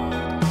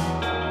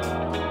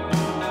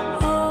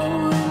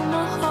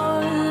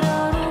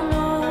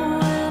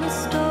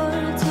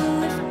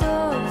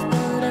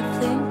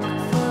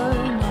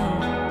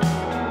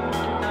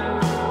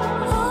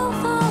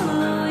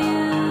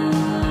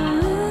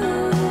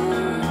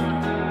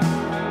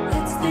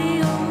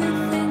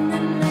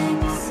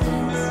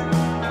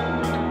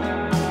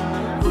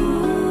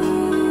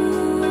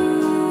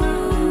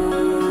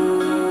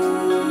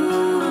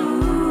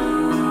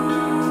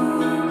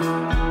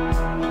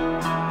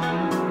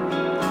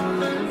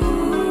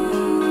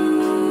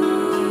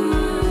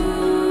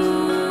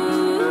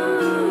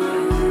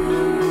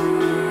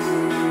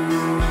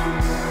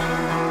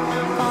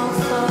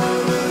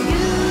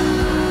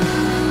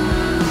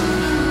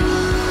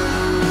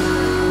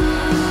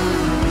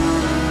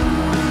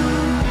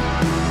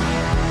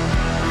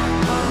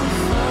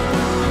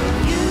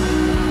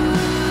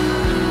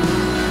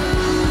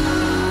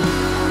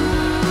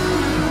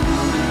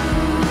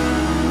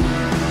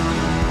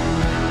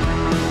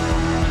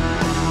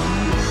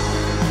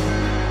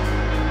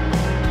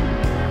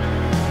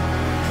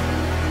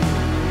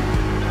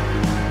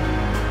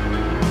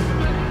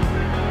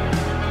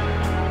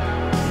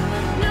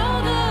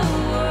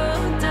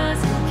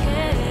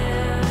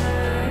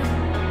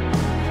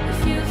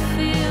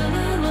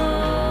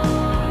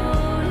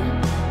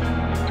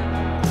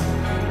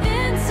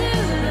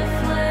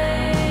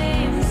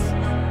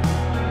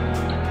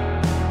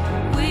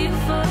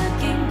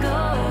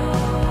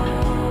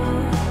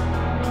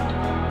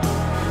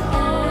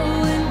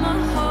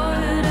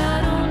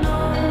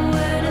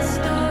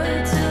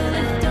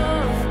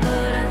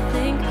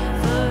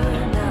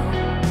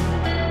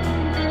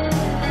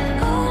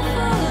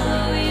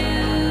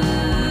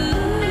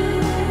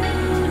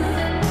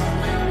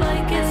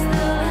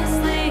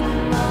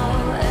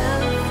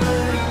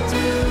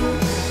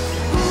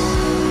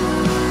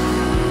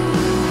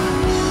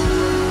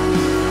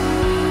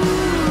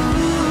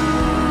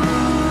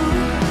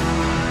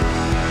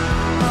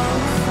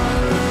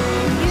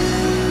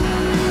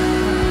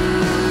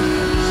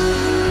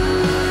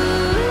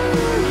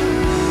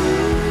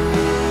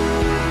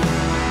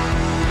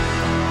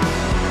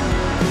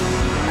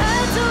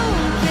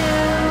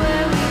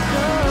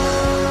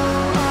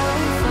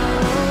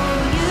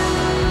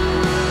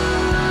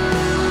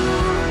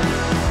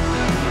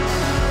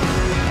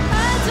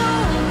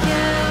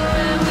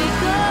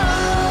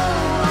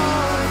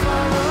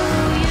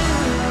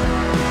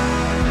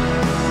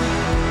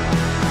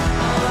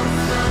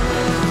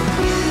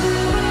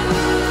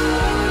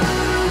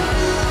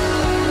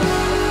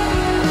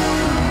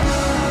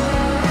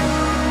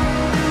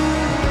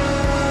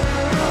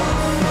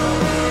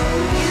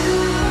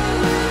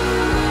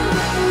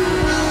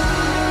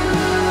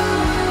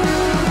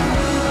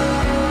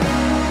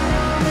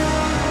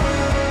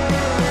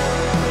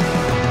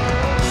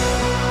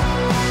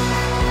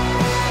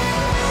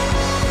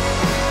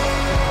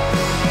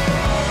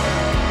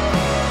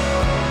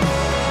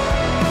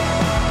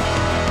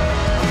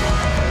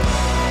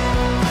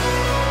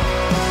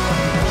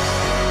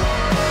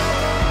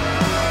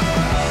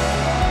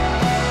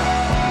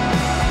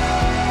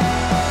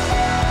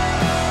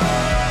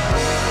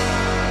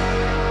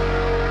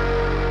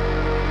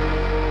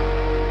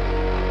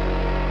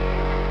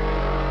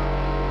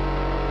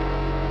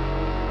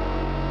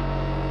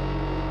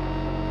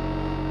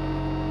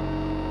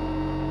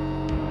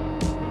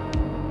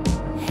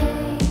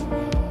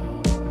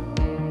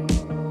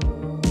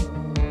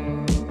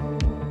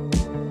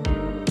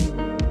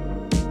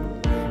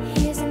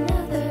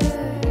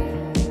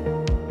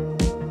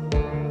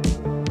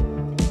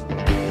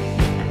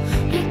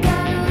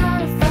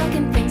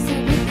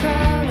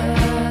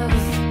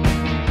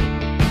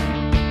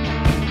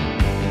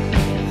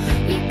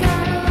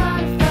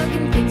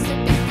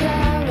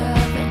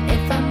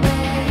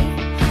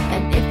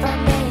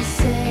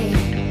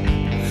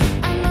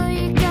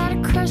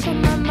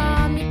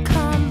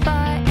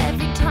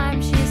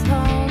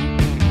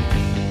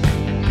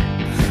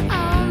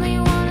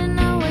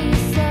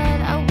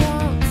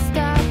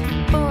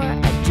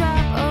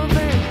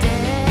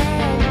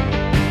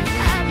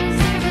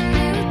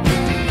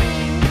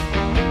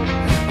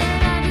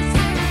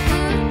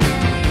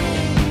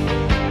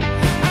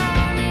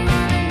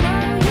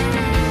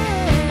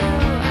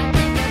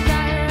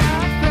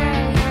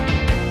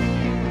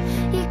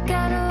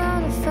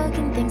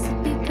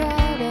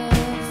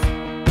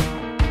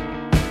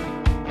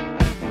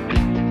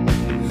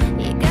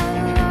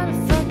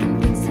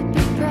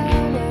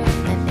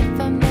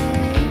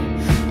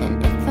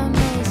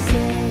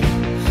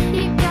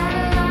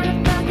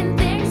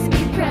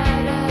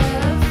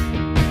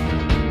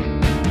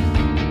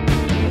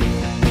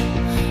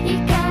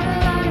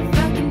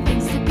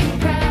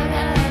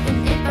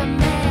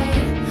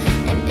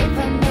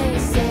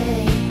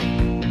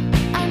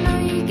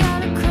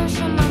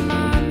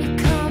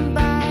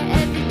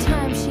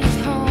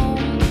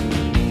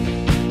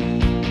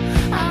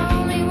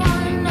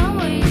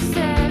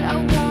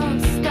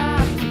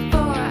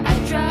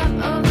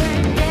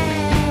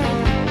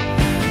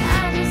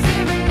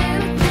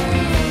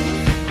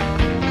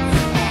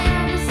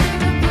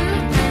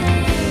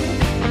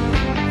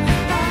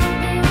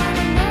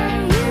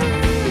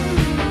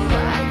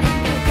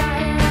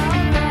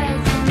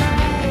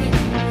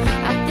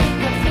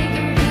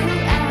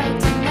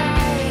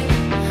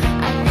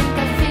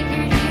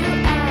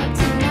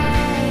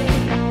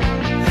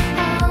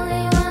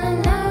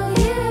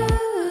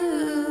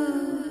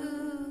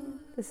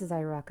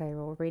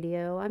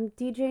 Radio. I'm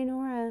DJ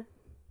Nora.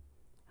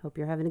 Hope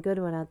you're having a good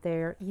one out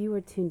there. You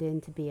are tuned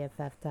in to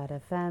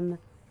BFF.FM,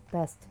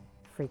 best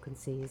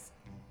frequencies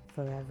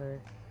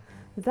forever.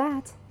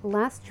 That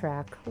last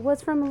track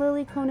was from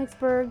Lily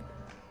Konigsberg,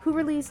 who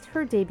released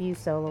her debut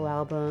solo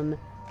album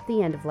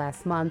the end of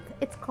last month.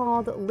 It's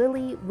called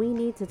Lily, We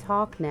Need to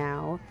Talk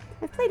Now.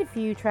 I've played a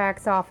few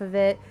tracks off of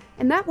it,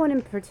 and that one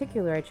in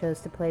particular I chose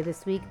to play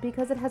this week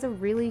because it has a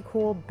really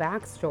cool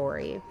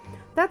backstory.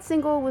 That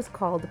single was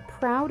called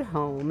Proud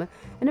Home,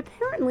 and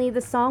apparently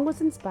the song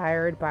was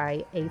inspired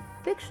by a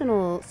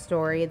fictional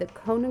story that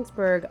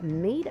Konigsberg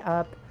made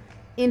up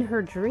in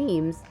her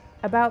dreams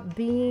about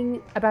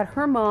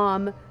her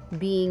mom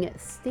being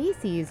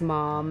Stacy's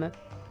mom.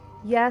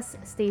 Yes,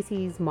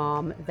 Stacy's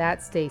mom.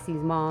 That's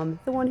Stacy's mom,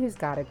 the one who's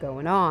got it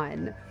going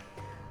on.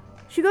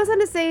 She goes on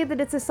to say that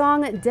it's a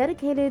song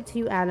dedicated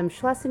to Adam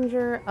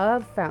Schlesinger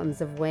of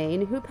Fountains of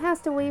Wayne, who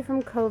passed away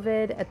from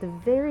COVID at the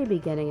very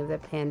beginning of the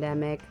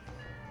pandemic.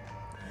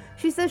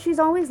 She says she's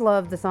always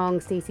loved the song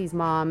Stacy's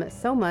Mom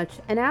so much,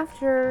 and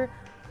after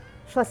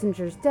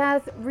Schlesinger's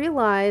death,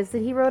 realized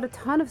that he wrote a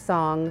ton of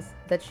songs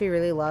that she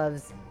really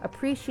loves.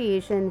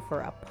 Appreciation for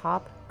a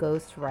pop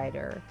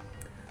ghostwriter.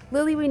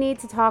 Lily, We Need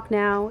to Talk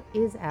Now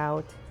is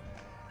out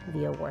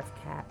via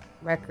Wharfcat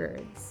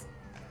Records.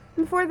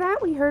 And before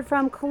that, we heard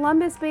from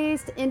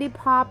Columbus-based indie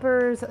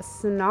poppers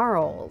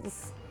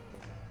Snarls.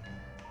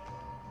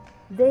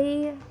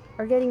 They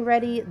are getting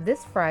ready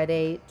this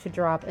Friday to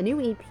drop a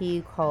new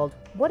EP called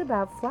What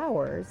About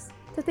Flowers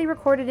that they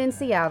recorded in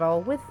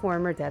Seattle with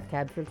former Death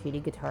Cab for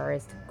Cutie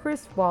guitarist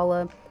Chris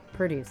Walla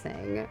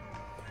producing.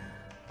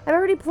 I've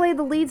already played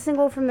the lead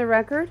single from the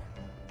record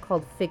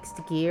called Fixed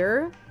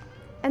Gear,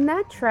 and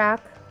that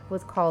track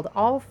was called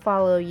I'll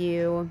Follow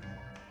You.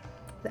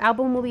 The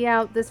album will be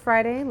out this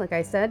Friday, like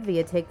I said,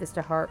 via Take This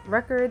to Heart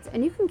Records,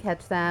 and you can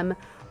catch them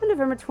on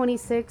November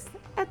 26th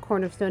at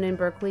Cornerstone in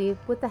Berkeley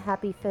with the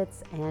Happy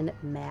Fits and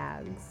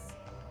Mags.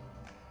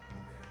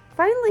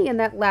 Finally, in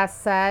that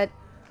last set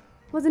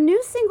was a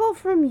new single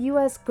from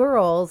US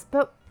Girls,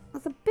 but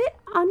was a bit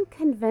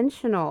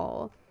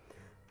unconventional.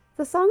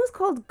 The song is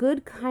called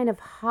Good Kind of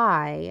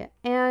High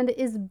and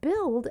is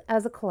billed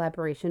as a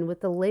collaboration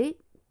with the late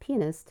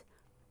pianist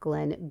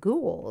Glenn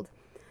Gould,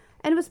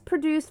 and was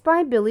produced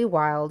by Billy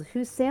Wild,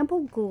 who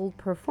sampled Gould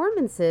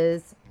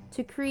performances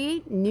to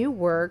create new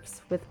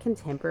works with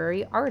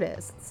contemporary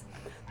artists.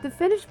 The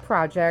finished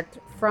project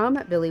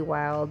from Billy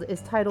Wild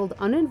is titled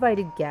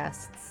Uninvited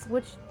Guests,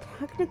 which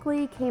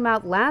technically came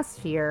out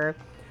last year,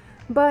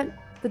 but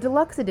the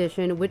deluxe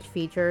edition, which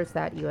features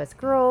that US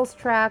Girls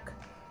track,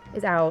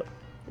 is out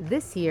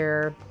this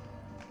year,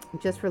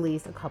 just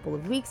released a couple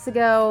of weeks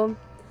ago.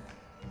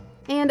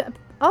 And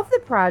of the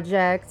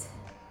project,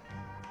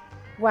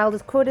 Wild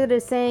is quoted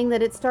as saying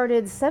that it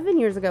started 7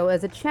 years ago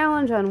as a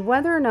challenge on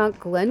whether or not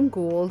Glenn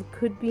Gould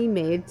could be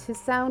made to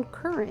sound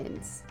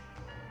current.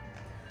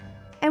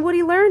 And what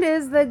he learned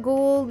is that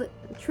Gould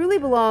truly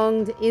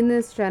belonged in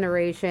this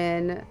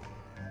generation.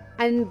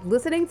 And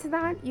listening to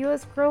that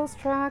US Girls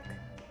track,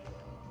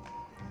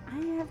 I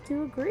have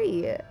to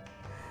agree.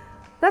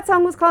 That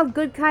song was called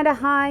Good Kinda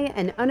High,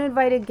 and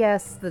Uninvited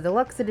Guests, the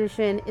deluxe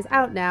edition, is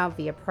out now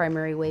via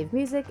Primary Wave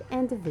Music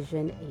and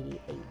Division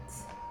 88.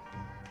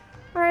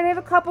 Alright, I have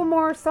a couple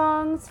more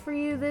songs for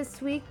you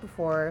this week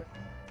before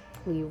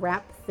we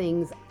wrap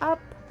things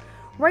up.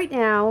 Right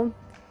now,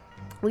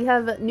 we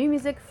have new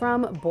music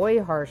from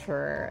Boy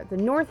Harsher. The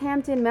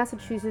Northampton,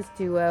 Massachusetts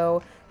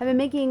duo have been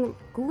making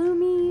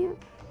gloomy,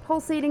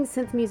 pulsating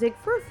synth music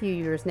for a few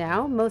years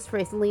now, most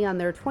recently on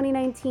their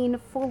 2019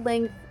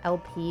 full-length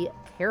LP,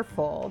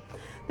 Careful.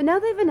 But now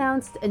they've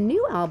announced a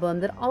new album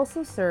that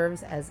also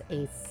serves as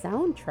a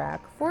soundtrack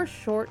for a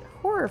short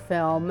horror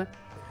film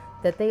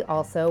that they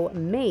also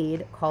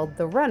made called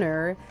The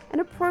Runner,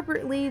 and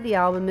appropriately the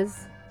album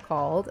is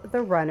called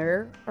The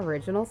Runner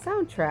Original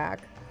Soundtrack.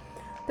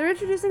 They're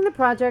introducing the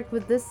project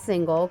with this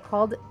single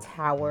called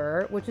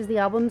Tower, which is the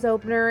album's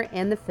opener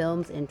and the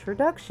film's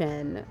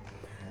introduction.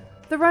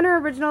 The Runner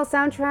Original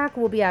Soundtrack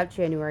will be out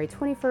January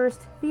 21st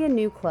via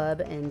New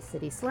Club and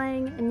City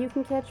Slang, and you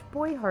can catch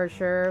Boy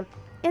Harsher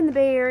in the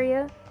Bay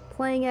Area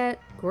playing at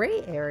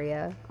Gray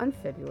Area on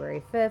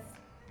February 5th.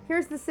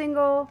 Here's the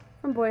single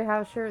from Boy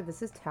Harsher.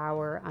 This is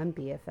Tower on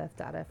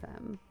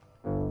BFF.FM.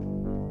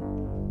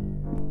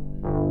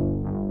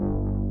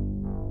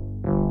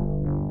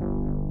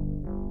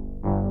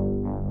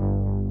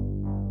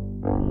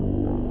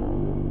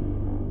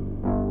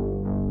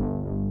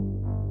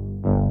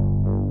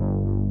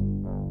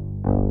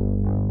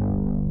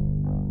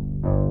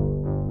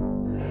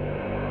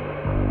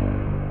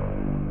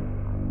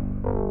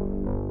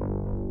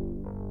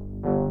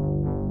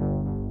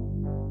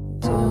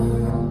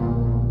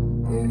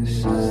 You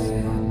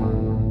say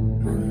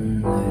my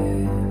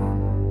name.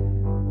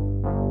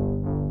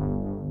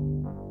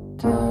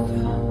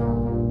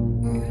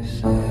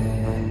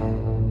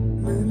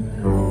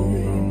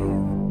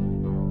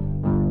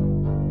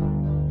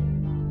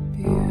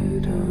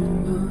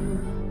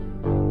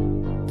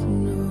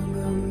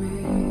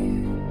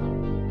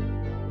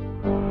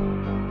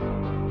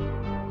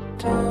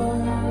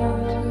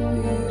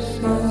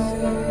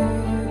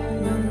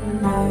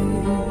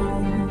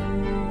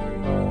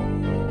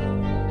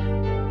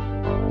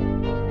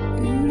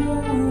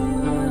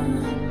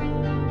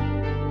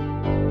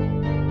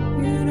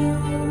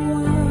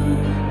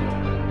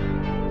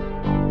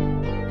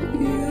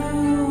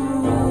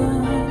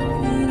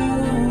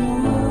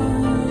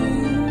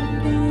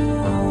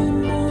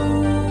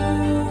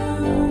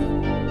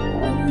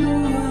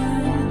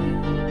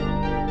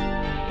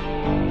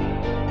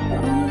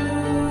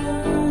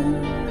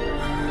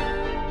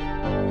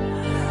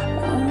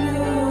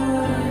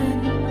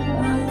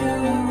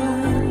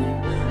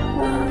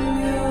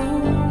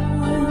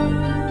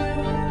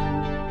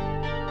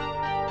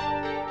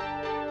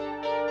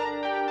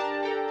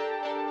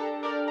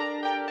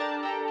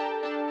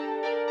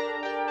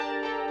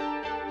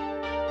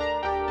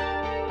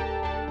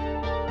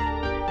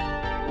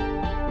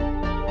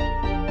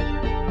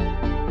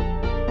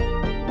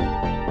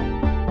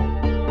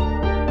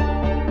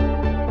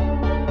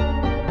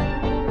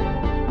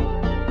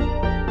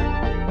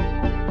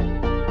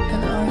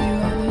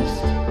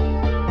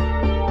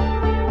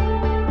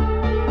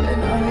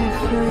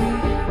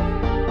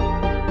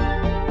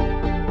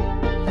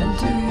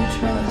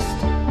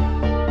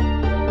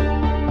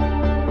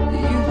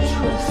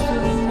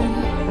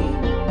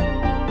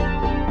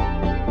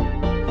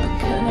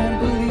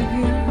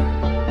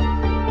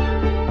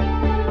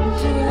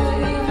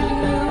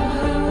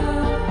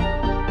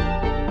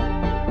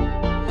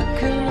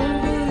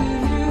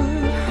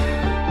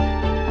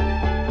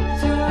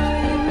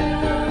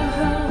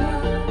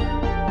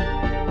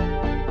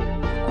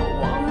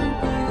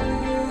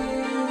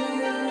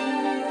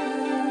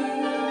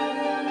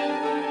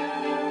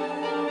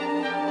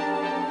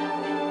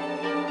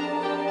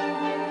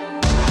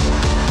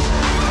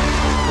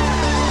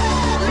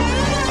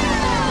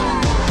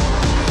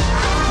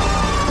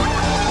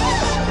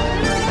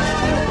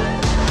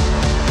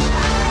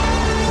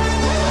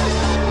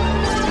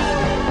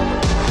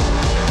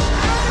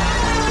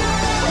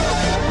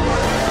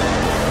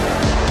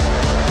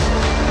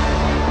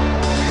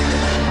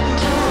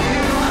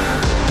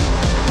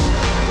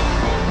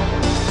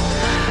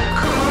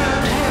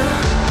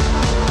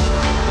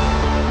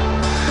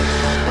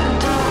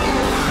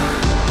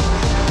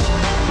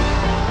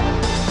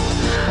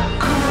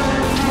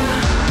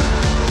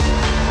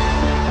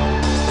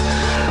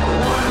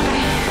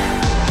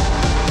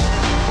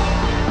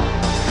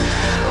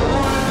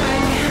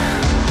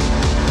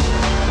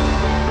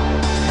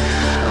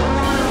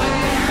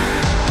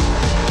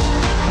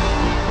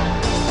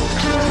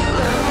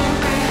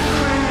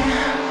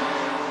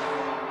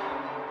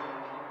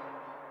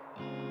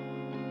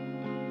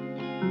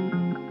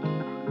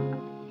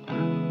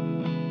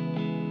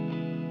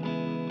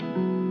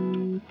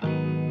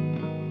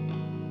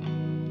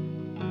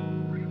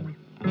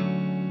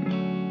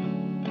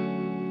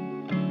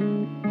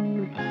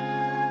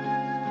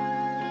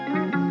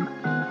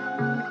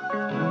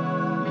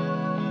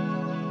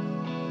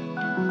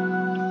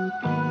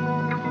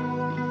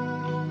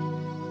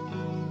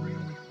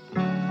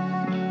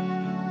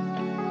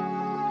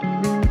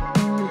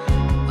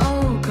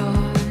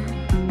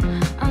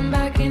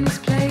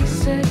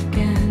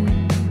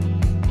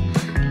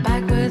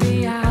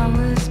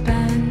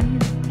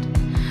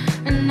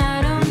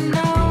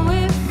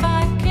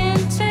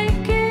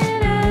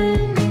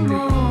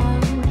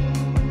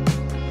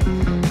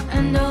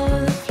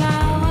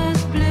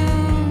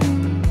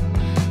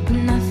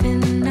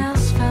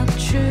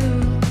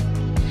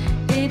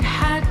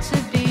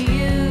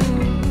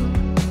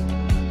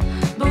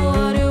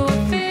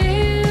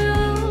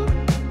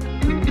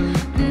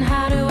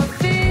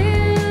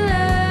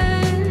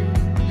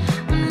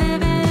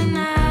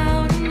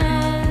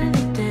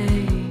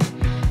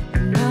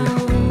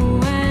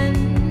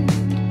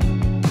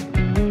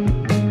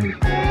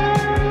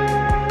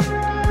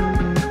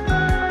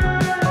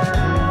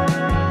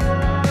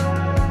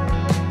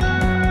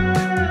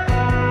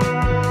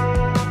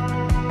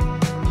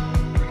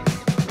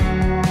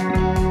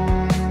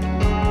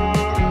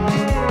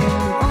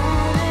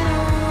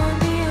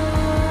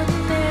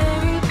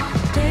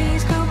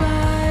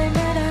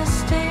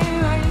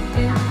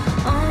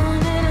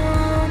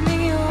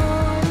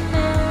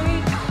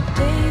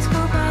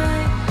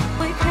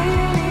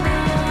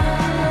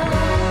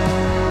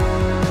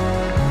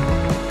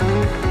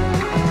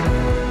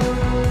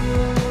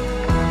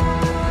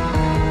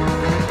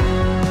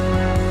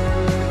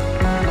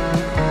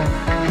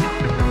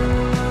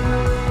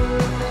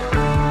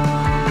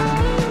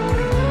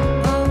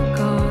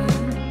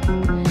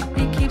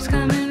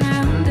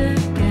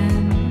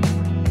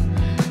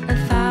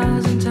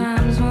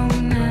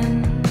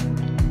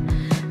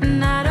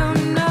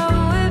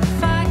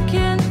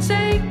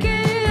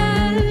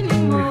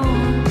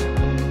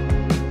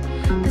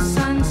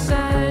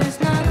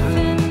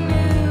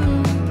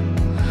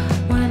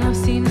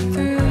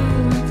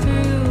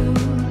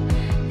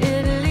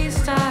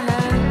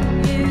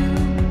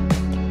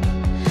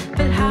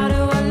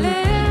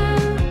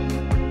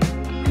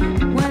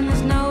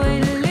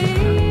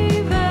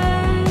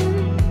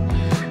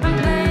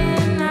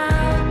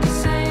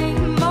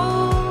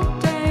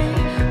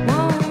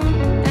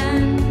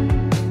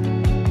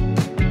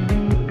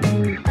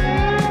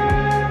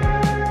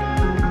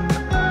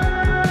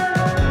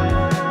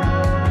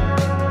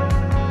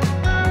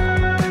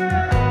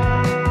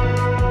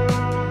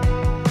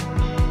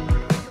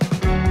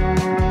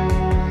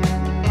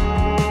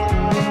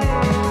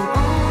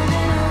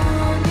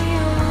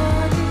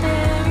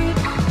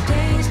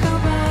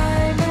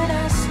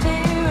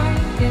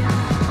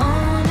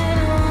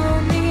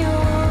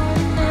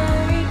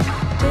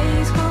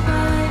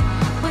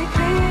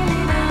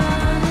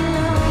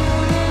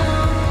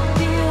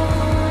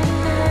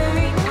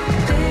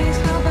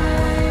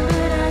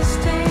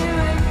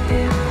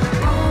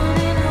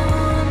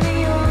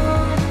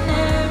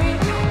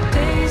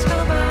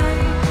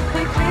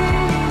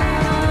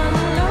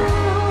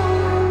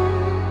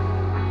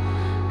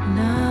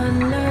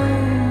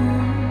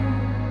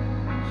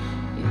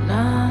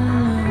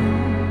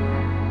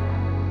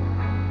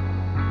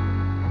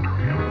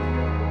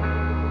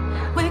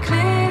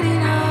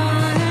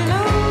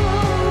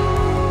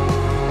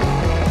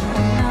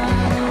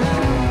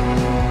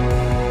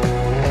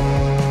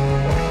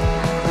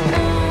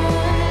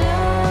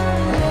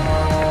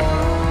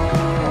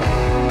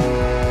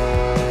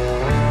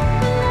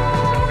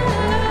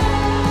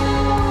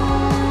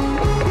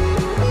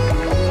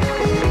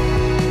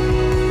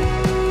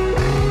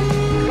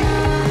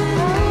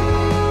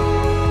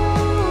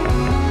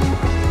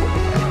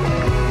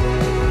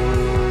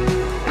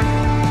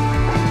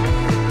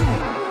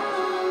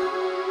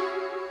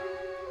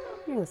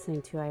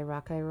 listening to I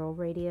Rock, I Roll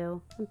Radio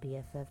on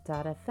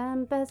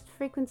BFF.FM, best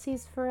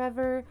frequencies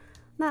forever.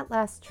 That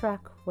last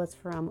track was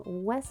from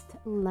West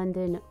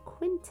London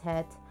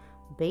Quintet,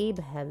 Babe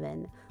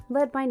Heaven,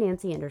 led by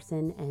Nancy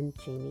Anderson and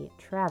Jamie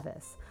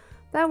Travis.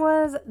 That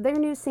was their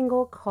new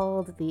single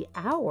called The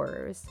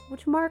Hours,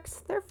 which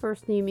marks their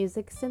first new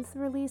music since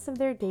the release of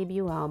their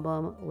debut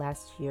album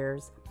last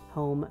year's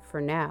Home for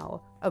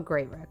Now, a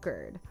great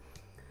record.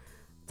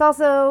 It's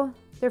also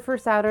their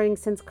first outing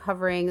since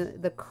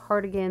covering the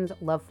Cardigans'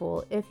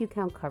 Loveful If You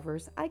Count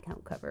Covers, I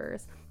Count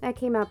Covers. That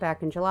came out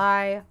back in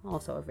July,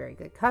 also a very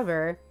good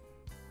cover.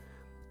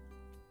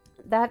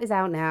 That is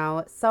out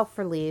now,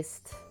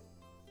 self-released.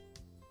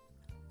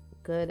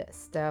 Good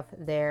stuff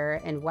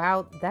there. And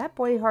wow, that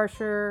Boy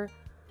Harsher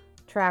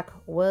track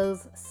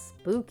was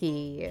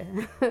spooky.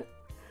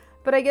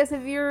 But I guess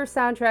if you're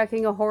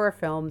soundtracking a horror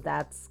film,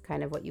 that's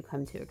kind of what you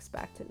come to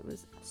expect. And it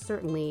was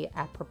certainly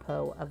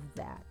apropos of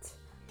that.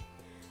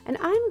 And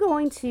I'm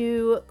going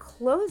to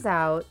close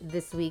out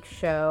this week's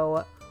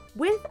show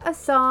with a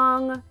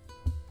song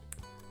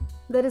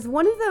that is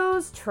one of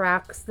those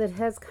tracks that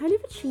has kind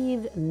of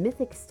achieved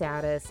mythic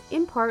status,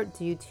 in part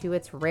due to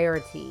its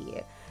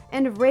rarity.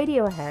 And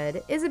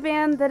Radiohead is a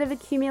band that have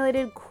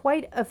accumulated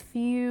quite a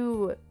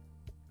few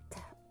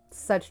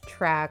such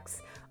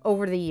tracks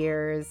over the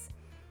years,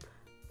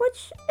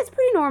 which is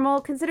pretty normal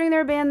considering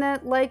they're a band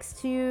that likes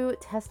to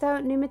test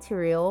out new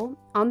material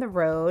on the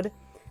road.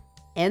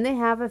 And they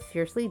have a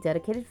fiercely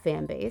dedicated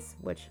fan base,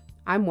 which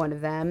I'm one of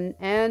them,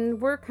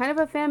 and we're kind of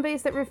a fan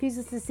base that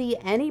refuses to see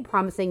any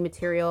promising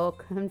material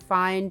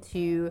confined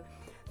to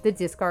the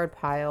discard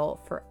pile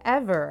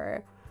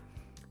forever.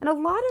 And a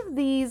lot of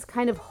these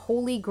kind of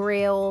holy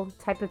grail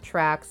type of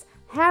tracks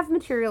have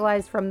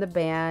materialized from the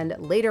band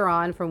later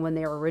on from when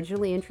they were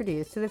originally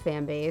introduced to the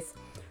fan base,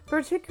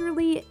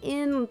 particularly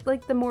in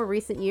like the more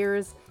recent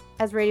years,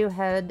 as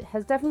Radiohead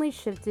has definitely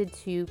shifted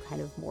to kind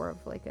of more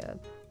of like a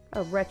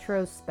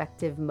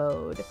retrospective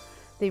mode.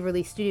 They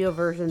released studio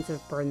versions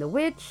of Burn the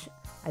Witch,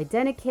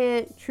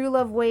 Identikit, True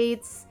Love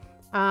Waits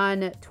on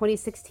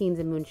 2016's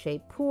A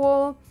Moonshaped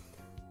Pool.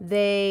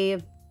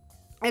 They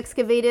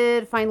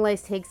excavated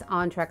finalized takes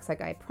on tracks like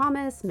I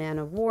Promise, Man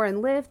of War,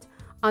 and Lift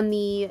on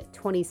the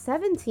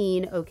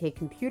 2017 OK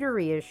Computer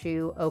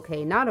reissue,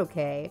 OK Not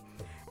OK.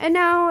 And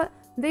now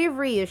they've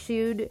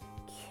reissued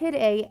Kid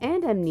A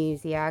and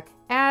Amnesiac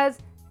as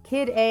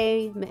Kid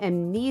A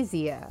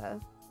Amnesia.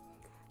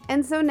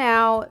 And so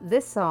now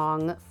this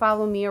song,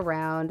 Follow Me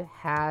Around,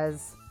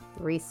 has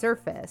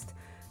resurfaced.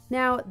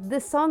 Now,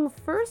 this song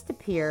first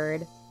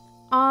appeared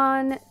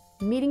on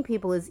Meeting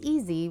People is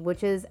Easy,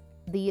 which is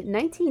the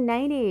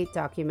 1998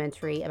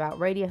 documentary about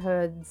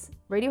Radiohead's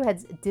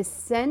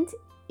descent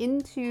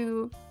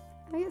into,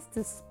 I guess,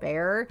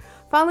 despair,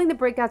 following the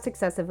breakout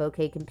success of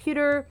OK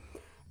Computer.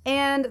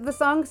 And the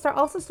song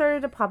also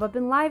started to pop up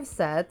in live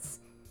sets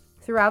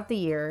throughout the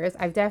years.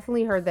 I've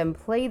definitely heard them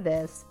play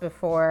this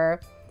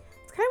before.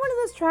 It's kind of one of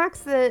those tracks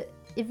that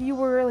if you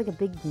were like a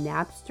big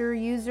Napster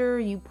user,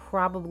 you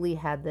probably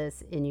had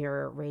this in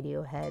your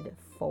Radiohead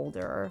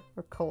folder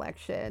or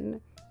collection.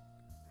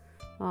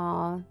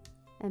 Aw,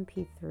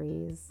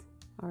 MP3s,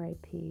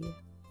 RIP.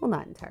 Well,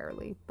 not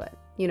entirely, but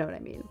you know what I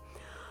mean.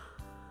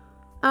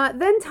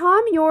 Then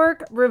Tom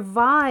York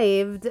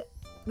revived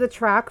the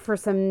track for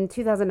some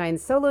 2009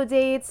 solo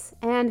dates,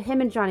 and him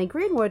and Johnny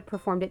Greenwood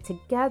performed it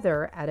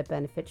together at a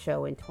benefit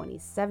show in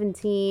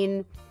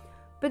 2017.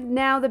 But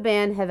now the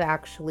band have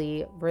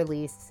actually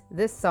released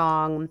this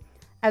song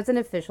as an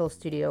official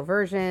studio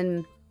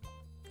version.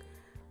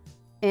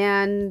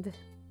 And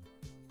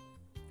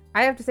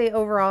I have to say,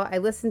 overall, I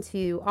listened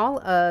to all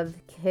of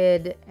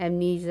Kid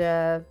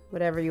Amnesia,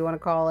 whatever you want to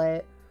call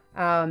it.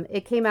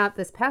 It came out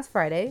this past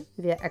Friday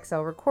via XL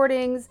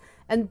Recordings,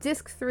 and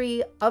disc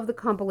 3 of the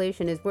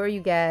compilation is where you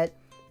get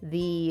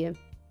the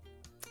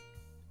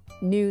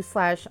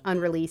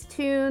new/unreleased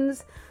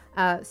tunes.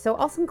 So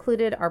also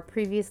included are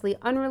previously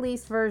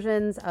unreleased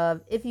versions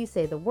of If You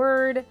Say the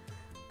Word,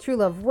 True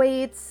Love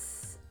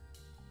Waits,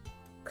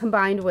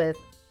 combined with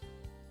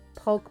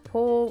Pulk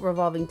Pull,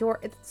 Revolving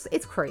Door.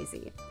 It's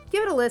crazy.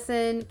 Give it a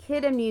listen.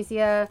 Kid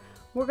Amnesia.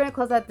 We're going to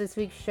close out this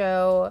week's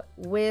show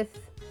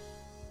with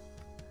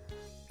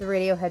the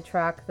Radiohead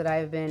track that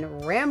I've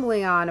been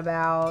rambling on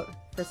about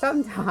for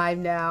some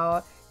time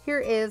now. Here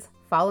is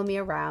Follow Me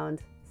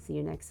Around. See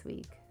you next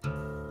week.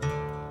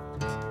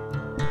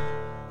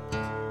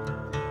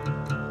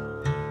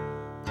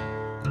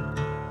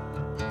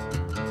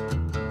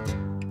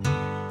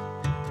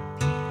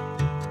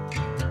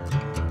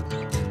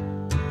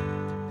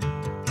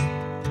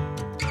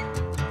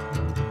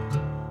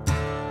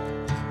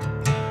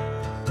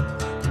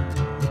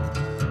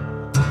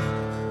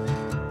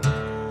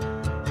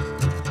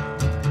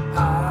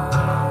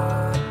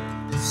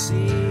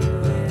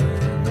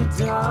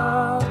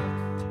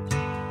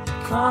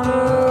 Corner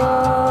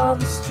of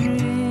the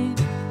street,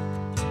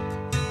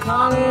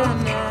 calling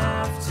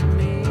after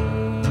me.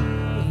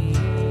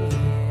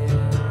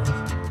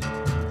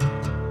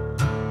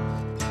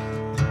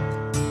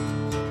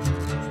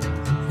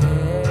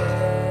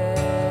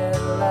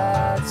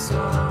 Headlights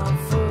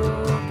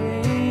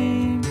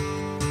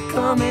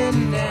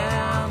coming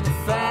down the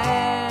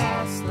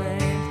fast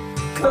lane,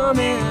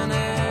 coming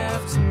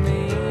after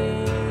me.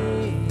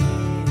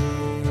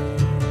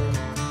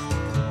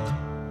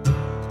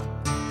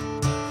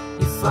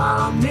 You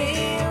follow me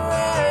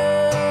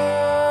around,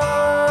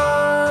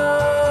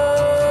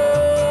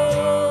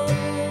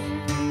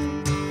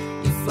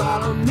 you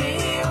follow me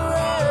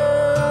around,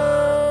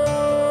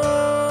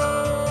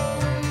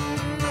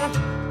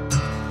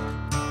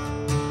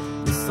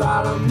 you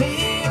follow me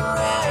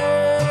around,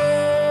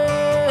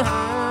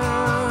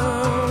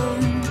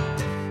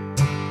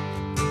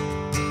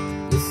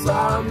 you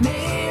follow me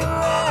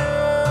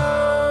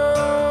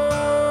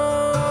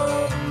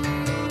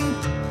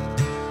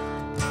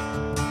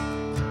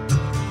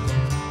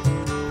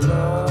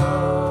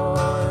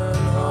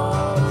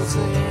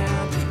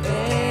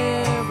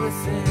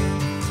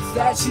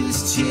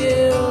just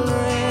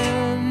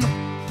children.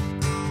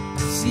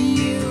 See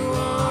you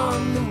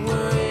on the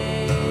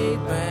way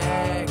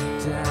back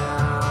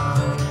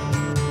down.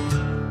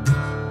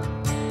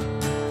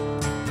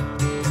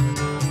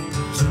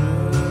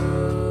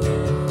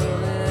 Drooling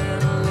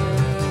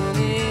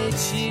Looney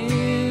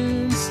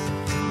Tunes,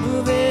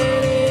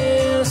 moving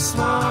in a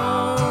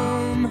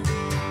swarm,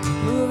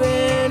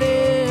 moving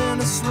in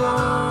a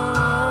swarm.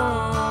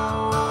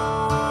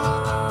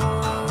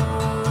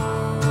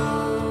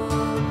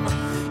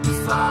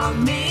 Follow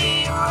me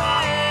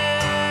around,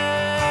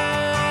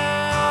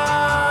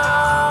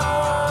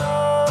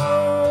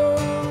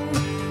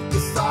 you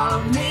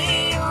follow me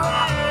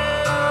around,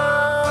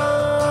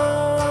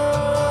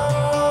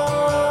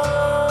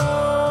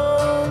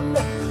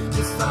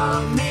 you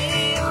follow me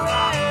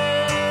around,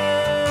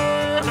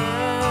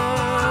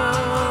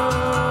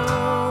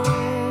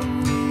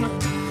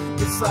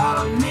 you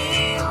follow me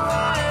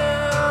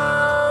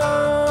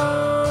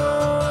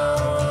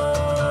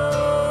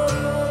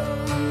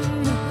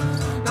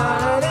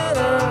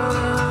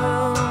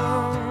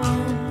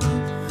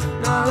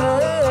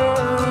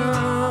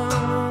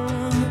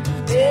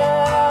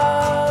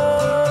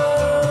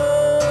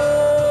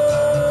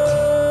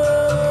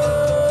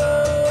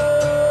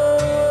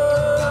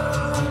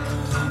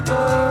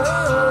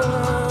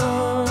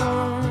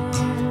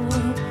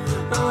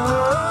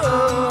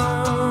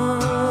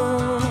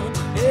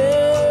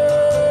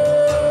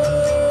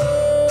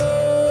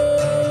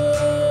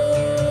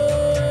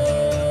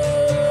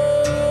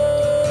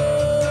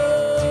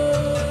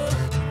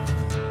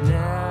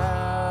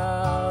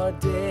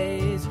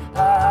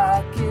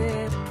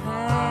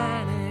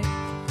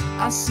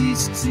I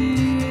cease to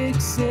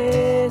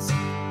exist.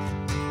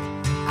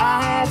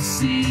 I have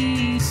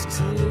ceased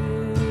to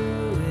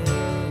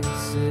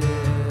exist.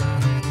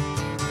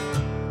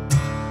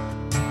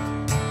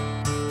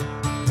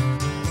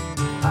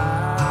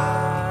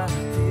 I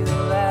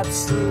feel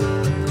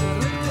absolutely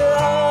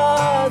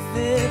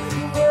nothing.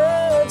 The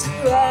words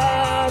are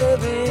out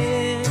of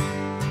it.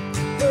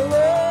 The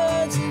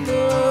words are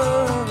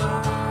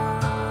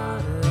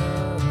out of it.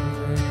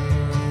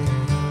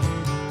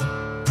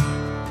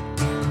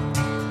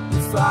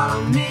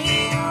 Follow me